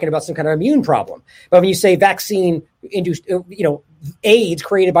think you're talking about some kind of immune problem. But when you say vaccine-induced, AIDS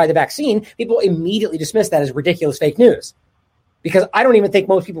created by the vaccine, people immediately dismiss that as ridiculous fake news. Because I don't even think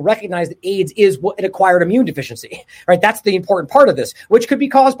most people recognize that AIDS is an acquired immune deficiency, right? That's the important part of this, which could be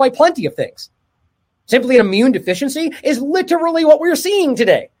caused by plenty of things. Simply an immune deficiency is literally what we're seeing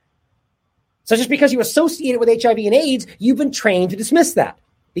today. So just because you associate it with HIV and AIDS, you've been trained to dismiss that.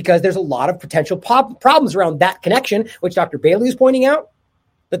 Because there's a lot of potential problems around that connection, which Dr. Bailey is pointing out,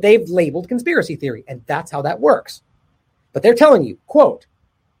 that they've labeled conspiracy theory. And that's how that works. But they're telling you, quote,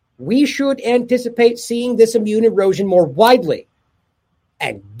 we should anticipate seeing this immune erosion more widely.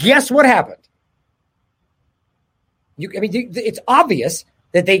 And guess what happened? It's obvious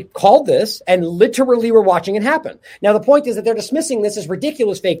that they called this and literally were watching it happen. Now, the point is that they're dismissing this as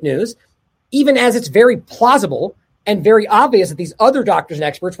ridiculous fake news, even as it's very plausible and very obvious that these other doctors and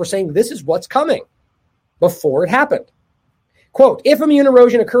experts were saying this is what's coming before it happened. Quote, if immune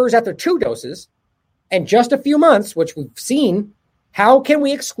erosion occurs after 2 doses and just a few months, which we've seen, how can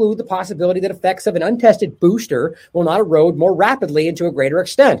we exclude the possibility that effects of an untested booster will not erode more rapidly and to a greater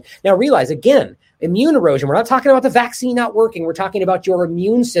extent? Now realize, again, immune erosion, we're not talking about the vaccine not working. We're talking about your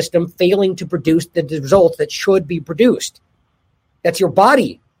immune system failing to produce the results that should be produced. That's your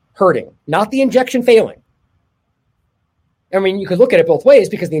body hurting, not the injection failing. I mean, you could look at it both ways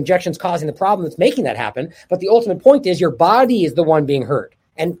because the injection's causing the problem that's making that happen. But the ultimate point is your body is the one being hurt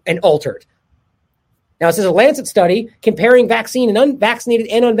and altered. Now, this is a Lancet study comparing vaccine and unvaccinated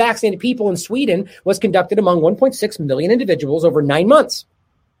and unvaccinated people in Sweden was conducted among 1.6 million individuals over 9 months.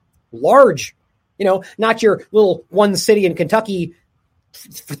 Large, not your little one city in Kentucky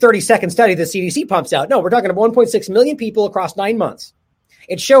 30-second study the CDC pumps out. No, we're talking about 1.6 million people across 9 months.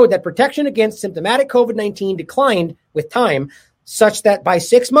 It showed that protection against symptomatic COVID-19 declined with time, such that by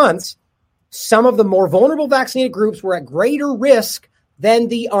 6 months, some of the more vulnerable vaccinated groups were at greater risk than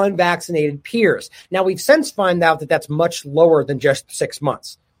the unvaccinated peers. Now, we've since found out that that's much lower than just 6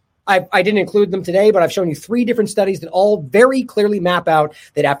 months. I didn't include them today, but I've shown you 3 different studies that all very clearly map out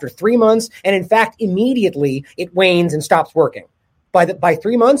that after 3 months, and in fact, immediately, it wanes and stops working. By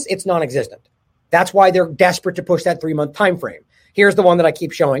 3 months, it's non-existent. That's why they're desperate to push that 3-month time frame. Here's the one that I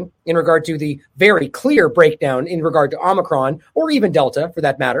keep showing in regard to the very clear breakdown in regard to Omicron or even Delta for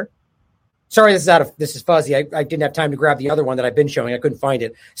that matter. Sorry, this is fuzzy. I didn't have time to grab the other one that I've been showing. I couldn't find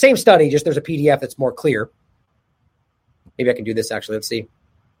it. Same study, just there's a PDF that's more clear. Maybe I can do this actually. Let's see.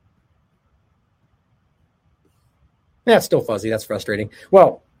 That's still fuzzy. That's frustrating.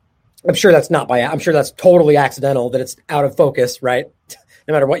 Well, I'm sure that's totally accidental that it's out of focus, right?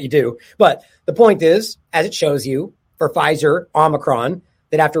 no matter what you do. But the point is, as it shows you for Pfizer, Omicron,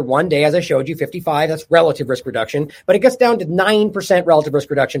 that after 1 day, as I showed you, 55, that's relative risk reduction, but it gets down to 9% relative risk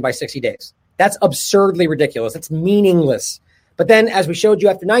reduction by 60 days. That's absurdly ridiculous. That's meaningless. But then, as we showed you,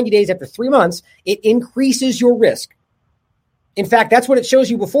 after 90 days, after 3 months, it increases your risk. In fact, that's what it shows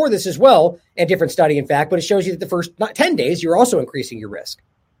you before this as well, a different study, in fact, but it shows you that the first 10 days, you're also increasing your risk.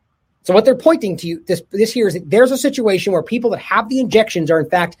 So what they're pointing to you, this here is that there's a situation where people that have the injections are, in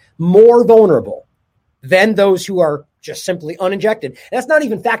fact, more vulnerable than those who are just simply uninjected. And that's not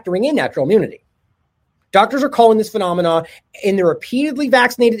even factoring in natural immunity. Doctors are calling this phenomenon in the repeatedly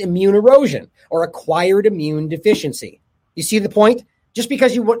vaccinated immune erosion or acquired immune deficiency. You see the point? Just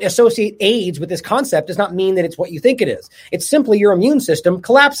because you associate AIDS with this concept does not mean that it's what you think it is. It's simply your immune system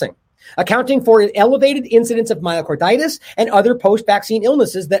collapsing, accounting for an elevated incidence of myocarditis and other post-vaccine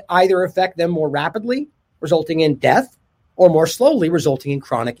illnesses that either affect them more rapidly, resulting in death, or more slowly, resulting in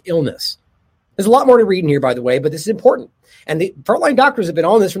chronic illness. There's a lot more to read in here, by the way, but this is important. And the frontline doctors have been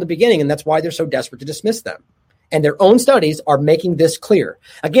on this from the beginning, and that's why they're so desperate to dismiss them. And their own studies are making this clear.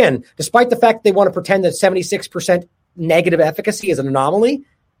 Again, despite the fact they want to pretend that 76% negative efficacy is an anomaly,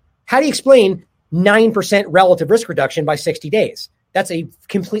 how do you explain 9% relative risk reduction by 60 days? That's a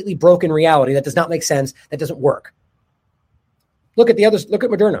completely broken reality. That does not make sense. That doesn't work. Look at the others. Look at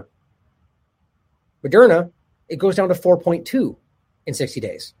Moderna. Moderna, it goes down to 4.2 in 60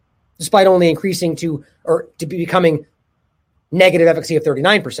 days, despite only increasing to becoming negative efficacy of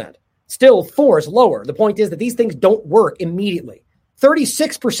 39%. Still, 4 is lower. The point is that these things don't work immediately.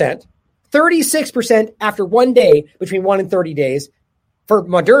 36% after 1 day between 1 and 30 days for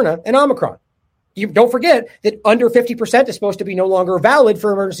Moderna and Omicron. You don't forget that under 50% is supposed to be no longer valid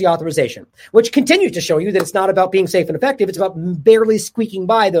for emergency authorization, which continues to show you that it's not about being safe and effective. It's about barely squeaking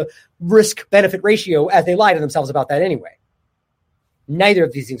by the risk-benefit ratio, as they lie to themselves about that anyway. Neither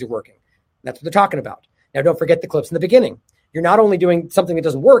of these things are working. That's what they're talking about. Now, don't forget the clips in the beginning. You're not only doing something that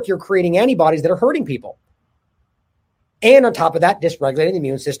doesn't work, you're creating antibodies that are hurting people. And on top of that, dysregulating the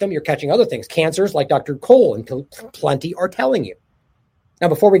immune system, you're catching other things, cancers like Dr. Cole and plenty are telling you. Now,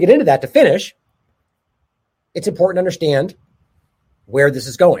 before we get into that, to finish, it's important to understand where this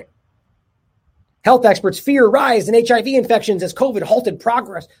is going. Health experts fear rise in HIV infections as COVID halted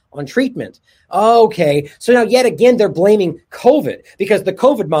progress on treatment. Okay, so now yet again they're blaming COVID because the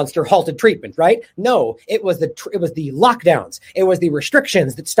COVID monster halted treatment, right? No, it was the lockdowns. It was the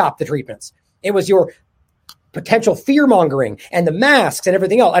restrictions that stopped the treatments. It was your potential fear-mongering and the masks and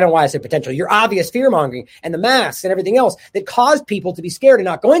everything else. I don't know why I said potential. Your obvious fear-mongering and the masks and everything else that caused people to be scared and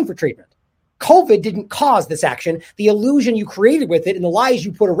not going for treatment. COVID didn't cause this action. The illusion you created with it and the lies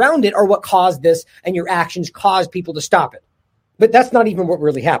you put around it are what caused this, and your actions caused people to stop it. But that's not even what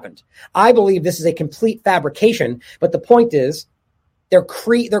really happened. I believe this is a complete fabrication, but the point is they're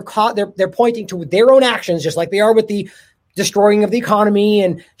pointing to their own actions, just like they are with the destroying of the economy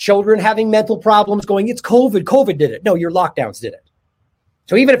and children having mental problems going, it's COVID. COVID did it. No, your lockdowns did it.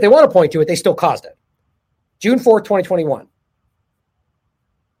 So even if they want to point to it, they still caused it. June 4th, 2021.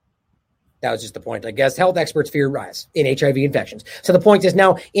 That was just the point. I guess health experts fear rise in HIV infections. So the point is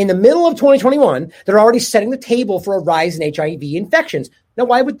now in the middle of 2021, they're already setting the table for a rise in HIV infections. Now,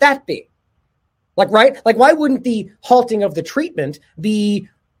 why would that be? Right? Why wouldn't the halting of the treatment be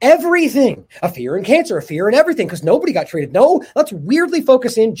everything? A fear in cancer, a fear in everything, because nobody got treated. No, let's weirdly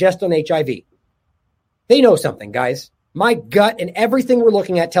focus in just on HIV. They know something, guys. My gut and everything we're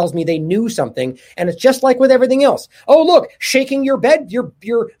looking at tells me they knew something, and it's just like with everything else. Oh, look, shaking your bed, your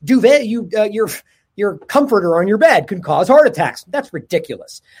duvet, your comforter on your bed could cause heart attacks. That's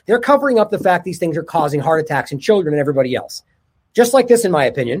ridiculous. They're covering up the fact these things are causing heart attacks in children and everybody else. Just like this, in my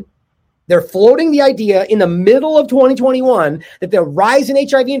opinion, they're floating the idea in the middle of 2021 that the rise in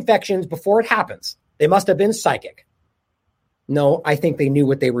HIV infections before it happens. They must have been psychic. No, I think they knew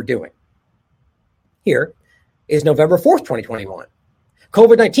what they were doing. Here is November 4th, 2021.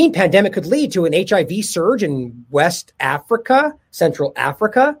 COVID-19 pandemic could lead to an HIV surge in West Africa, Central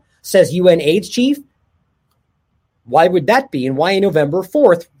Africa, says UN AIDS chief. Why would that be? And why November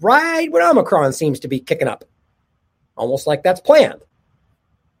 4th, right when Omicron seems to be kicking up? Almost like that's planned.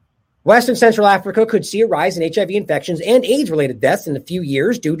 West and Central Africa could see a rise in HIV infections and AIDS-related deaths in a few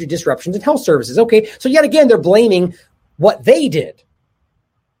years due to disruptions in health services. Okay, so yet again, they're blaming what they did.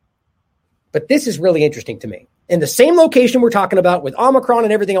 But this is really interesting to me. In the same location we're talking about with Omicron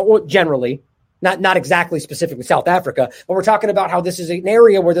and everything else, generally, not exactly specifically South Africa, but we're talking about how this is an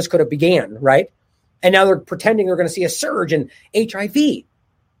area where this could have began, right? And now they're pretending they're going to see a surge in HIV.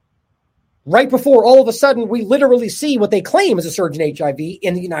 Right before all of a sudden we literally see what they claim is a surge in HIV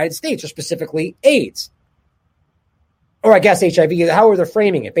in the United States, or specifically AIDS. Or I guess HIV, how are they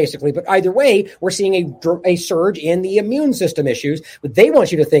framing it, basically. But either way, we're seeing a surge in the immune system issues. What they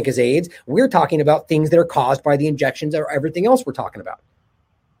want you to think is AIDS. We're talking about things that are caused by the injections or everything else we're talking about.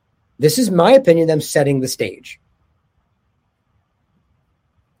 This is my opinion, them setting the stage.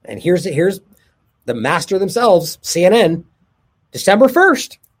 And here's the master themselves, CNN, December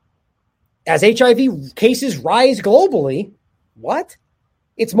 1st. As HIV cases rise globally, what?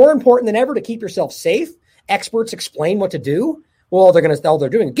 It's more important than ever to keep yourself safe. Experts explain what to do. Well, all they're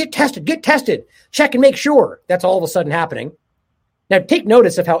doing, get tested, check and make sure. That's all of a sudden happening. Now, take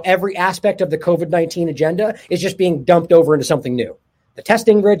notice of how every aspect of the COVID-19 agenda is just being dumped over into something new. The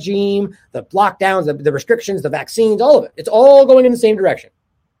testing regime, the lockdowns, the restrictions, the vaccines, all of it. It's all going in the same direction.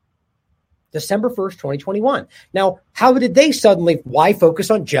 December 1st, 2021. Now, how did they why focus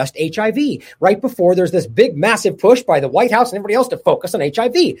on just HIV? Right before there's this big, massive push by the White House and everybody else to focus on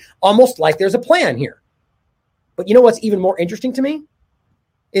HIV. Almost like there's a plan here. But you know what's even more interesting to me?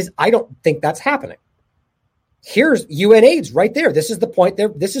 Is I don't think that's happening. Here's UNAIDS right there. This is the point there.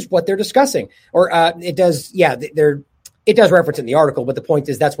 This is what they're discussing. Or it does reference in the article, but the point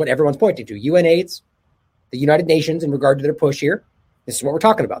is that's what everyone's pointing to. UNAIDS, the United Nations, in regard to their push here. This is what we're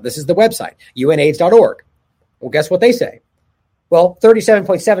talking about. This is the website, unaids.org. Well, guess what they say? Well,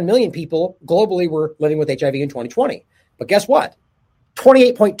 37.7 million people globally were living with HIV in 2020. But guess what?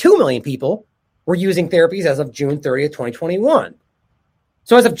 28.2 million people were using therapies as of June 30th, 2021.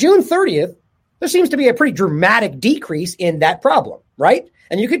 So as of June 30th, there seems to be a pretty dramatic decrease in that problem, right?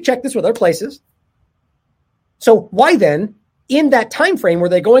 And you could check this with other places. So why then, in that time frame, were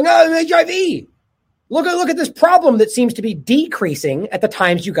they going, HIV? Look at this problem that seems to be decreasing at the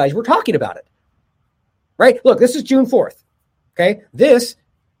times you guys were talking about it, right? Look, this is June 4th, okay? This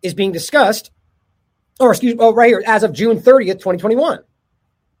is being discussed, right here, as of June 30th, 2021.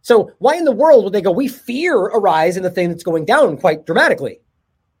 So why in the world would they go, we fear a rise in the thing that's going down quite dramatically?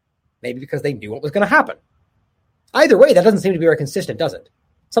 Maybe because they knew what was going to happen. Either way, that doesn't seem to be very consistent, does it?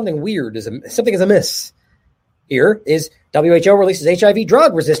 Something is amiss. Here is WHO releases HIV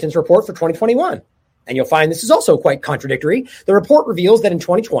drug resistance report for 2021. And you'll find this is also quite contradictory. The report reveals that in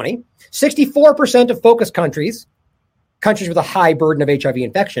 2020, 64% of focus countries with a high burden of HIV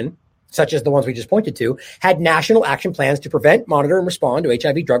infection, such as the ones we just pointed to, had national action plans to prevent, monitor, and respond to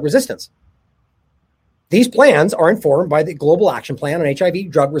HIV drug resistance. These plans are informed by the Global Action Plan on HIV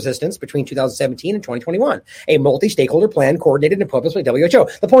drug resistance between 2017 and 2021, a multi-stakeholder plan coordinated and published by WHO.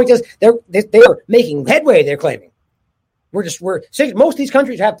 The point is they're making headway, they're claiming. Most of these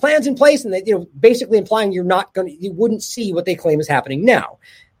countries have plans in place, and they, basically implying you wouldn't see what they claim is happening now.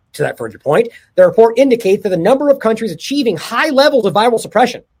 To that further point, the report indicates that the number of countries achieving high levels of viral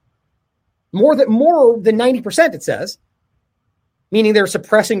suppression, more than 90%, it says, meaning they're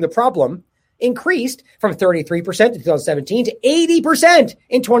suppressing the problem, increased from 33% in 2017 to 80%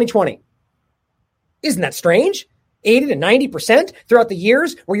 in 2020. Isn't that strange? 80 to 90% throughout the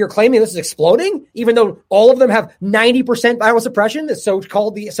years where you're claiming this is exploding, even though all of them have 90% viral suppression, so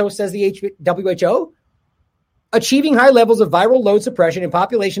says the WHO. Achieving high levels of viral load suppression in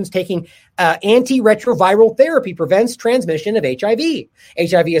populations taking antiretroviral therapy prevents transmission of HIV,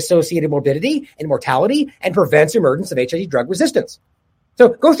 HIV-associated morbidity and mortality, and prevents emergence of HIV drug resistance. So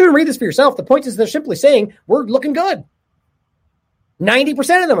go through and read this for yourself. The point is they're simply saying we're looking good.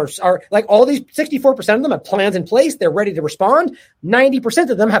 90% of them are like all these 64% of them have plans in place. They're ready to respond. 90%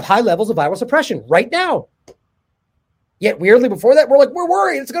 of them have high levels of viral suppression right now. Yet weirdly before that, we're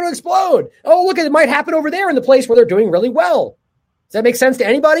worried it's going to explode. Oh, look, it might happen over there in the place where they're doing really well. Does that make sense to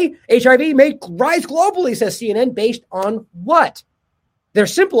anybody? HIV may rise globally, says CNN, based on what? Their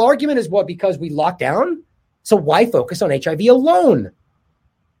simple argument is what? Because we locked down? So why focus on HIV alone?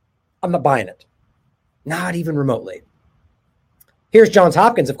 I'm not buying it. Not even remotely. Here's Johns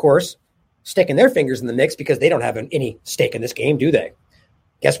Hopkins, of course, sticking their fingers in the mix because they don't have any stake in this game, do they?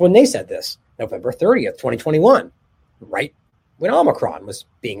 Guess when they said this? November 30th, 2021, right when Omicron was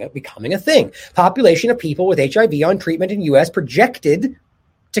becoming a thing. Population of people with HIV on treatment in the U.S. projected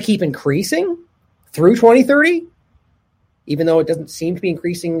to keep increasing through 2030, even though it doesn't seem to be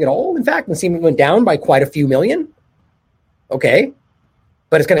increasing at all. In fact, it seemed it went down by quite a few million. Okay,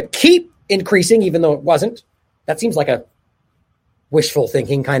 but it's going to keep increasing even though it wasn't. That seems like a wishful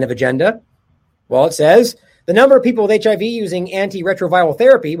thinking kind of agenda. Well, it says the number of people with HIV using antiretroviral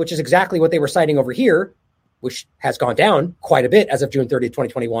therapy, which is exactly what they were citing over here, which has gone down quite a bit as of June 30th,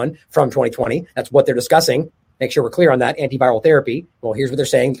 2021 from 2020. That's what they're discussing. Make sure we're clear on that. Antiviral therapy. Well, here's what they're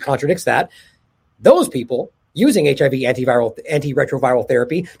saying. Contradicts that. Those people using HIV antiretroviral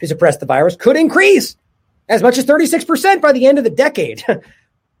therapy to suppress the virus could increase as much as 36% by the end of the decade.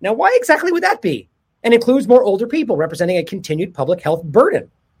 Now, why exactly would that be? and includes more older people, representing a continued public health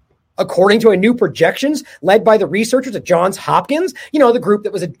burden. According to a new projections led by the researchers at Johns Hopkins, the group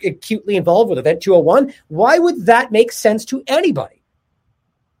that was acutely involved with Event 201, why would that make sense to anybody?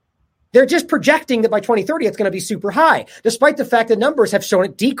 They're just projecting that by 2030, it's going to be super high, despite the fact that numbers have shown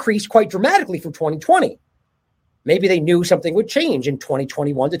it decreased quite dramatically from 2020. Maybe they knew something would change in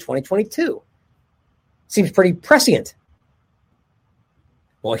 2021 to 2022. Seems pretty prescient.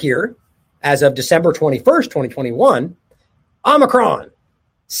 Well, here, as of December 21st, 2021, Omicron.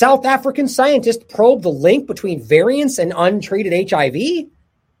 South African scientists probed the link between variants and untreated HIV.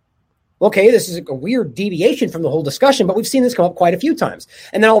 Okay, this is a weird deviation from the whole discussion, but we've seen this come up quite a few times.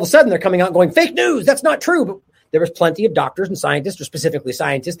 And then all of a sudden they're coming out and going, fake news, that's not true. But there was plenty of doctors and scientists, or specifically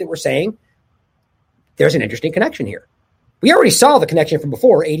scientists, that were saying there's an interesting connection here. We already saw the connection from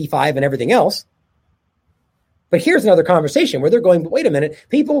before, 85 and everything else. But here's another conversation where they're going, but wait a minute,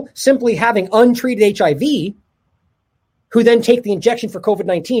 people simply having untreated HIV who then take the injection for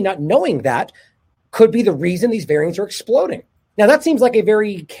COVID-19, not knowing that, could be the reason these variants are exploding. Now, that seems like a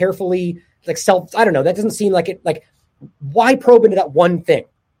very carefully, that doesn't seem like it, why probe into that one thing?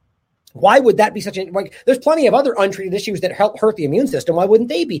 Why would that be such there's plenty of other untreated issues that hurt the immune system. Why wouldn't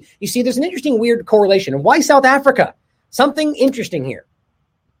they be? You see, there's an interesting, weird correlation. And why South Africa? Something interesting here.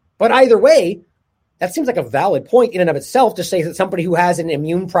 But either way, that seems like a valid point in and of itself to say that somebody who has an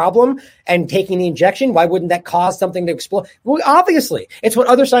immune problem and taking the injection, why wouldn't that cause something to explode? Well, obviously, it's what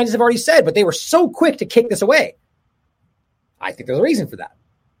other scientists have already said, but they were so quick to kick this away. I think there's a reason for that.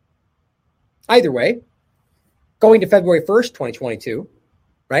 Either way, going to February 1st, 2022,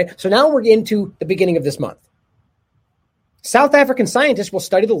 right? So now we're into the beginning of this month. South African scientists will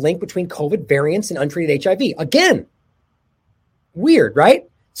study the link between COVID variants and untreated HIV. Again, weird, right?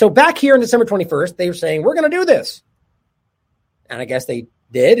 So back here on December 21st, they were saying, we're going to do this. And I guess they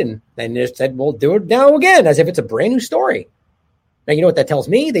did. And then they said, we'll do it now again, as if it's a brand new story. Now, you know what that tells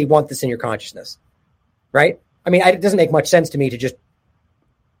me? They want this in your consciousness, right? I mean, it doesn't make much sense to me to just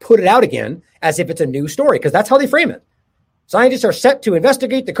put it out again as if it's a new story, because that's how they frame it. Scientists are set to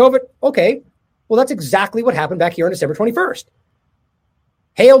investigate the COVID. Okay, well, that's exactly what happened back here on December 21st.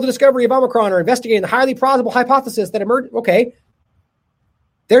 Hail the discovery of Omicron, or investigating the highly plausible hypothesis that emerged. Okay,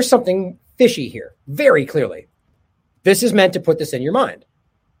 there's something fishy here, very clearly. This is meant to put this in your mind.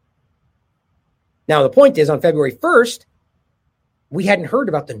 Now, the point is, on February 1st, we hadn't heard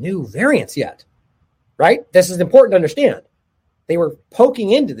about the new variants yet, right? This is important to understand. They were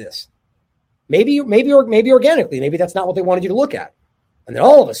poking into this. Maybe organically. Maybe that's not what they wanted you to look at. And then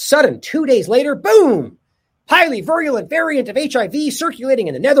all of a sudden, 2 days later, boom, highly virulent variant of HIV circulating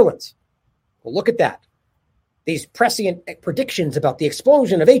in the Netherlands. Well, look at that. These prescient predictions about the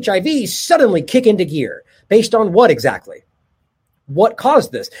explosion of HIV suddenly kick into gear. Based on what exactly? What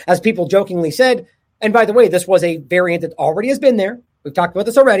caused this? As people jokingly said, and by the way, this was a variant that already has been there. We've talked about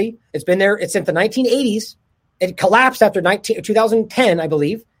this already. It's been there. It's since the 1980s. It collapsed after 2010, I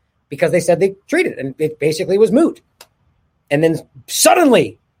believe, because they said they treated it, and it basically was moot. And then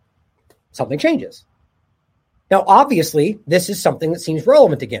suddenly, something changes. Now, obviously, this is something that seems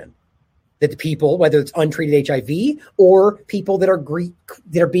relevant again. That the people, whether it's untreated HIV or people that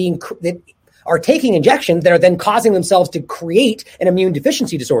are taking injections that are then causing themselves to create an immune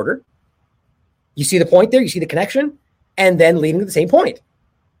deficiency disorder. You see the point there? You see the connection? And then leading to the same point.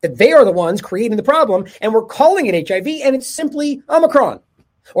 That they are the ones creating the problem, and we're calling it HIV, and it's simply Omicron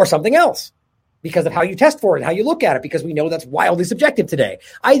or something else because of how you test for it and how you look at it, because we know that's wildly subjective today.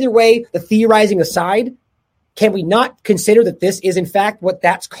 Either way, the theorizing aside, can we not consider that this is in fact what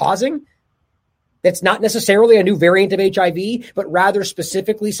that's causing? That's not necessarily a new variant of HIV, but rather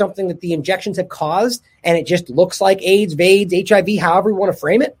specifically something that the injections have caused, and it just looks like AIDS, HIV, however you want to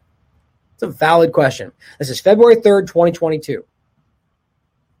frame it? It's a valid question. This is February 3rd, 2022.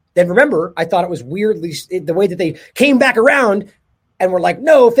 Then remember, I thought it was weirdly the way that they came back around and were like,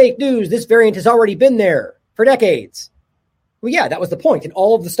 no, fake news, this variant has already been there for decades. Well, yeah, that was the point. And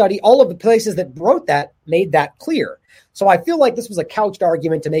all of the places that wrote that made that clear. So I feel like this was a couched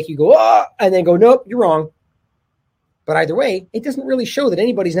argument to make you go, and then go, nope, you're wrong. But either way, it doesn't really show that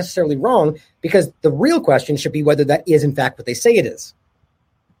anybody's necessarily wrong, because the real question should be whether that is in fact what they say it is.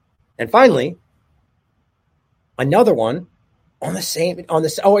 And finally, another one on this.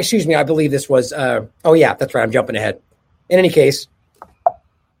 Oh, excuse me. I believe this was, oh yeah, that's right. I'm jumping ahead. In any case,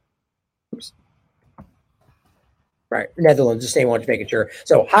 right, Netherlands, the same one, just making sure.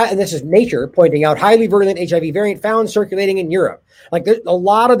 So, and this is Nature pointing out highly virulent HIV variant found circulating in Europe. Like, a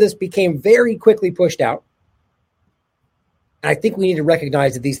lot of this became very quickly pushed out. And I think we need to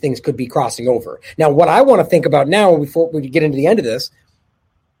recognize that these things could be crossing over. Now, what I want to think about now, before we get into the end of this,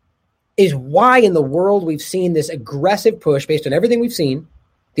 is why in the world we've seen this aggressive push based on everything we've seen,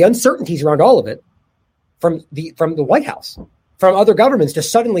 the uncertainties around all of it, from the White House, from other governments to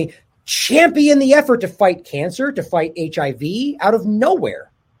suddenly champion the effort to fight cancer, to fight HIV out of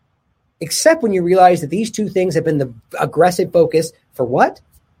nowhere. Except when you realize that these two things have been the aggressive focus for what?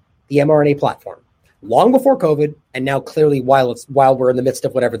 The mRNA platform. Long before COVID, and now clearly while we're in the midst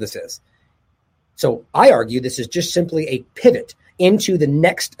of whatever this is. So I argue this is just simply a pivot into the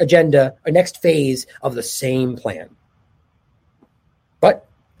next agenda, or next phase of the same plan. But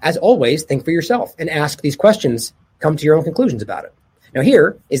as always, think for yourself and ask these questions. Come to your own conclusions about it. Now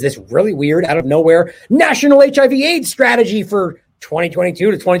here is this really weird, out of nowhere, national HIV/AIDS strategy for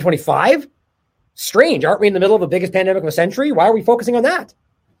 2022 to 2025. Strange. Aren't we in the middle of the biggest pandemic of a century? Why are we focusing on that?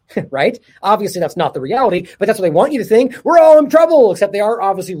 Right? Obviously, that's not the reality, but that's what they want you to think. We're all in trouble, except they are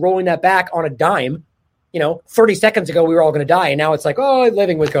obviously rolling that back on a dime. 30 seconds ago, we were all going to die, and now it's like, oh,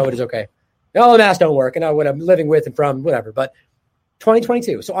 living with COVID is okay. No, the masks don't work, and what I'm living with and from, whatever. But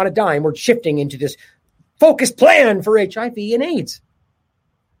 2022, so on a dime, we're shifting into this focused plan for HIV and AIDS.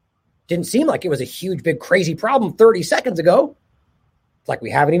 Didn't seem like it was a huge, big, crazy problem 30 seconds ago. It's like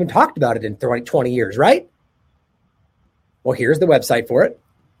we haven't even talked about it in 20 years, right? Well, here's the website for it.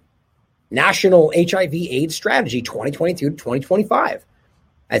 National HIV/AIDS Strategy 2022 to 2025.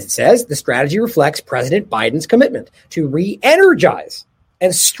 As it says, the strategy reflects President Biden's commitment to re-energize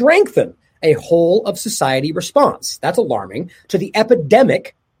and strengthen a whole of society response. That's alarming to the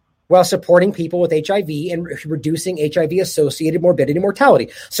epidemic while supporting people with HIV and reducing HIV-associated morbidity and mortality.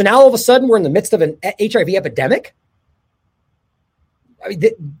 So now all of a sudden we're in the midst of an HIV epidemic? I mean,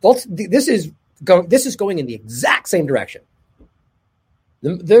 this is going in the exact same direction.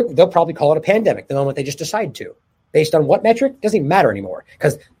 They'll probably call it a pandemic the moment they just decide to. Based on what metric? Doesn't even matter anymore.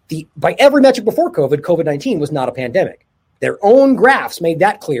 Because by every metric before COVID-19 was not a pandemic. Their own graphs made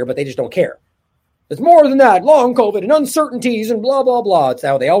that clear, but they just don't care. It's more than that, long COVID and uncertainties and blah, blah, blah. It's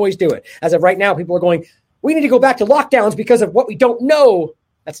how they always do it. As of right now, people are going, we need to go back to lockdowns because of what we don't know.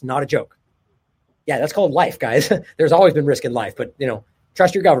 That's not a joke. Yeah, that's called life, guys. There's always been risk in life, but,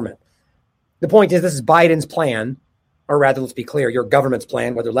 trust your government. The point is, this is Biden's plan, or rather, let's be clear, your government's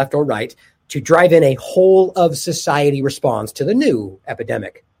plan, whether left or right, to drive in a whole of society response to the new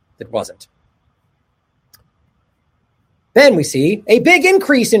epidemic that wasn't. Then we see a big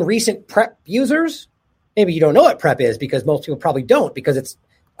increase in recent PrEP users. Maybe you don't know what PrEP is because most people probably don't, because it's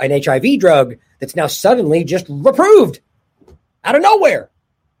an HIV drug that's now suddenly just approved out of nowhere.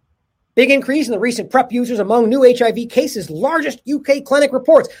 Big increase in the recent PrEP users among new HIV cases, largest UK clinic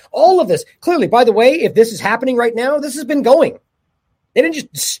reports. All of this, clearly, by the way, if this is happening right now, this has been going. They didn't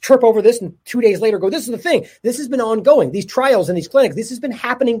just trip over this and 2 days later go, this is the thing. This has been ongoing. These trials in these clinics, this has been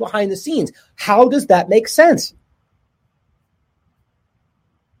happening behind the scenes. How does that make sense?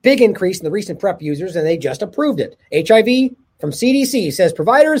 Big increase in the recent PrEP users, and they just approved it. HIV from CDC says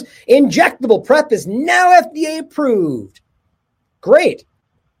providers, injectable PrEP is now FDA approved. Great.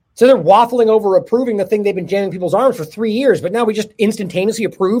 So they're waffling over approving the thing they've been jamming people's arms for 3 years, but now we just instantaneously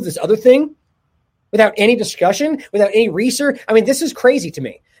approve this other thing without any discussion, without any research. I mean, this is crazy to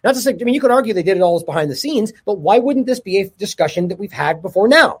me. Not to say, you could argue they did it all behind the scenes, but why wouldn't this be a discussion that we've had before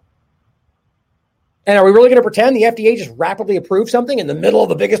now? And are we really going to pretend the FDA just rapidly approved something in the middle of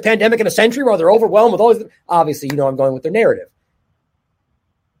the biggest pandemic in a century while they're overwhelmed with all this? Obviously, I'm going with their narrative.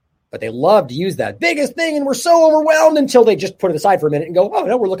 But they love to use that biggest thing, and we're so overwhelmed until they just put it aside for a minute and go, oh,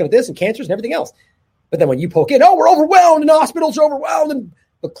 no, we're looking at this and cancers and everything else. But then when you poke in, oh, we're overwhelmed and hospitals are overwhelmed.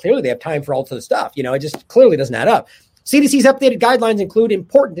 But clearly they have time for all of the stuff. It just clearly doesn't add up. CDC's updated guidelines include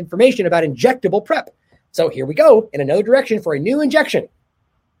important information about injectable PrEP. So here we go in another direction for a new injection.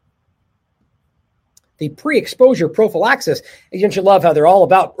 The pre-exposure prophylaxis. Don't you love how they're all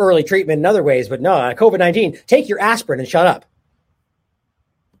about early treatment in other ways, but no, COVID-19, take your aspirin and shut up.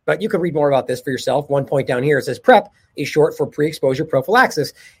 But you can read more about this for yourself. One point down here, it says PrEP is short for pre-exposure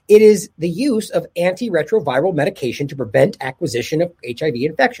prophylaxis. It is the use of antiretroviral medication to prevent acquisition of HIV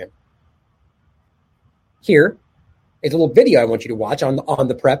infection. Here is a little video I want you to watch on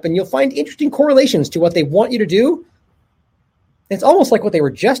the PrEP, and you'll find interesting correlations to what they want you to do. It's almost like what they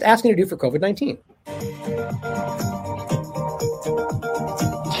were just asking you to do for COVID-19.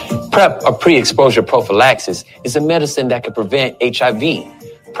 PrEP, or pre-exposure prophylaxis, is a medicine that can prevent HIV.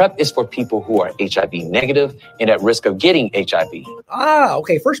 PrEP is for people who are HIV negative and at risk of getting HIV.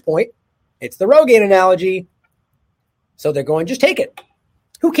 Okay, first point. It's the Rogaine analogy. So they're going, just take it.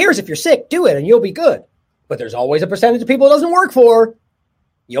 Who cares if you're sick? Do it and you'll be good. But there's always a percentage of people it doesn't work for.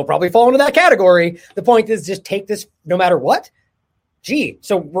 You'll probably fall into that category. The point is, just take this no matter what. Gee,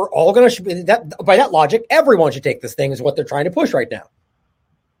 so we're all going to, by that logic, everyone should take this thing is what they're trying to push right now.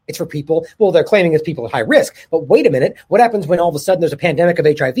 It's for people. Well, they're claiming it's people at high risk. But wait a minute. What happens when all of a sudden there's a pandemic of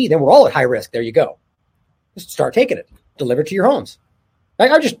HIV? Then we're all at high risk. There you go. Just start taking it. Deliver it to your homes.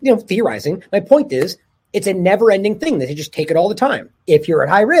 I'm just theorizing. My point is, it's a never-ending thing that you just take it all the time. If you're at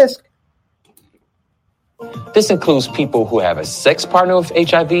high risk. This includes people who have a sex partner with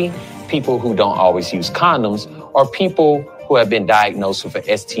HIV, people who don't always use condoms, or people who have been diagnosed with an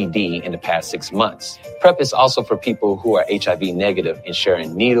STD in the past 6 months. PrEP is also for people who are HIV negative and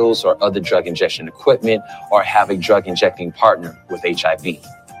sharing needles or other drug injection equipment or have a drug injecting partner with HIV.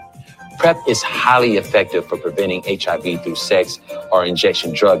 PrEP is highly effective for preventing HIV through sex or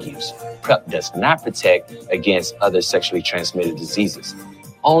injection drug use. PrEP does not protect against other sexually transmitted diseases.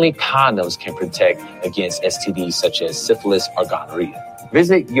 Only condoms can protect against STDs such as syphilis or gonorrhea.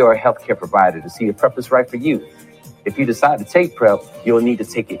 Visit your healthcare provider to see if PrEP is right for you. If you decide to take PrEP, you'll need to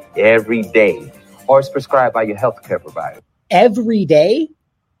take it every day, or it's prescribed by your healthcare provider. Every day?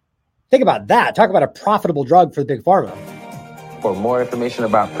 Think about that. Talk about a profitable drug for the big pharma. For more information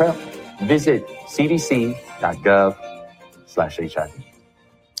about PrEP, visit cdc.gov/HIV.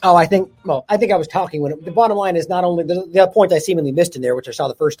 Oh, I think I was talking when the bottom line is not only the point I seemingly missed in there, which I saw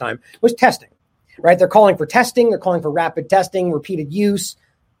the first time, was testing, right? They're calling for testing. They're calling for rapid testing, repeated use.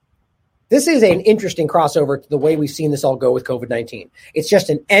 This is an interesting crossover to the way we've seen this all go with COVID-19. It's just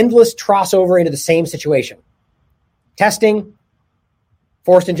an endless crossover into the same situation. Testing,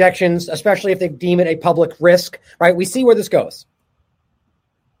 forced injections, especially if they deem it a public risk, right? We see where this goes.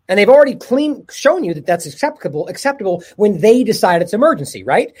 And they've already shown you that that's acceptable when they decide it's emergency,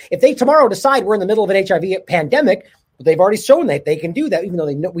 right? If they tomorrow decide we're in the middle of an HIV pandemic, they've already shown that they can do that, even though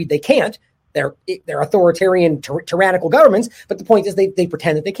they know they can't. They're authoritarian, tyrannical governments. But the point is they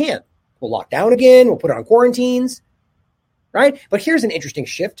pretend that they can. We'll lock down again. We'll put on quarantines, right? But here's an interesting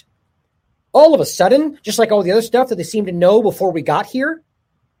shift. All of a sudden, just like all the other stuff that they seemed to know before we got here,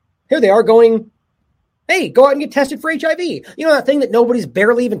 here they are going, hey, go out and get tested for HIV. You know that thing that nobody's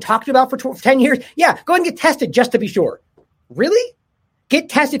barely even talked about for 10 years? Yeah, go ahead and get tested just to be sure. Really? Get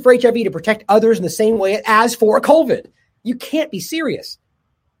tested for HIV to protect others in the same way as for COVID. You can't be serious.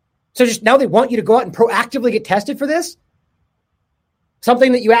 So just now they want you to go out and proactively get tested for this?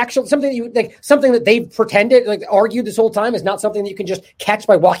 Something that they've pretended, argued this whole time is not something that you can just catch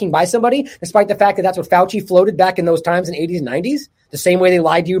by walking by somebody, despite the fact that that's what Fauci floated back in those times in the 80s and 90s, the same way they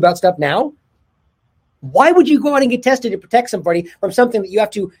lied to you about stuff now. Why would you go out and get tested to protect somebody from something that you have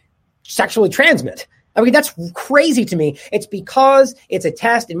to sexually transmit? I mean, that's crazy to me. It's because it's a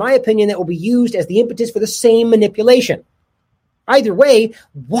test, in my opinion, that will be used as the impetus for the same manipulation. Either way,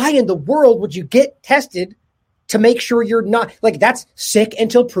 why in the world would you get tested to make sure you're not, that's sick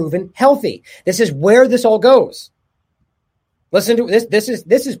until proven healthy. This is where this all goes. Listen to this.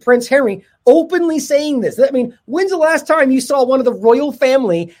 This is Prince Harry openly saying this. I mean, when's the last time you saw one of the royal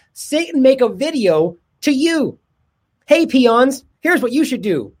family sit and make a video to you? Hey, peons, here's what you should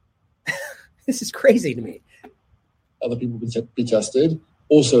do. This is crazy to me. Other people be tested.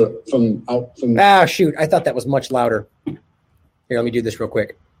 Also from. Shoot. I thought that was much louder. Here, let me do this real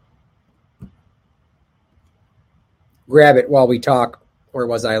quick. Grab it while we talk. Where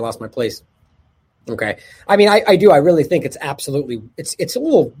was I? I lost my place. Okay. I mean, I do. I really think it's absolutely, it's a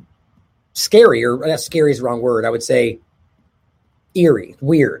little scary, or not scary is the wrong word. I would say eerie,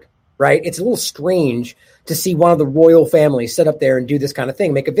 weird, right? It's a little strange to see one of the royal families sit up there and do this kind of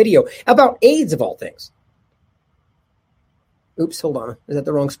thing, make a video about AIDS of all things. Oops, hold on. Is that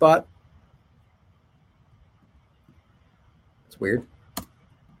the wrong spot? It's weird.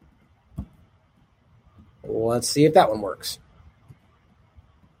 Let's see if that one works.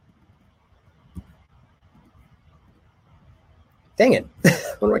 Dang it.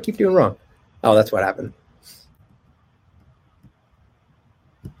 What do I keep doing wrong? Oh, that's what happened.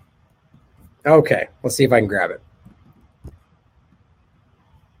 Okay, let's see if I can grab it.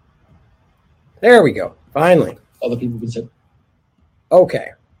 There we go. Finally. Other people can say.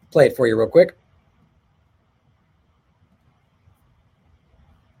 Okay, play it for you real quick.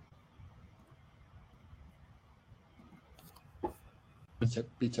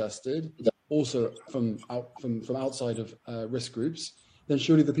 Be tested. Also from outside of risk groups, then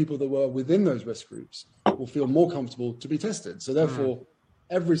surely the people that were within those risk groups will feel more comfortable to be tested. So therefore,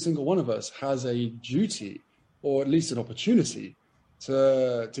 every single one of us has a duty, or at least an opportunity,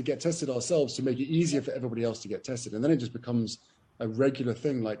 to get tested ourselves, to make it easier for everybody else to get tested. And then it just becomes a regular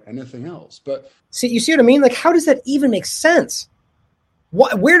thing like anything else. But you see what I mean? How does that even make sense?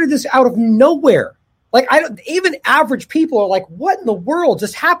 Where did this out of nowhere? Even average people are like, what in the world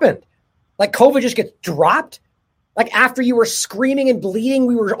just happened? COVID just gets dropped? Like after you were screaming and bleeding,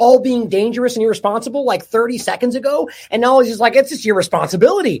 we were all being dangerous and irresponsible like 30 seconds ago. And now it's just like, it's just your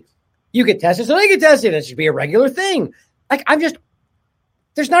responsibility. You get tested, so they get tested. It should be a regular thing. Like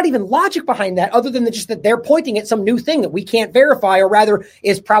there's not even logic behind that other than just that they're pointing at some new thing that we can't verify or rather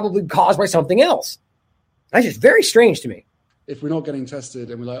is probably caused by something else. That's just very strange to me. If we're not getting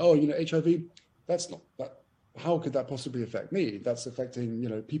tested and we're like, oh, HIV, that's not that. How could that possibly affect me? That's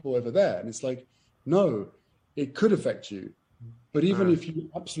affecting, people over there. And it's like, no, it could affect you. But even if you're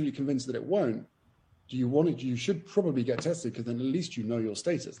absolutely convinced that it won't, you should probably get tested because then at least you know your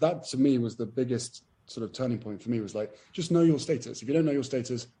status. That to me was the biggest sort of turning point for me, was like, just know your status. If you don't know your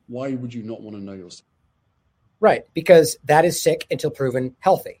status, why would you not want to know your status? Right, because that is sick until proven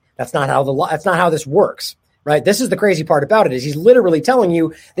healthy. That's not how this works. Right. This is the crazy part about it is he's literally telling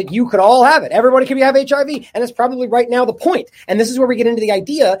you that you could all have it. Everybody can have HIV. And it's probably right now the point. And this is where we get into the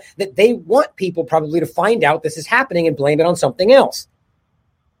idea that they want people probably to find out this is happening and blame it on something else.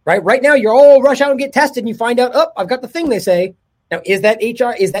 Right now, you're all rush out and get tested and you find out, oh, I've got the thing they say. Now, is that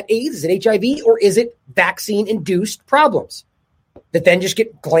AIDS? Is it HIV? Or is it vaccine-induced problems that then just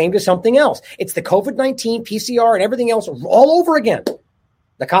get blamed as something else? It's the COVID-19, PCR, and everything else all over again.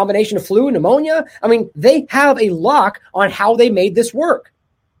 The combination of flu and pneumonia. I mean, they have a lock on how they made this work.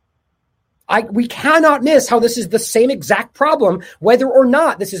 We cannot miss how this is the same exact problem, whether or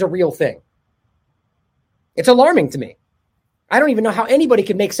not this is a real thing. It's alarming to me. I don't even know how anybody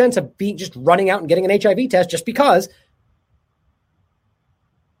can make sense of just running out and getting an HIV test just because.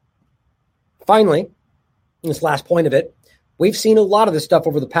 Finally, this last point of it, we've seen a lot of this stuff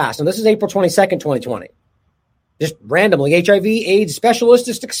over the past. And this is April 22nd, 2020. Just randomly, HIV AIDS specialist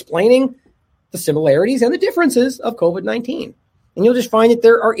just explaining the similarities and the differences of COVID-19. And you'll just find that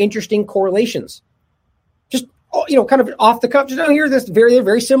there are interesting correlations. Just, kind of off the cuff, just here, there's very,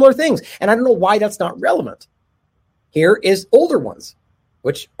 very similar things. And I don't know why that's not relevant. Here is older ones,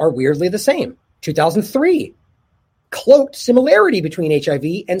 which are weirdly the same. 2003, cloaked similarity between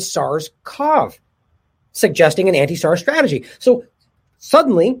HIV and SARS-CoV, suggesting an anti-SARS strategy. So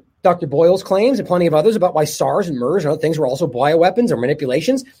suddenly, Dr. Boyle's claims and plenty of others about why SARS and MERS and other things were also bioweapons or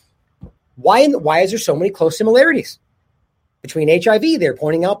manipulations. Why is there so many close similarities between HIV? They're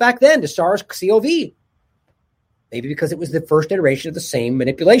pointing out back then to SARS-CoV. Maybe because it was the first iteration of the same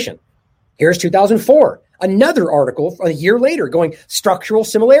manipulation. Here's 2004, another article a year later going structural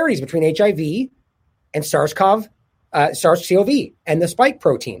similarities between HIV and SARS-CoV and the spike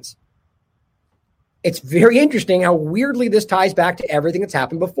proteins. It's very interesting how weirdly this ties back to everything that's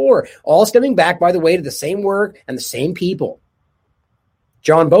happened before, all stemming back, by the way, to the same work and the same people.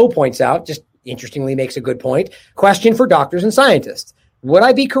 John Bowe points out, just interestingly makes a good point, question for doctors and scientists. Would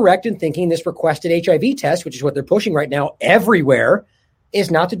I be correct in thinking this requested HIV test, which is what they're pushing right now everywhere, is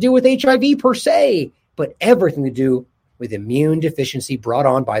not to do with HIV per se, but everything to do with immune deficiency brought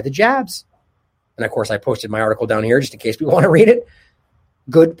on by the jabs? And of course, I posted my article down here just in case we want to read it.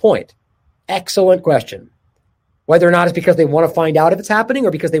 Good point. Excellent question. Whether or not it's because they want to find out if it's happening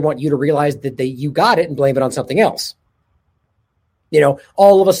or because they want you to realize that you got it and blame it on something else.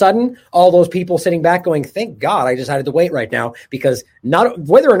 All of a sudden, all those people sitting back going, thank God I decided to wait right now, because not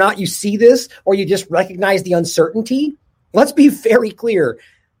whether or not you see this or you just recognize the uncertainty, let's be very clear.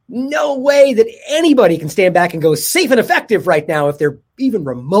 No way that anybody can stand back and go safe and effective right now if they're even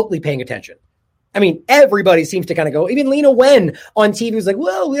remotely paying attention. I mean, everybody seems to kind of go, even Lena Wen on TV was like,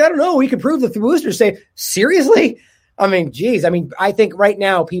 well, I don't know. We can prove that the boosters say, seriously? I mean, geez. I think right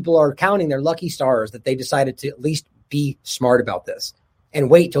now people are counting their lucky stars that they decided to at least be smart about this and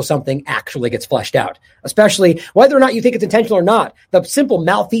wait till something actually gets fleshed out, especially whether or not you think it's intentional or not. The simple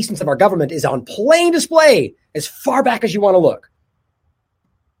malfeasance of our government is on plain display as far back as you want to look.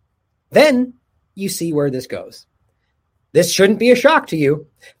 Then you see where this goes. This shouldn't be a shock to you.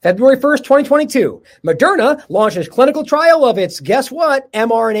 February 1st, 2022, Moderna launches clinical trial of its, guess what,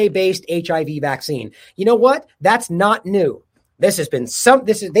 mRNA-based HIV vaccine. You know what? That's not new. They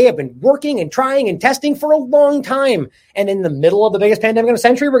have been working and trying and testing for a long time. And in the middle of the biggest pandemic in a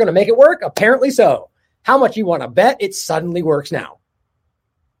century, we're going to make it work? Apparently so. How much you want to bet it suddenly works now?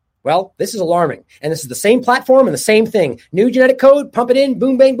 Well, this is alarming. And this is the same platform and the same thing. New genetic code, pump it in,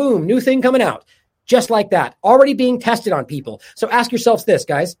 boom, bang, boom. New thing coming out. Just like that, already being tested on people. So ask yourselves this,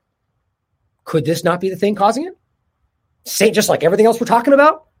 guys. Could this not be the thing causing it? Just like everything else we're talking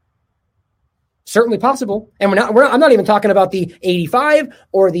about? Certainly possible. And I'm not even talking about the 85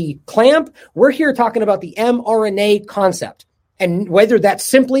 or the clamp. We're here talking about the mRNA concept. And whether that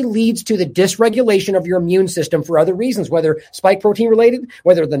simply leads to the dysregulation of your immune system for other reasons, whether spike protein related,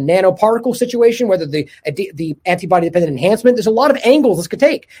 whether the nanoparticle situation, whether the antibody dependent enhancement, there's a lot of angles this could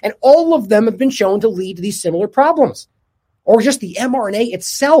take. And all of them have been shown to lead to these similar problems, or just the mRNA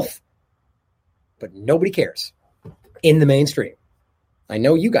itself. But nobody cares in the mainstream. I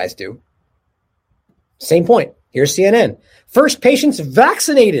know you guys do. Same point. Here's CNN. First patients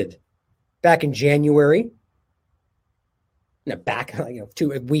vaccinated back in January. A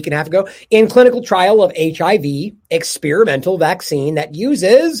week and a half ago, in clinical trial of HIV experimental vaccine that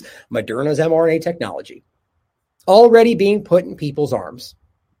uses Moderna's mRNA technology, already being put in people's arms.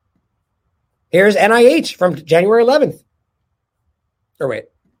 Here's NIH from January 11th. Or wait,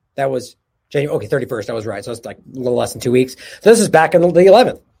 that was January. Okay, 31st. I was right. So it's like a little less than 2 weeks. So this is back on the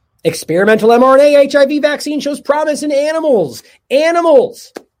 11th. Experimental mRNA HIV vaccine shows promise in animals.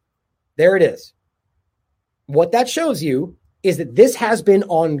 Animals. There it is. What that shows you is that this has been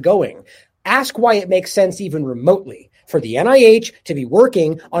ongoing. Ask why it makes sense even remotely for the NIH to be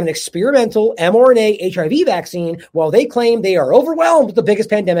working on an experimental mRNA HIV vaccine while they claim they are overwhelmed with the biggest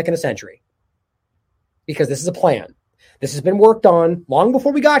pandemic in a century. Because this is a plan. This has been worked on long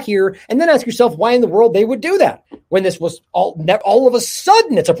before we got here. And then ask yourself why in the world they would do that when this was all of a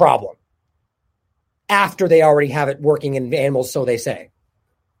sudden it's a problem after they already have it working in animals, so they say.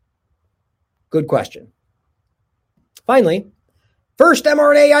 Good question. Finally, first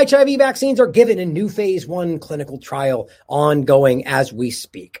mRNA HIV vaccines are given in new phase 1 clinical trial ongoing as we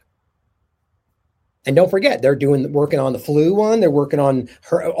speak. And don't forget, they're working on the flu one. They're working on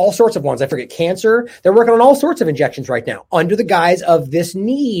all sorts of ones. I forget, cancer. They're working on all sorts of injections right now under the guise of this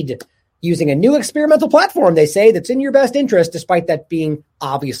need, using a new experimental platform, they say, that's in your best interest, despite that being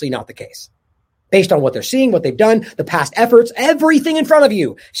obviously not the case. Based on what they're seeing, what they've done, the past efforts, everything in front of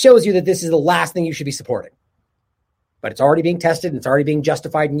you shows you that this is the last thing you should be supporting. But it's already being tested and it's already being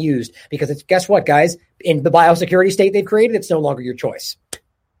justified and used because it's, guess what, guys? In the biosecurity state they've created, it's no longer your choice.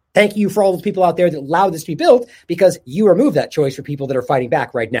 Thank you for all those people out there that allowed this to be built, because you remove that choice for people that are fighting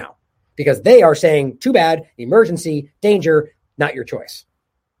back right now because they are saying, too bad, emergency, danger, not your choice.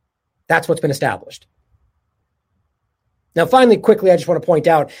 That's what's been established. Now, finally, quickly, I just want to point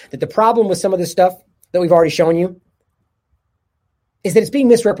out that the problem with some of this stuff that we've already shown you is that it's being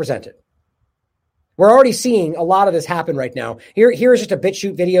misrepresented. We're already seeing a lot of this happen right now. Here's just a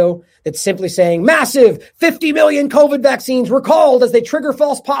BitChute video that's simply saying massive 50 million COVID vaccines were called as they trigger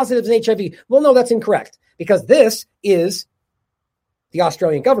false positives in HIV. Well, no, that's incorrect, because this is the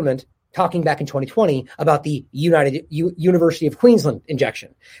Australian government talking back in 2020 about the University of Queensland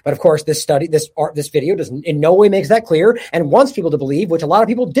injection. But of course, this video doesn't in no way makes that clear and wants people to believe, which a lot of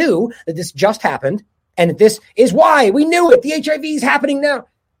people do, that this just happened and that this is why we knew it. The HIV is happening now.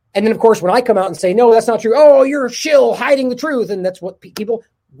 And then, of course, when I come out and say, no, that's not true. Oh, you're a shill hiding the truth. And that's what people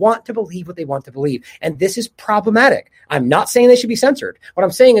want to believe, what they want to believe. And this is problematic. I'm not saying they should be censored. What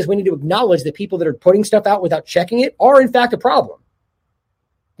I'm saying is we need to acknowledge that people that are putting stuff out without checking it are, in fact, a problem.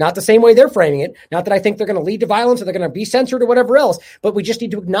 Not the same way they're framing it. Not that I think they're going to lead to violence or they're going to be censored or whatever else. But we just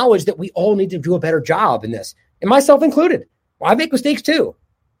need to acknowledge that we all need to do a better job in this. And myself included. Well, I make mistakes too.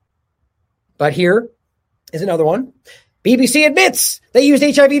 But here is another one. BBC admits they used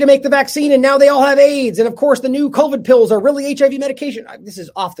HIV to make the vaccine and now they all have AIDS. And of course, the new COVID pills are really HIV medication. This is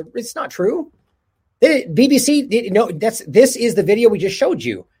it's not true. BBC, this is the video we just showed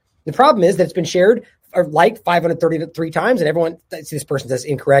you. The problem is that it's been shared or liked 533 times and everyone, this person says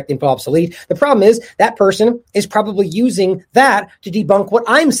incorrect, info, obsolete. The problem is that person is probably using that to debunk what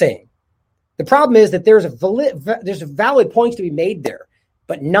I'm saying. The problem is that there's a valid point to be made there.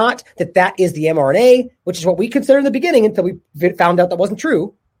 But not that is the mRNA, which is what we considered in the beginning until we found out that wasn't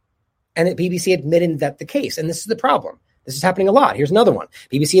true. And that BBC admitted that's the case. And this is the problem. This is happening a lot. Here's another one.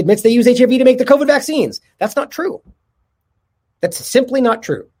 BBC admits they use HIV to make the COVID vaccines. That's not true. That's simply not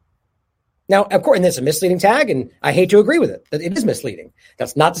true. Now, of course, and there's a misleading tag, and I hate to agree with it, that it is misleading.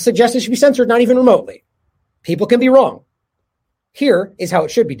 That's not to suggest it should be censored, not even remotely. People can be wrong. Here is how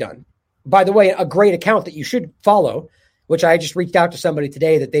it should be done. By the way, a great account that you should follow, which I just reached out to somebody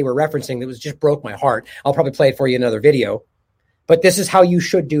today that they were referencing that just broke my heart. I'll probably play it for you in another video. But this is how you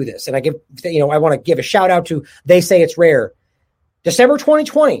should do this. And I want to give a shout out to They Say It's Rare. December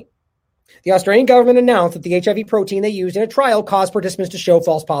 2020, the Australian government announced that the HIV protein they used in a trial caused participants to show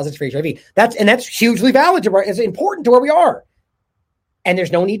false positives for HIV. That's hugely valid. It's important to where we are. And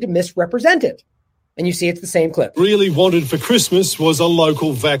there's no need to misrepresent it. And you see it's the same clip. Really wanted for Christmas was a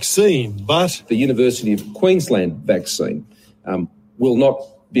local vaccine, but the University of Queensland vaccine will not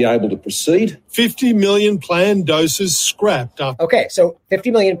be able to proceed. 50 million planned doses scrapped up. Okay, so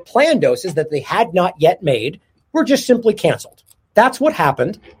 50 million planned doses that they had not yet made were just simply canceled. That's what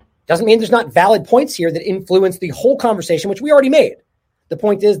happened. Doesn't mean there's not valid points here that influence the whole conversation, which we already made. The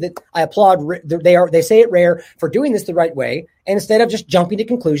point is that I applaud, they say it rare for doing this the right way, and instead of just jumping to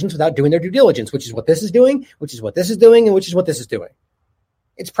conclusions without doing their due diligence, which is what this is doing, which is what this is doing, and which is what this is doing.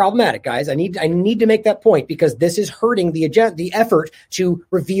 It's problematic, guys. I need to make that point because this is hurting the effort to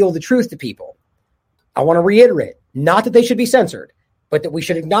reveal the truth to people. I want to reiterate, not that they should be censored, but that we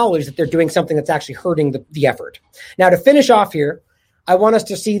should acknowledge that they're doing something that's actually hurting the effort. Now, to finish off here, I want us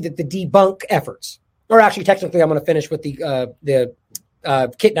to see that the debunk efforts, or actually technically I'm going to finish with the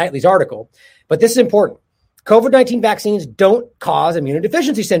Kit Knightley's article, but this is important. COVID-19 vaccines don't cause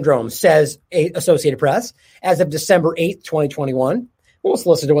immunodeficiency syndrome, says Associated Press, as of December 8th, 2021. Well, let's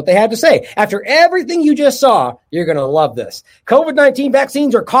listen to what they had to say. After everything you just saw, you're going to love this. COVID-19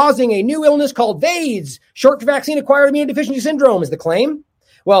 vaccines are causing a new illness called VAIDS, short for vaccine-acquired immunodeficiency syndrome, is the claim.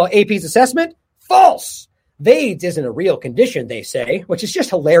 Well, AP's assessment, false. VAIDS isn't a real condition, they say, which is just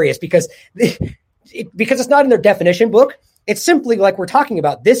hilarious because it's not in their definition book. It's simply like we're talking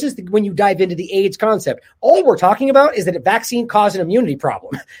about. This is when you dive into the AIDS concept. All we're talking about is that a vaccine caused an immunity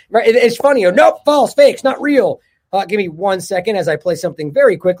problem. Right? It's funny. Nope, false, fake, it's not real. Give me 1 second as I play something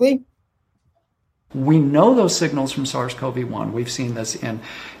very quickly. We know those signals from SARS-CoV-1. We've seen this in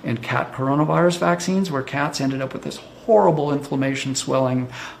cat coronavirus vaccines where cats ended up with this horrible inflammation, swelling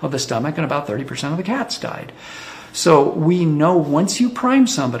of the stomach, and about 30% of the cats died. So we know once you prime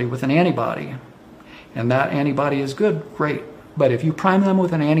somebody with an antibody, and that antibody is good, great. But if you prime them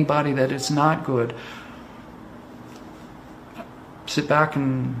with an antibody that is not good, sit back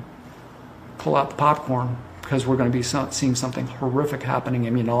and pull out the popcorn, because we're going to be seeing something horrific happening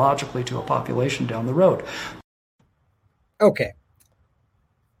immunologically to a population down the road. Okay.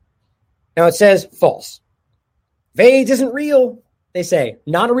 Now it says false. VAIDS isn't real, they say.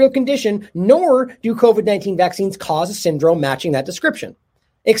 Not a real condition, nor do COVID-19 vaccines cause a syndrome matching that description.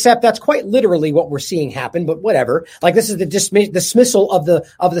 Except that's quite literally what we're seeing happen, but whatever. Like this is the dismissal of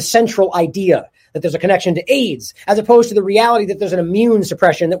the central idea that there's a connection to AIDS, as opposed to the reality that there's an immune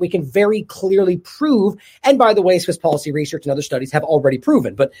suppression that we can very clearly prove. And by the way, Swiss policy research and other studies have already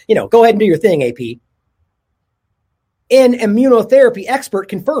proven. But, go ahead and do your thing, AP. An immunotherapy expert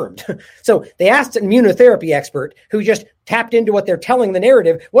confirmed. So they asked an immunotherapy expert who just tapped into what they're telling the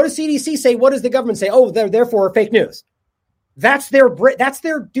narrative. What does CDC say? What does the government say? Oh, they're therefore fake news. That's their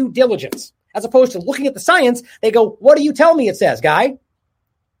due diligence. As opposed to looking at the science, they go, what do you tell me it says, guy?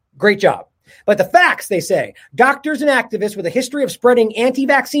 Great job. But the facts, they say, doctors and activists with a history of spreading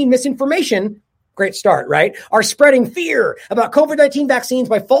anti-vaccine misinformation, great start, right, are spreading fear about COVID-19 vaccines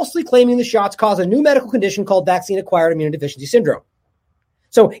by falsely claiming the shots cause a new medical condition called vaccine-acquired immunodeficiency syndrome.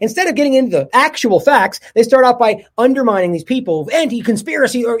 So instead of getting into the actual facts, they start off by undermining these people.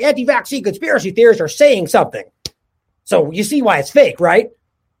 Anti-conspiracy or anti-vaccine conspiracy theorists are saying something. So you see why it's fake, right?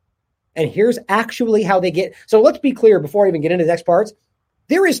 And here's actually how they get. So let's be clear before I even get into the next parts.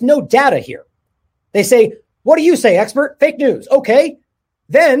 There is no data here. They say, what do you say, expert? Fake news. Okay.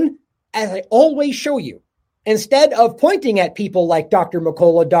 Then, as I always show you, instead of pointing at people like Dr.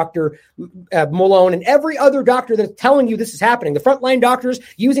 McCullough, Dr. Malone, and every other doctor that's telling you this is happening, the frontline doctors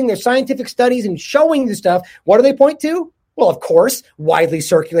using their scientific studies and showing the stuff, what do they point to? Well, of course, widely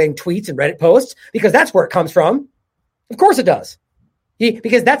circulating tweets and Reddit posts, because that's where it comes from. Of course it does.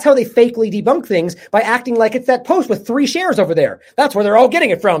 Because that's how they fakely debunk things, by acting like it's that post with 3 shares over there. That's where they're all getting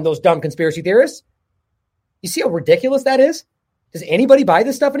it from, those dumb conspiracy theorists. You see how ridiculous that is? Does anybody buy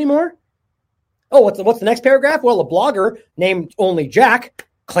this stuff anymore? Oh, what's the next paragraph? Well, a blogger named Only Jack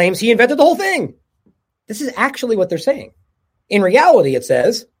claims he invented the whole thing. This is actually what they're saying. In reality, it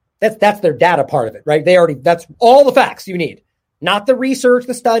says that's their data part of it, right? That's all the facts you need. Not the research,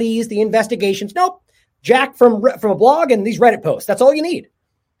 the studies, the investigations. Nope. Jack from a blog and these Reddit posts. That's all you need.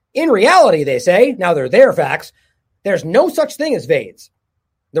 In reality, they say, now they're their facts, there's no such thing as VAIDS.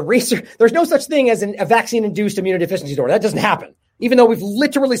 There's no such thing as a vaccine-induced immunodeficiency disorder. That doesn't happen, even though we've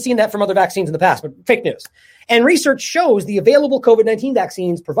literally seen that from other vaccines in the past, but fake news. And research shows the available COVID-19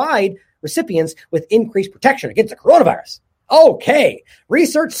 vaccines provide recipients with increased protection against the coronavirus. Okay,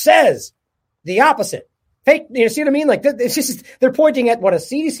 research says the opposite. Fake, you see what I mean? Like, it's just, they're pointing at what a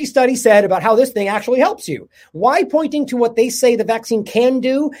CDC study said about how this thing actually helps you. Why pointing to what they say the vaccine can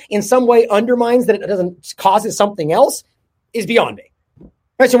do in some way undermines that it doesn't causes something else is beyond me.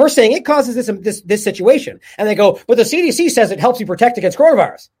 Right, so we're saying it causes this situation. And they go, but the CDC says it helps you protect against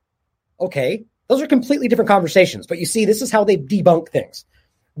coronavirus. Okay, those are completely different conversations. But you see, this is how they debunk things.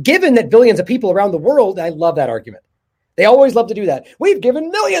 Given that billions of people around the world, I love that argument. They always love to do that. We've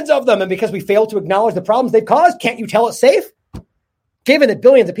given millions of them, and because we fail to acknowledge the problems they've caused, can't you tell it's safe? Given that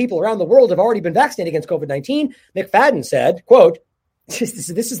billions of people around the world have already been vaccinated against COVID-19, McFadden said, quote,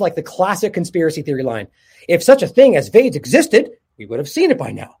 this is like the classic conspiracy theory line. If such a thing as VAIDS existed, we would have seen it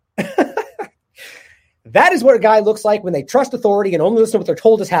by now. That is what a guy looks like when they trust authority and only listen to what they're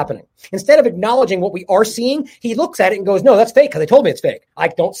told is happening. Instead of acknowledging what we are seeing, he looks at it and goes, no, that's fake because they told me it's fake. I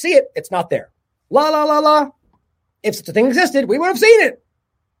don't see it. It's not there. La, la, la, la. If such a thing existed, we would have seen it.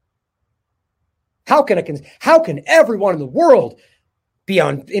 How can everyone in the world be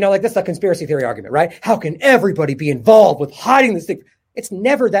on, that's a conspiracy theory argument, right? How can everybody be involved with hiding this thing? It's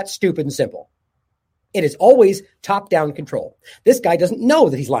never that stupid and simple. It is always top-down control. This guy doesn't know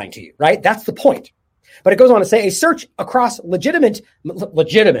that he's lying to you, right? That's the point. But it goes on to say a search across legitimate,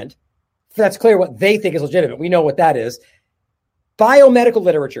 that's clear what they think is legitimate. We know what that is. Biomedical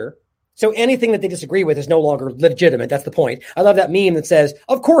literature. So anything that they disagree with is no longer legitimate. That's the point. I love that meme that says,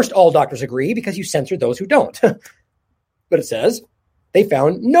 of course, all doctors agree because you censor those who don't. But it says they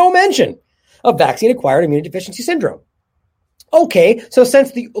found no mention of vaccine-acquired immune deficiency syndrome. Okay, so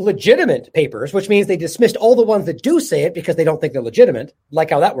since the legitimate papers, which means they dismissed all the ones that do say it because they don't think they're legitimate, like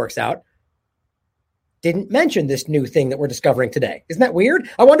how that works out, didn't mention this new thing that we're discovering today. Isn't that weird?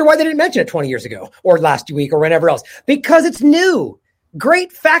 I wonder why they didn't mention it 20 years ago or last week or whenever else. Because it's new.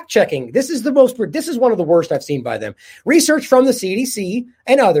 Great fact-checking. This is one of the worst I've seen by them. Research from the CDC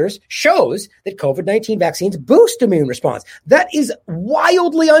and others shows that COVID-19 vaccines boost immune response. That is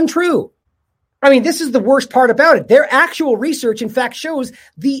wildly untrue. I mean, this is the worst part about it. Their actual research, in fact, shows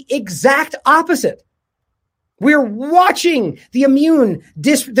the exact opposite. We're watching the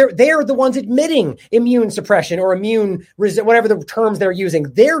they're the ones admitting immune suppression or whatever the terms they're using.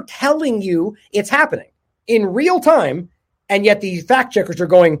 They're telling you it's happening in real time. And yet the fact checkers are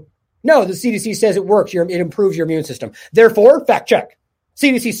going, no, the CDC says it works. It improves your immune system. Therefore, fact check.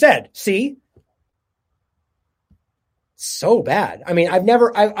 CDC said, see? So bad. I mean, I've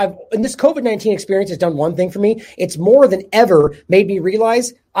and this COVID-19 experience has done one thing for me. It's more than ever made me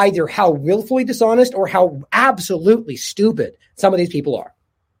realize either how willfully dishonest or how absolutely stupid some of these people are.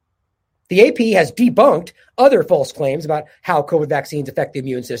 The AP has debunked other false claims about how COVID vaccines affect the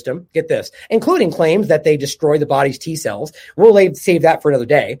immune system. Get this, including claims that they destroy the body's T cells. We'll save that for another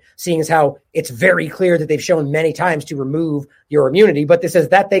day, seeing as how it's very clear that they've shown many times to remove your immunity. But this is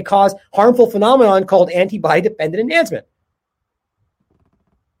that they cause harmful phenomenon called antibody-dependent enhancement.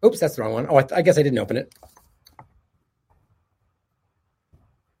 Oops, that's the wrong one. Oh, I guess I didn't open it.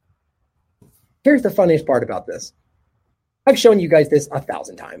 Here's the funniest part about this. I've shown you guys this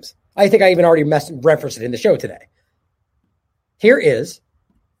 1,000 times. I think I even already referenced it in the show today. Here is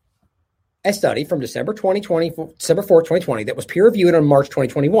a study from December 4, 2020, that was peer-reviewed on March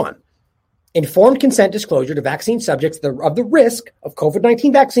 2021. Informed consent disclosure to vaccine subjects of the risk of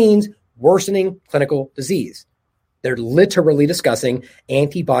COVID-19 vaccines worsening clinical disease. They're literally discussing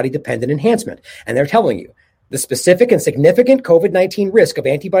antibody-dependent enhancement. And they're telling you the specific and significant COVID-19 risk of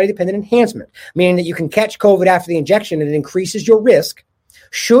antibody-dependent enhancement, meaning that you can catch COVID after the injection and it increases your risk,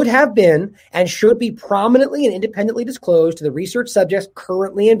 should have been and should be prominently and independently disclosed to the research subjects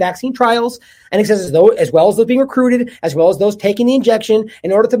currently in vaccine trials, and it says as well as those being recruited, as well as those taking the injection,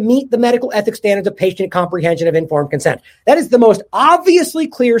 in order to meet the medical ethics standards of patient comprehension of informed consent. That is the most obviously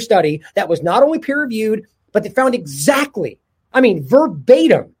clear study that was not only peer-reviewed, but they found exactly,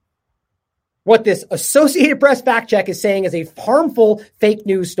 verbatim, what this Associated Press fact check is saying is a harmful fake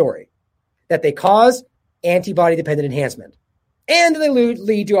news story, that they cause antibody-dependent enhancement and they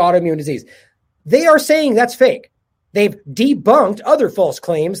lead to autoimmune disease. They are saying that's fake. They've debunked other false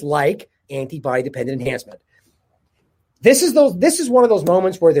claims like antibody-dependent enhancement. This is one of those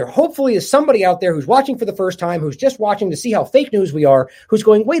moments where there hopefully is somebody out there who's watching for the first time, who's just watching to see how fake news we are, who's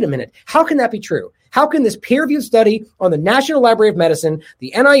going, wait a minute, how can that be true? How can this peer-reviewed study on the National Library of Medicine,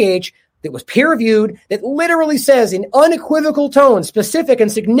 the NIH, that was peer-reviewed, that literally says in unequivocal tones, specific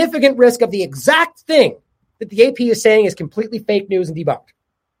and significant risk of the exact thing that the AP is saying is completely fake news and debunked?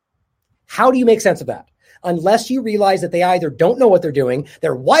 How do you make sense of that? Unless you realize that they either don't know what they're doing,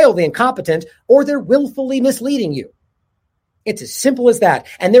 they're wildly incompetent, or they're willfully misleading you. It's as simple as that.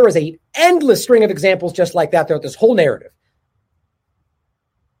 And there is an endless string of examples just like that throughout this whole narrative.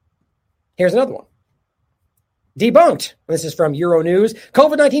 Here's another one. Debunked. This is from Euronews.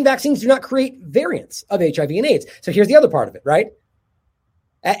 COVID-19 vaccines do not create variants of HIV and AIDS. So here's the other part of it, right?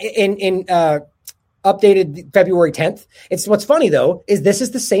 In updated February 10th. It's what's funny, though, is this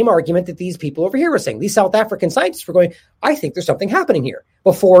is the same argument that these people over here were saying. These South African scientists were going, I think there's something happening here,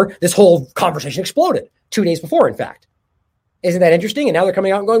 before this whole conversation exploded. 2 days before, in fact. Isn't that interesting? And now they're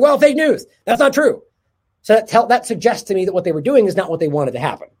coming out and going, well, fake news. That's not true. So that suggests to me that what they were doing is not what they wanted to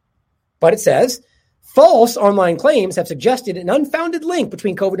happen. But it says False online claims have suggested an unfounded link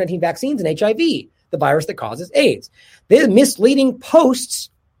between COVID-19 vaccines and HIV, the virus that causes AIDS. The misleading posts,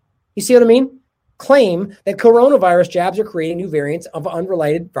 you see what I mean? Claim that coronavirus jabs are creating new variants of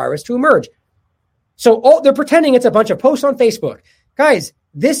unrelated virus to emerge. So they're pretending it's a bunch of posts on Facebook. Guys,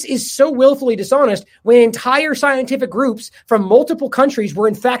 this is so willfully dishonest when entire scientific groups from multiple countries were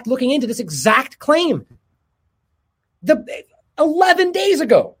in fact looking into this exact claim 11 days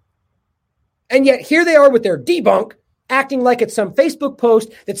ago. And yet here they are with their debunk, acting like it's some Facebook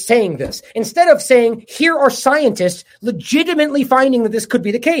post that's saying this, instead of saying, here are scientists legitimately finding that this could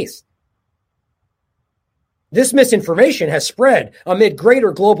be the case. This misinformation has spread amid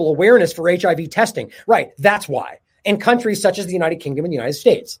greater global awareness for HIV testing. Right, that's why. In countries such as the United Kingdom and the United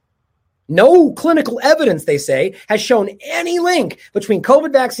States. No clinical evidence, they say, has shown any link between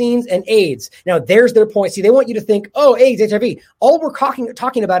COVID vaccines and AIDS. Now, there's their point. See, they want you to think, oh, AIDS, HIV. All we're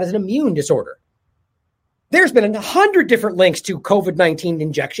talking about is an immune disorder. There's been 100 different links to COVID-19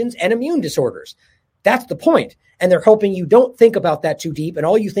 injections and immune disorders. That's the point. And they're hoping you don't think about that too deep. And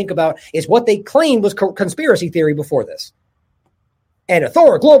all you think about is what they claimed was conspiracy theory before this. And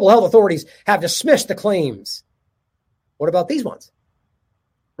global health authorities have dismissed the claims. What about these ones?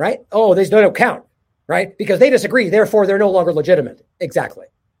 Right? Oh, these don't count, right? Because they disagree. Therefore, they're no longer legitimate. Exactly.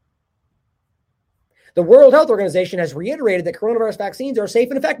 The World Health Organization has reiterated that coronavirus vaccines are safe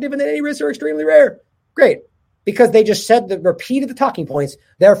and effective and that any risks are extremely rare. Great. Because they just repeated the talking points.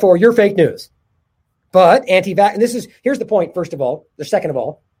 Therefore, you're fake news. But anti-vax, and here's the point, first of all, or second of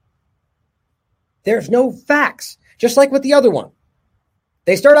all, there's no facts, just like with the other one.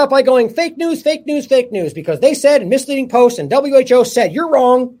 They start out by going fake news, fake news, fake news, because they said in misleading posts and WHO said, you're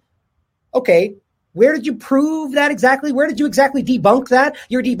wrong. Okay, where did you prove that exactly? Where did you exactly debunk that?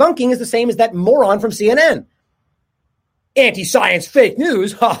 Your debunking is the same as that moron from CNN. Anti-science fake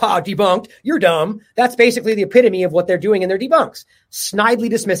news, haha, debunked, you're dumb. That's basically the epitome of what they're doing in their debunks. Snidely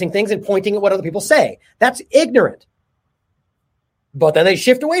dismissing things and pointing at what other people say. That's ignorant. But then they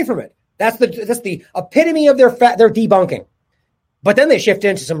shift away from it. That's the epitome of their debunking. But then they shift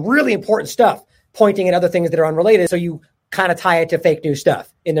into some really important stuff, pointing at other things that are unrelated, so you kind of tie it to fake news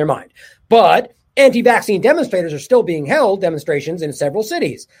stuff in their mind. But anti-vaccine demonstrators are still being held, demonstrations in several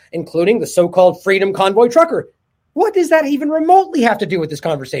cities, including the so-called Freedom Convoy trucker. What does that even remotely have to do with this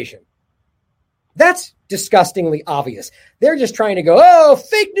conversation? That's disgustingly obvious. They're just trying to go, oh,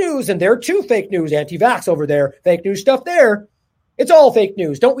 fake news, and there are two fake news, anti-vax over there, fake news stuff there. It's all fake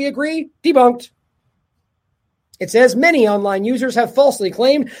news. Don't we agree? Debunked. It says many online users have falsely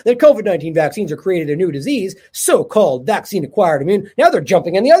claimed that COVID-19 vaccines are created a new disease, so-called vaccine-acquired immune. Now they're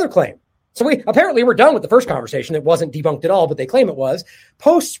jumping in the other claim. So we're done with the first conversation. It wasn't debunked at all, but they claim it was.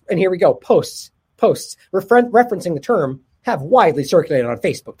 Posts, and here we go, posts referencing the term have widely circulated on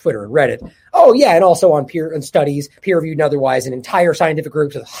Facebook, Twitter, and Reddit. Oh, yeah, and also on peer reviewed and otherwise, in entire scientific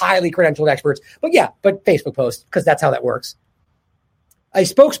groups with highly credentialed experts. But Facebook posts, because that's how that works. A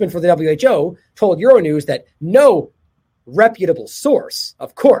spokesman for the WHO told Euronews that no reputable source,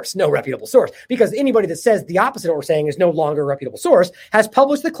 of course, no reputable source, because anybody that says the opposite of what we're saying is no longer a reputable source, has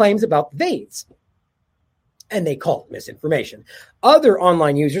published the claims about VAIDS. And they call it misinformation. Other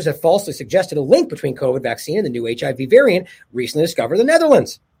online users have falsely suggested a link between COVID vaccine and the new HIV variant recently discovered in the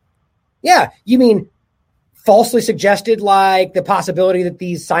Netherlands. Yeah, you mean falsely suggested like the possibility that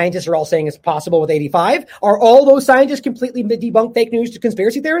these scientists are all saying is possible with 85? Are all those scientists completely debunked fake news to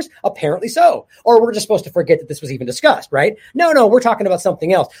conspiracy theorists? Apparently so. Or we're just supposed to forget that this was even discussed, right? No, we're talking about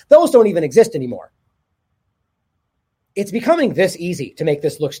something else. Those don't even exist anymore. It's becoming this easy to make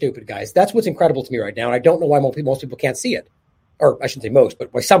this look stupid, guys. That's what's incredible to me right now. And I don't know why most people can't see it. Or I shouldn't say most,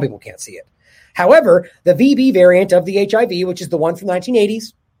 but why some people can't see it. However, the VB variant of the HIV, which is the one from the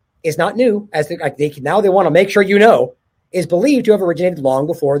 1980s, is not new, as they want to make sure you know, is believed to have originated long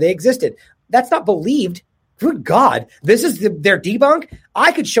before they existed. That's not believed. Good God. This is their debunk.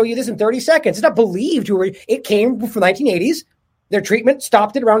 I could show you this in 30 seconds. It's not believed. It came from the 1980s. Their treatment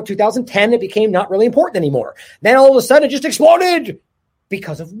stopped at around 2010. It became not really important anymore. Then all of a sudden it just exploded.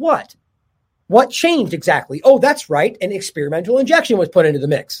 Because of what? What changed exactly? Oh, that's right. An experimental injection was put into the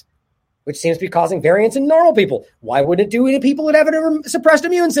mix, which seems to be causing variants in normal people. Why wouldn't it do it in people that have a suppressed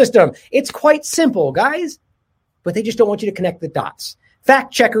immune system? It's quite simple, guys. But they just don't want you to connect the dots.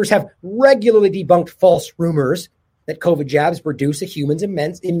 Fact checkers have regularly debunked false rumors that COVID jabs produce a human's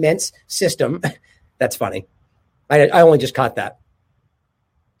immense system. That's funny. I only just caught that.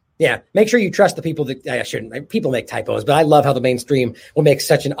 Yeah, make sure you trust the people that I shouldn't. People make typos, but I love how the mainstream will make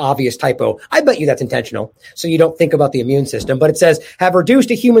such an obvious typo. I bet you that's intentional, so you don't think about the immune system. But it says, have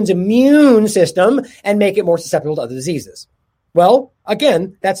reduced a human's immune system and make it more susceptible to other diseases. Well,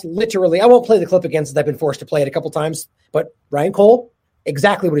 again, that's literally, I won't play the clip again since I've been forced to play it a couple times, but Ryan Cole,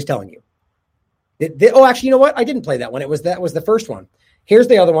 exactly what he's telling you. Actually, you know what? I didn't play that one. That was the first one. Here's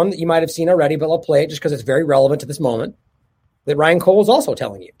the other one that you might have seen already, but I'll play it just because it's very relevant to this moment. That Ryan Cole is also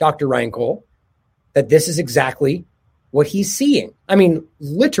telling you, Dr. Ryan Cole, that this is exactly what he's seeing. I mean,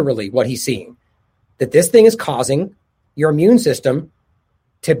 literally what he's seeing. That this thing is causing your immune system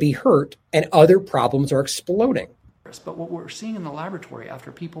to be hurt and other problems are exploding. But what we're seeing in the laboratory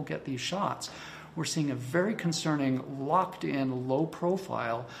after people get these shots, we're seeing a very concerning locked-in low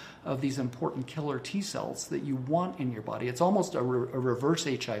profile of these important killer T cells that you want in your body. It's almost a reverse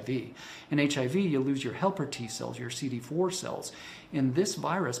HIV. In HIV, you lose your helper T cells, your CD4 cells. In this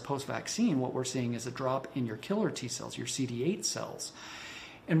virus post-vaccine, what we're seeing is a drop in your killer T cells, your CD8 cells.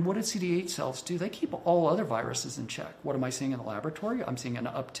 And what do CD8 cells do? They keep all other viruses in check. What am I seeing in the laboratory? I'm seeing an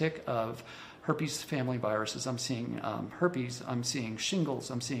uptick of herpes family viruses. I'm seeing herpes. I'm seeing shingles.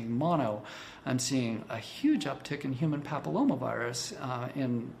 I'm seeing mono. I'm seeing a huge uptick in human papillomavirus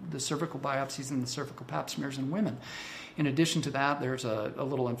in the cervical biopsies and the cervical pap smears in women. In addition to that, there's a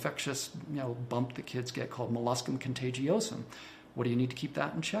little infectious bump that kids get called molluscum contagiosum. What do you need to keep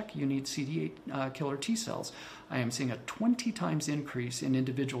that in check? You need CD8 killer T cells. I am seeing a 20 times increase in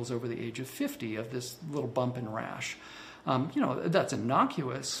individuals over the age of 50 of this little bump and rash. That's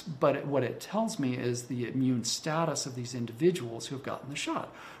innocuous, but what it tells me is the immune status of these individuals who have gotten the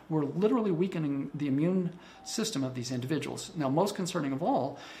shot. We're literally weakening the immune system of these individuals. Now, most concerning of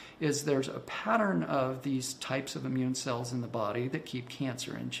all is there's a pattern of these types of immune cells in the body that keep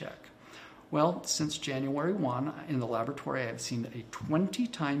cancer in check. Well, since January 1, in the laboratory, I have seen a 20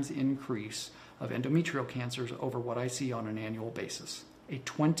 times increase of endometrial cancers over what I see on an annual basis. A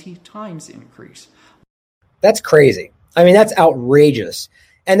 20 times increase. That's crazy. I mean, that's outrageous.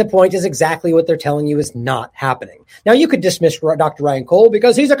 And the point is exactly what they're telling you is not happening. Now, you could dismiss Dr. Ryan Cole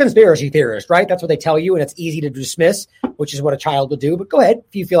because he's a conspiracy theorist, right? That's what they tell you, and it's easy to dismiss, which is what a child would do. But go ahead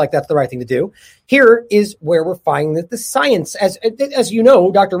if you feel like that's the right thing to do. Here is where we're finding that the science, as you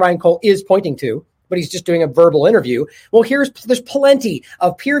know, Dr. Ryan Cole is pointing to, but he's just doing a verbal interview. Well, there's plenty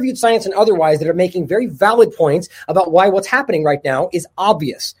of peer-reviewed science and otherwise that are making very valid points about why what's happening right now is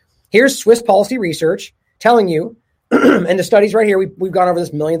obvious. Here's Swiss policy research telling you, and the studies right here, we've gone over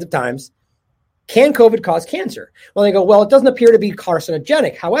this millions of times. Can COVID cause cancer? Well, they go, well, it doesn't appear to be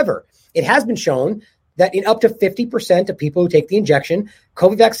carcinogenic. However, it has been shown that in up to 50% of people who take the injection,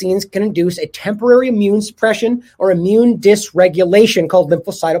 COVID vaccines can induce a temporary immune suppression or immune dysregulation called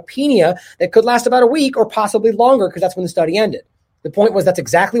lymphocytopenia that could last about a week or possibly longer because that's when the study ended. The point was that's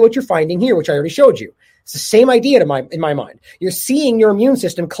exactly what you're finding here, which I already showed you. It's the same idea in my mind. You're seeing your immune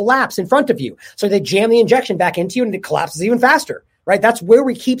system collapse in front of you. So they jam the injection back into you and it collapses even faster, right? That's where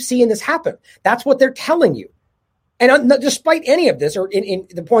we keep seeing this happen. That's what they're telling you. And despite any of this,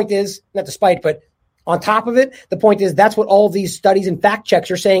 the point is, not despite, but on top of it, the point is that's what all these studies and fact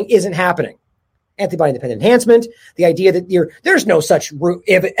checks are saying isn't happening. Antibody-independent enhancement, the idea that there's no such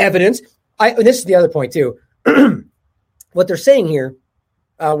evidence. And this is the other point too. What they're saying here,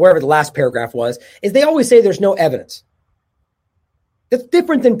 wherever the last paragraph was, is they always say there's no evidence. That's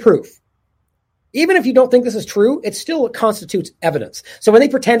different than proof. Even if you don't think this is true, it still constitutes evidence. So when they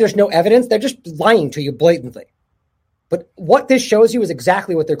pretend there's no evidence, they're just lying to you blatantly. But what this shows you is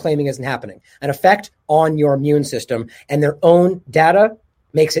exactly what they're claiming isn't happening. An effect on your immune system, and their own data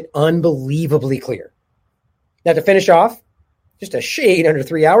makes it unbelievably clear. Now to finish off, just a shade under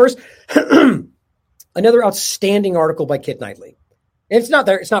 3 hours, another outstanding article by Kit Knightley. It's not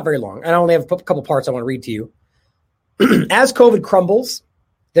very long. I only have a couple parts I want to read to you. As COVID crumbles,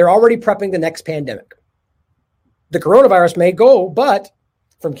 they're already prepping the next pandemic. The coronavirus may go, but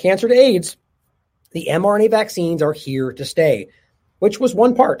from cancer to AIDS, the mRNA vaccines are here to stay, which was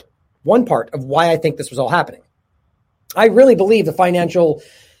one part of why I think this was all happening. I really believe the financial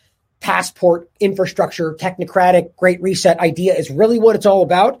passport infrastructure, technocratic, great reset idea is really what it's all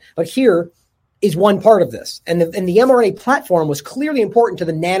about. But here is one part of this. And the mRNA platform was clearly important to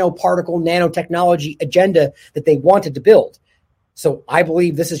the nanoparticle, nanotechnology agenda that they wanted to build. So I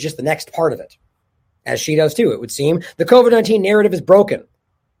believe this is just the next part of it, as she does too, it would seem. The COVID-19 narrative is broken,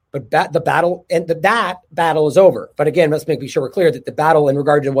 but that battle is over. But again, let's make sure we're clear that the battle in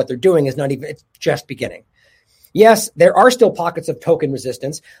regard to what they're doing is it's just beginning. Yes, there are still pockets of token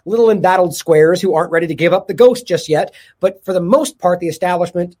resistance, little embattled squares who aren't ready to give up the ghost just yet. But for the most part, the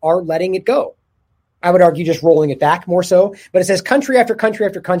establishment are letting it go. I would argue just rolling it back more so. But it says country after country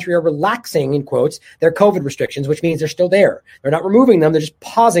after country are relaxing, in quotes, their COVID restrictions, which means they're still there. They're not removing them. They're just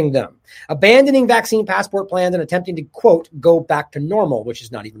pausing them, abandoning vaccine passport plans and attempting to, quote, go back to normal, which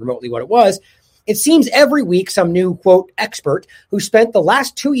is not even remotely what it was. It seems every week some new, quote, expert who spent the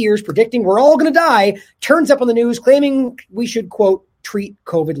last 2 years predicting we're all going to die turns up on the news claiming we should, quote, treat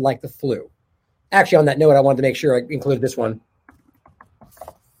COVID like the flu. Actually, on that note, I wanted to make sure I included this one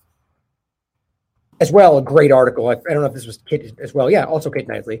as well. A great article. I don't know if this was Kit as well. Yeah, also Kit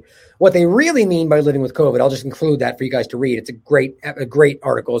Knightley. What they really mean by living with COVID, I'll just include that for you guys to read. It's a great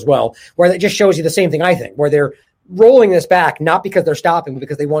article as well, where it just shows you the same thing I think, where they're rolling this back, not because they're stopping, but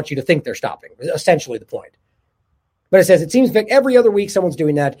because they want you to think they're stopping, essentially the point. But it says, it seems like every other week someone's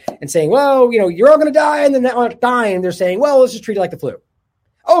doing that and saying, well, you're all going to die, and then they're not dying, and they're saying, well, let's just treat it like the flu.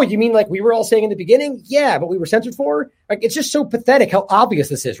 Oh, you mean like we were all saying in the beginning? Yeah, but we were censored for? Like, it's just so pathetic how obvious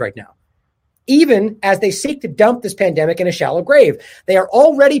this is right now. Even as they seek to dump this pandemic in a shallow grave, they are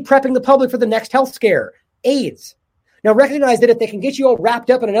already prepping the public for the next health scare, AIDS. Now, recognize that if they can get you all wrapped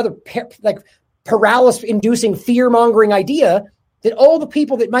up in another paralysis-inducing, fear-mongering idea, that all the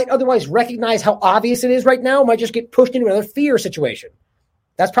people that might otherwise recognize how obvious it is right now might just get pushed into another fear situation.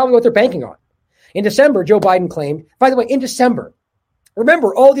 That's probably what they're banking on. In December, Joe Biden claimed, by the way, in December,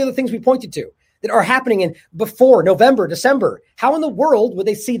 remember all the other things we pointed to that are happening in before November, December. How in the world would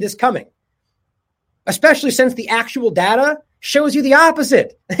they see this coming? Especially since the actual data shows you the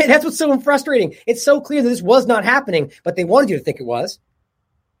opposite. That's what's so frustrating. It's so clear that this was not happening, but they wanted you to think it was.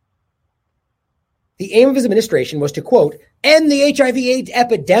 The aim of his administration was to, quote, end the HIV/AIDS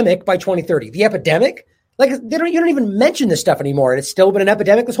epidemic by 2030. The epidemic? Like, you don't even mention this stuff anymore, and it's still been an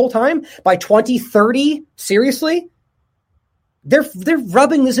epidemic this whole time? By 2030? Seriously? They're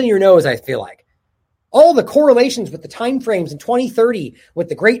rubbing this in your nose, I feel like. All the correlations with the timeframes in 2030, with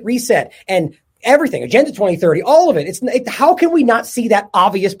the Great Reset, and everything, Agenda 2030, all of it. How can we not see that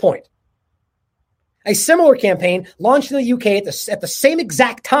obvious point? A similar campaign launched in the UK at the same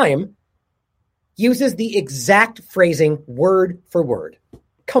exact time uses the exact phrasing word for word.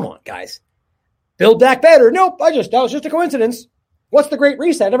 Come on, guys. Build back better. Nope, that was just a coincidence. What's the Great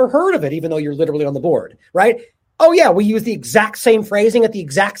Reset? I never heard of it, even though you're literally on the board, right? Oh yeah, we use the exact same phrasing at the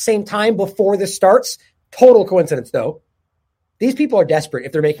exact same time before this starts. Total coincidence, though. These people are desperate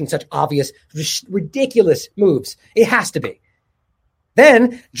if they're making such obvious, ridiculous moves. It has to be.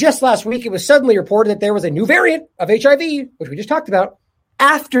 Then, just last week, it was suddenly reported that there was a new variant of HIV, which we just talked about,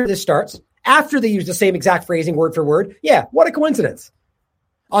 after this starts, after they use the same exact phrasing word for word. Yeah, what a coincidence.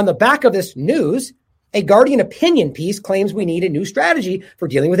 On the back of this news, a Guardian opinion piece claims we need a new strategy for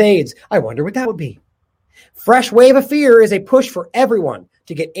dealing with AIDS. I wonder what that would be. Fresh wave of fear is a push for everyone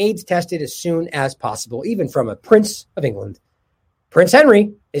to get AIDS tested as soon as possible, even from a Prince of England. Prince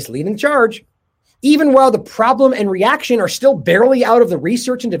Henry is leading the charge. Even while the problem and reaction are still barely out of the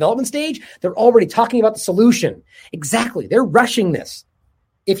research and development stage, they're already talking about the solution. Exactly. They're rushing this.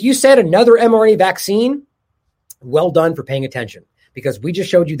 If you said another mRNA vaccine, well done for paying attention, because we just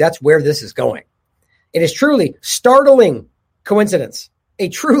showed you that's where this is going. It is truly startling coincidence, a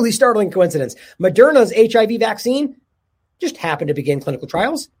truly startling coincidence. Moderna's HIV vaccine just happened to begin clinical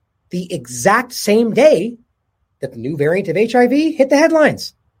trials the exact same day that the new variant of HIV hit the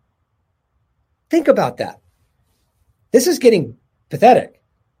headlines. Think about that. This is getting pathetic.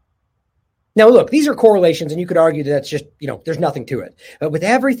 Now, look, these are correlations, and you could argue that that's just, there's nothing to it. But with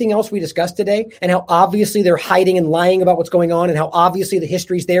everything else we discussed today, and how obviously they're hiding and lying about what's going on, and how obviously the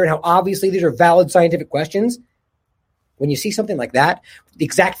history's there, and how obviously these are valid scientific questions, when you see something like that, the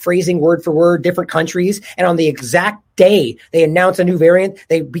exact phrasing word for word, different countries, and on the exact day they announce a new variant,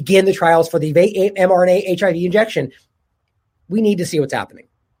 they begin the trials for the mRNA HIV injection, we need to see what's happening.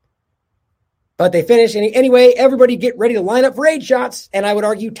 But they finish anyway. Everybody get ready to line up for AIDS shots. And I would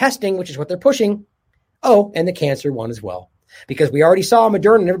argue testing, which is what they're pushing. Oh, and the cancer one as well. Because we already saw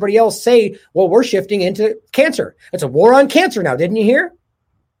Moderna and everybody else say, well, we're shifting into cancer. It's a war on cancer now. Didn't you hear?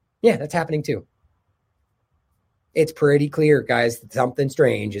 Yeah, that's happening too. It's pretty clear, guys, that something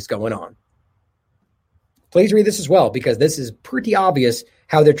strange is going on. Please read this as well, because this is pretty obvious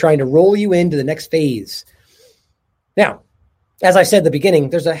how they're trying to roll you into the next phase. Now, as I said at the beginning,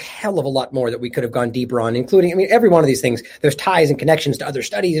 there's a hell of a lot more that we could have gone deeper on, including, every one of these things, there's ties and connections to other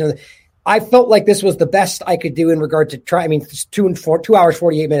studies. I felt like this was the best I could do in regard to 2 hours,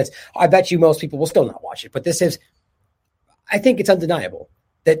 48 minutes. I bet you most people will still not watch it, but I think it's undeniable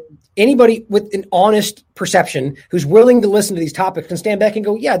that anybody with an honest perception who's willing to listen to these topics can stand back and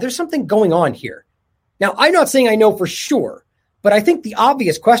go, yeah, there's something going on here. Now, I'm not saying I know for sure, but I think the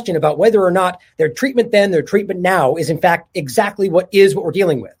obvious question about whether or not their treatment then, their treatment now is in fact exactly what we're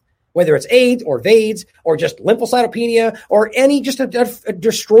dealing with. Whether it's AIDS or VAIDS or just lymphocytopenia or any just a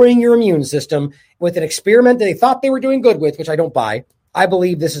destroying your immune system with an experiment that they thought they were doing good with, which I don't buy. I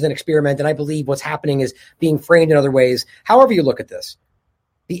believe this is an experiment, and I believe what's happening is being framed in other ways. However you look at this,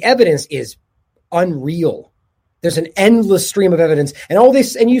 the evidence is unreal. There's an endless stream of evidence and all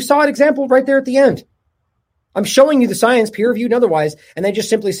this, and you saw an example right there at the end. I'm showing you the science, peer-reviewed and otherwise, and they just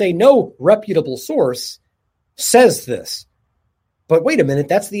simply say no reputable source says this. But wait a minute,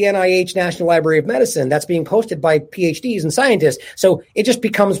 that's the NIH National Library of Medicine. That's being posted by PhDs and scientists. So it just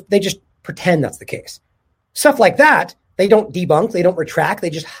becomes, they just pretend that's the case. Stuff like that, they don't debunk, they don't retract, they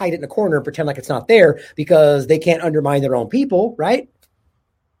just hide it in a corner and pretend like it's not there because they can't undermine their own people, right?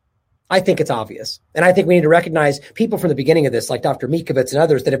 I think it's obvious. And I think we need to recognize people from the beginning of this, like Dr. Mikovits and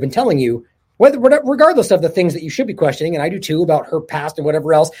others that have been telling you, regardless of the things that you should be questioning, and I do too, about her past and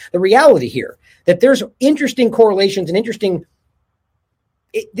whatever else, the reality here, that there's interesting correlations and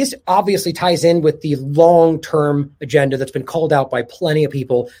this obviously ties in with the long-term agenda that's been called out by plenty of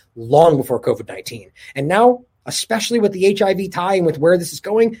people long before COVID-19. And now, especially with the HIV tie and with where this is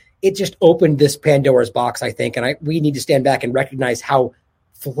going, it just opened this Pandora's box, I think. And we need to stand back and recognize how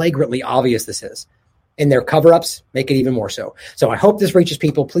flagrantly obvious this is. And their cover-ups make it even more so. So I hope this reaches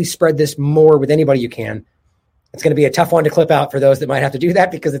people. Please spread this more with anybody you can. It's going to be a tough one to clip out for those that might have to do that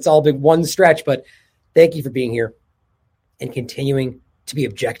because it's all been one stretch. But thank you for being here and continuing to be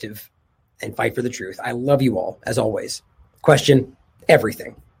objective and fight for the truth. I love you all, as always. Question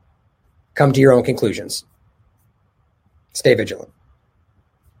everything. Come to your own conclusions. Stay vigilant.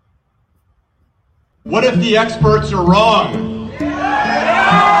 What if the experts are wrong?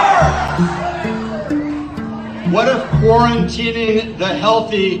 What if quarantining the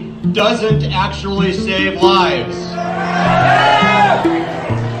healthy doesn't actually save lives?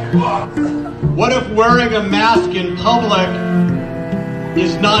 What if wearing a mask in public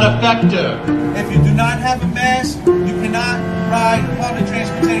is not effective? If you do not have a mask, you cannot ride public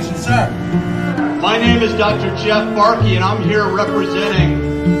transportation, sir. My name is Dr. Jeff Barkey, and I'm here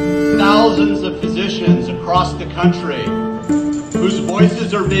representing thousands of physicians across the country whose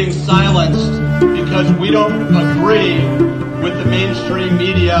voices are being silenced because we don't agree with the mainstream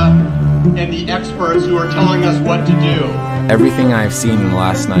media and the experts who are telling us what to do. Everything I've seen in the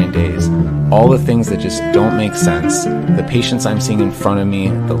last 9 days, all the things that just don't make sense, the patients I'm seeing in front of me,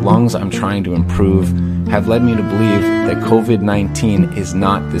 the lungs I'm trying to improve, have led me to believe that COVID-19 is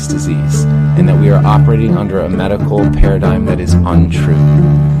not this disease, and that we are operating under a medical paradigm that is untrue.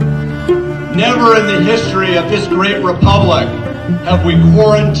 Never in the history of this great republic have we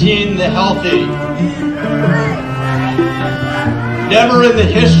quarantined the healthy. Never in the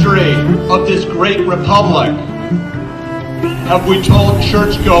history of this great republic have we told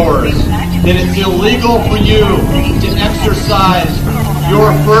churchgoers that it's illegal for you to exercise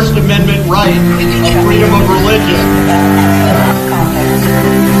your First Amendment right of freedom of religion.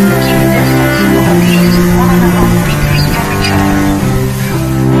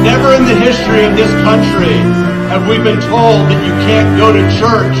 Never in the history of this country have we been told that you can't go to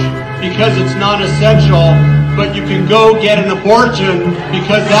church because it's non-essential, but you can go get an abortion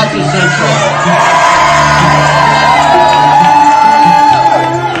because that's essential.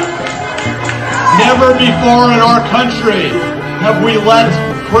 Never before in our country have we let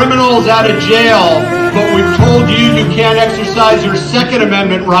criminals out of jail, but we've told you you can't exercise your Second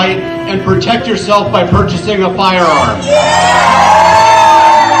Amendment right and protect yourself by purchasing a firearm.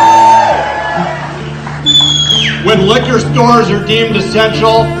 When liquor stores are deemed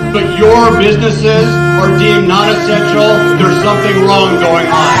essential, but your businesses are deemed non-essential, there's something wrong going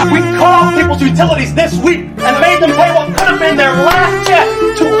on. We cut off people's utilities this week and made them pay what could have been their last check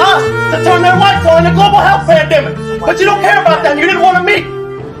to us to turn their lights on in a global health pandemic. But you don't care about that. You didn't want to meet.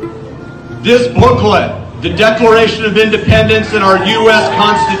 This booklet, the Declaration of Independence in our U.S.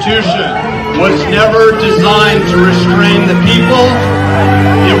 Constitution, was never designed to restrain the people.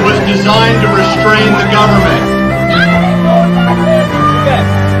 It was designed to restrain the government.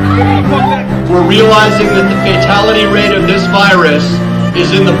 We're realizing that the fatality rate of this virus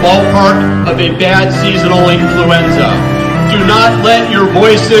is in the ballpark of a bad seasonal influenza. Do not let your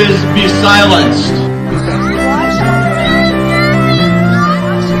voices be silenced.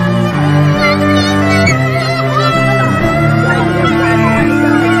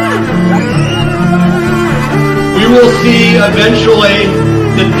 We will see eventually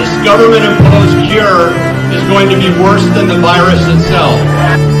that this government-imposed cure is going to be worse than the virus itself.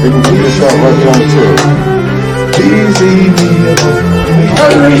 We can keep this out right on too. Easy.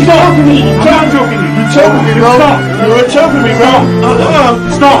 You're choking me. You're choking me. You're choking me, bro. You're choking me, bro.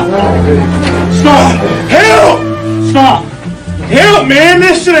 Stop. Stop. Help. Stop. Help, man.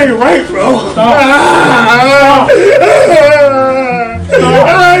 This shit ain't right, bro. Stop.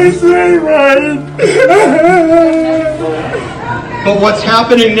 This ain't right. But what's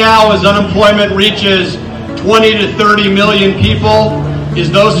happening now as unemployment reaches 20 to 30 million people,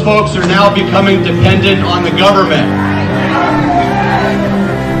 is those folks are now becoming dependent on the government.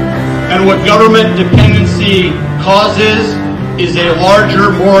 And what government dependency causes is a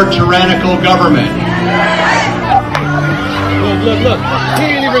larger, more tyrannical government. Look. He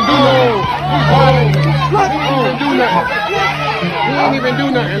ain't even do nothing. He ain't even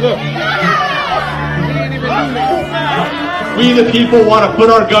do nothing. Look. He ain't even do nothing. We, the people, want to put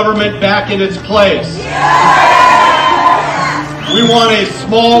our government back in its place. We want a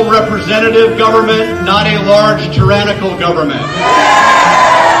small representative government, not a large tyrannical government.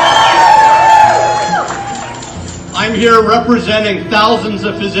 I'm here representing thousands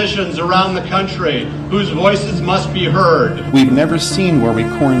of physicians around the country whose voices must be heard. We've never seen where we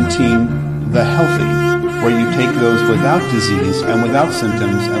quarantine the healthy, where you take those without disease and without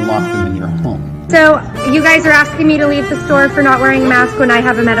symptoms and lock them in your home. So you guys are asking me to leave the store for not wearing a mask when I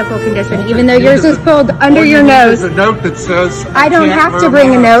have a medical condition, even though yours is pulled under your nose. There's a note that says I don't have to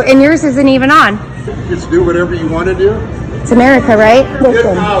bring a note, and yours isn't even on. Just do whatever you want to do. It's America, right?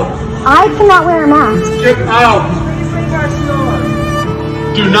 Listen, Get out. I cannot wear a mask. Get out.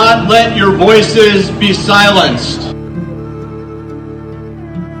 Do not let your voices be silenced.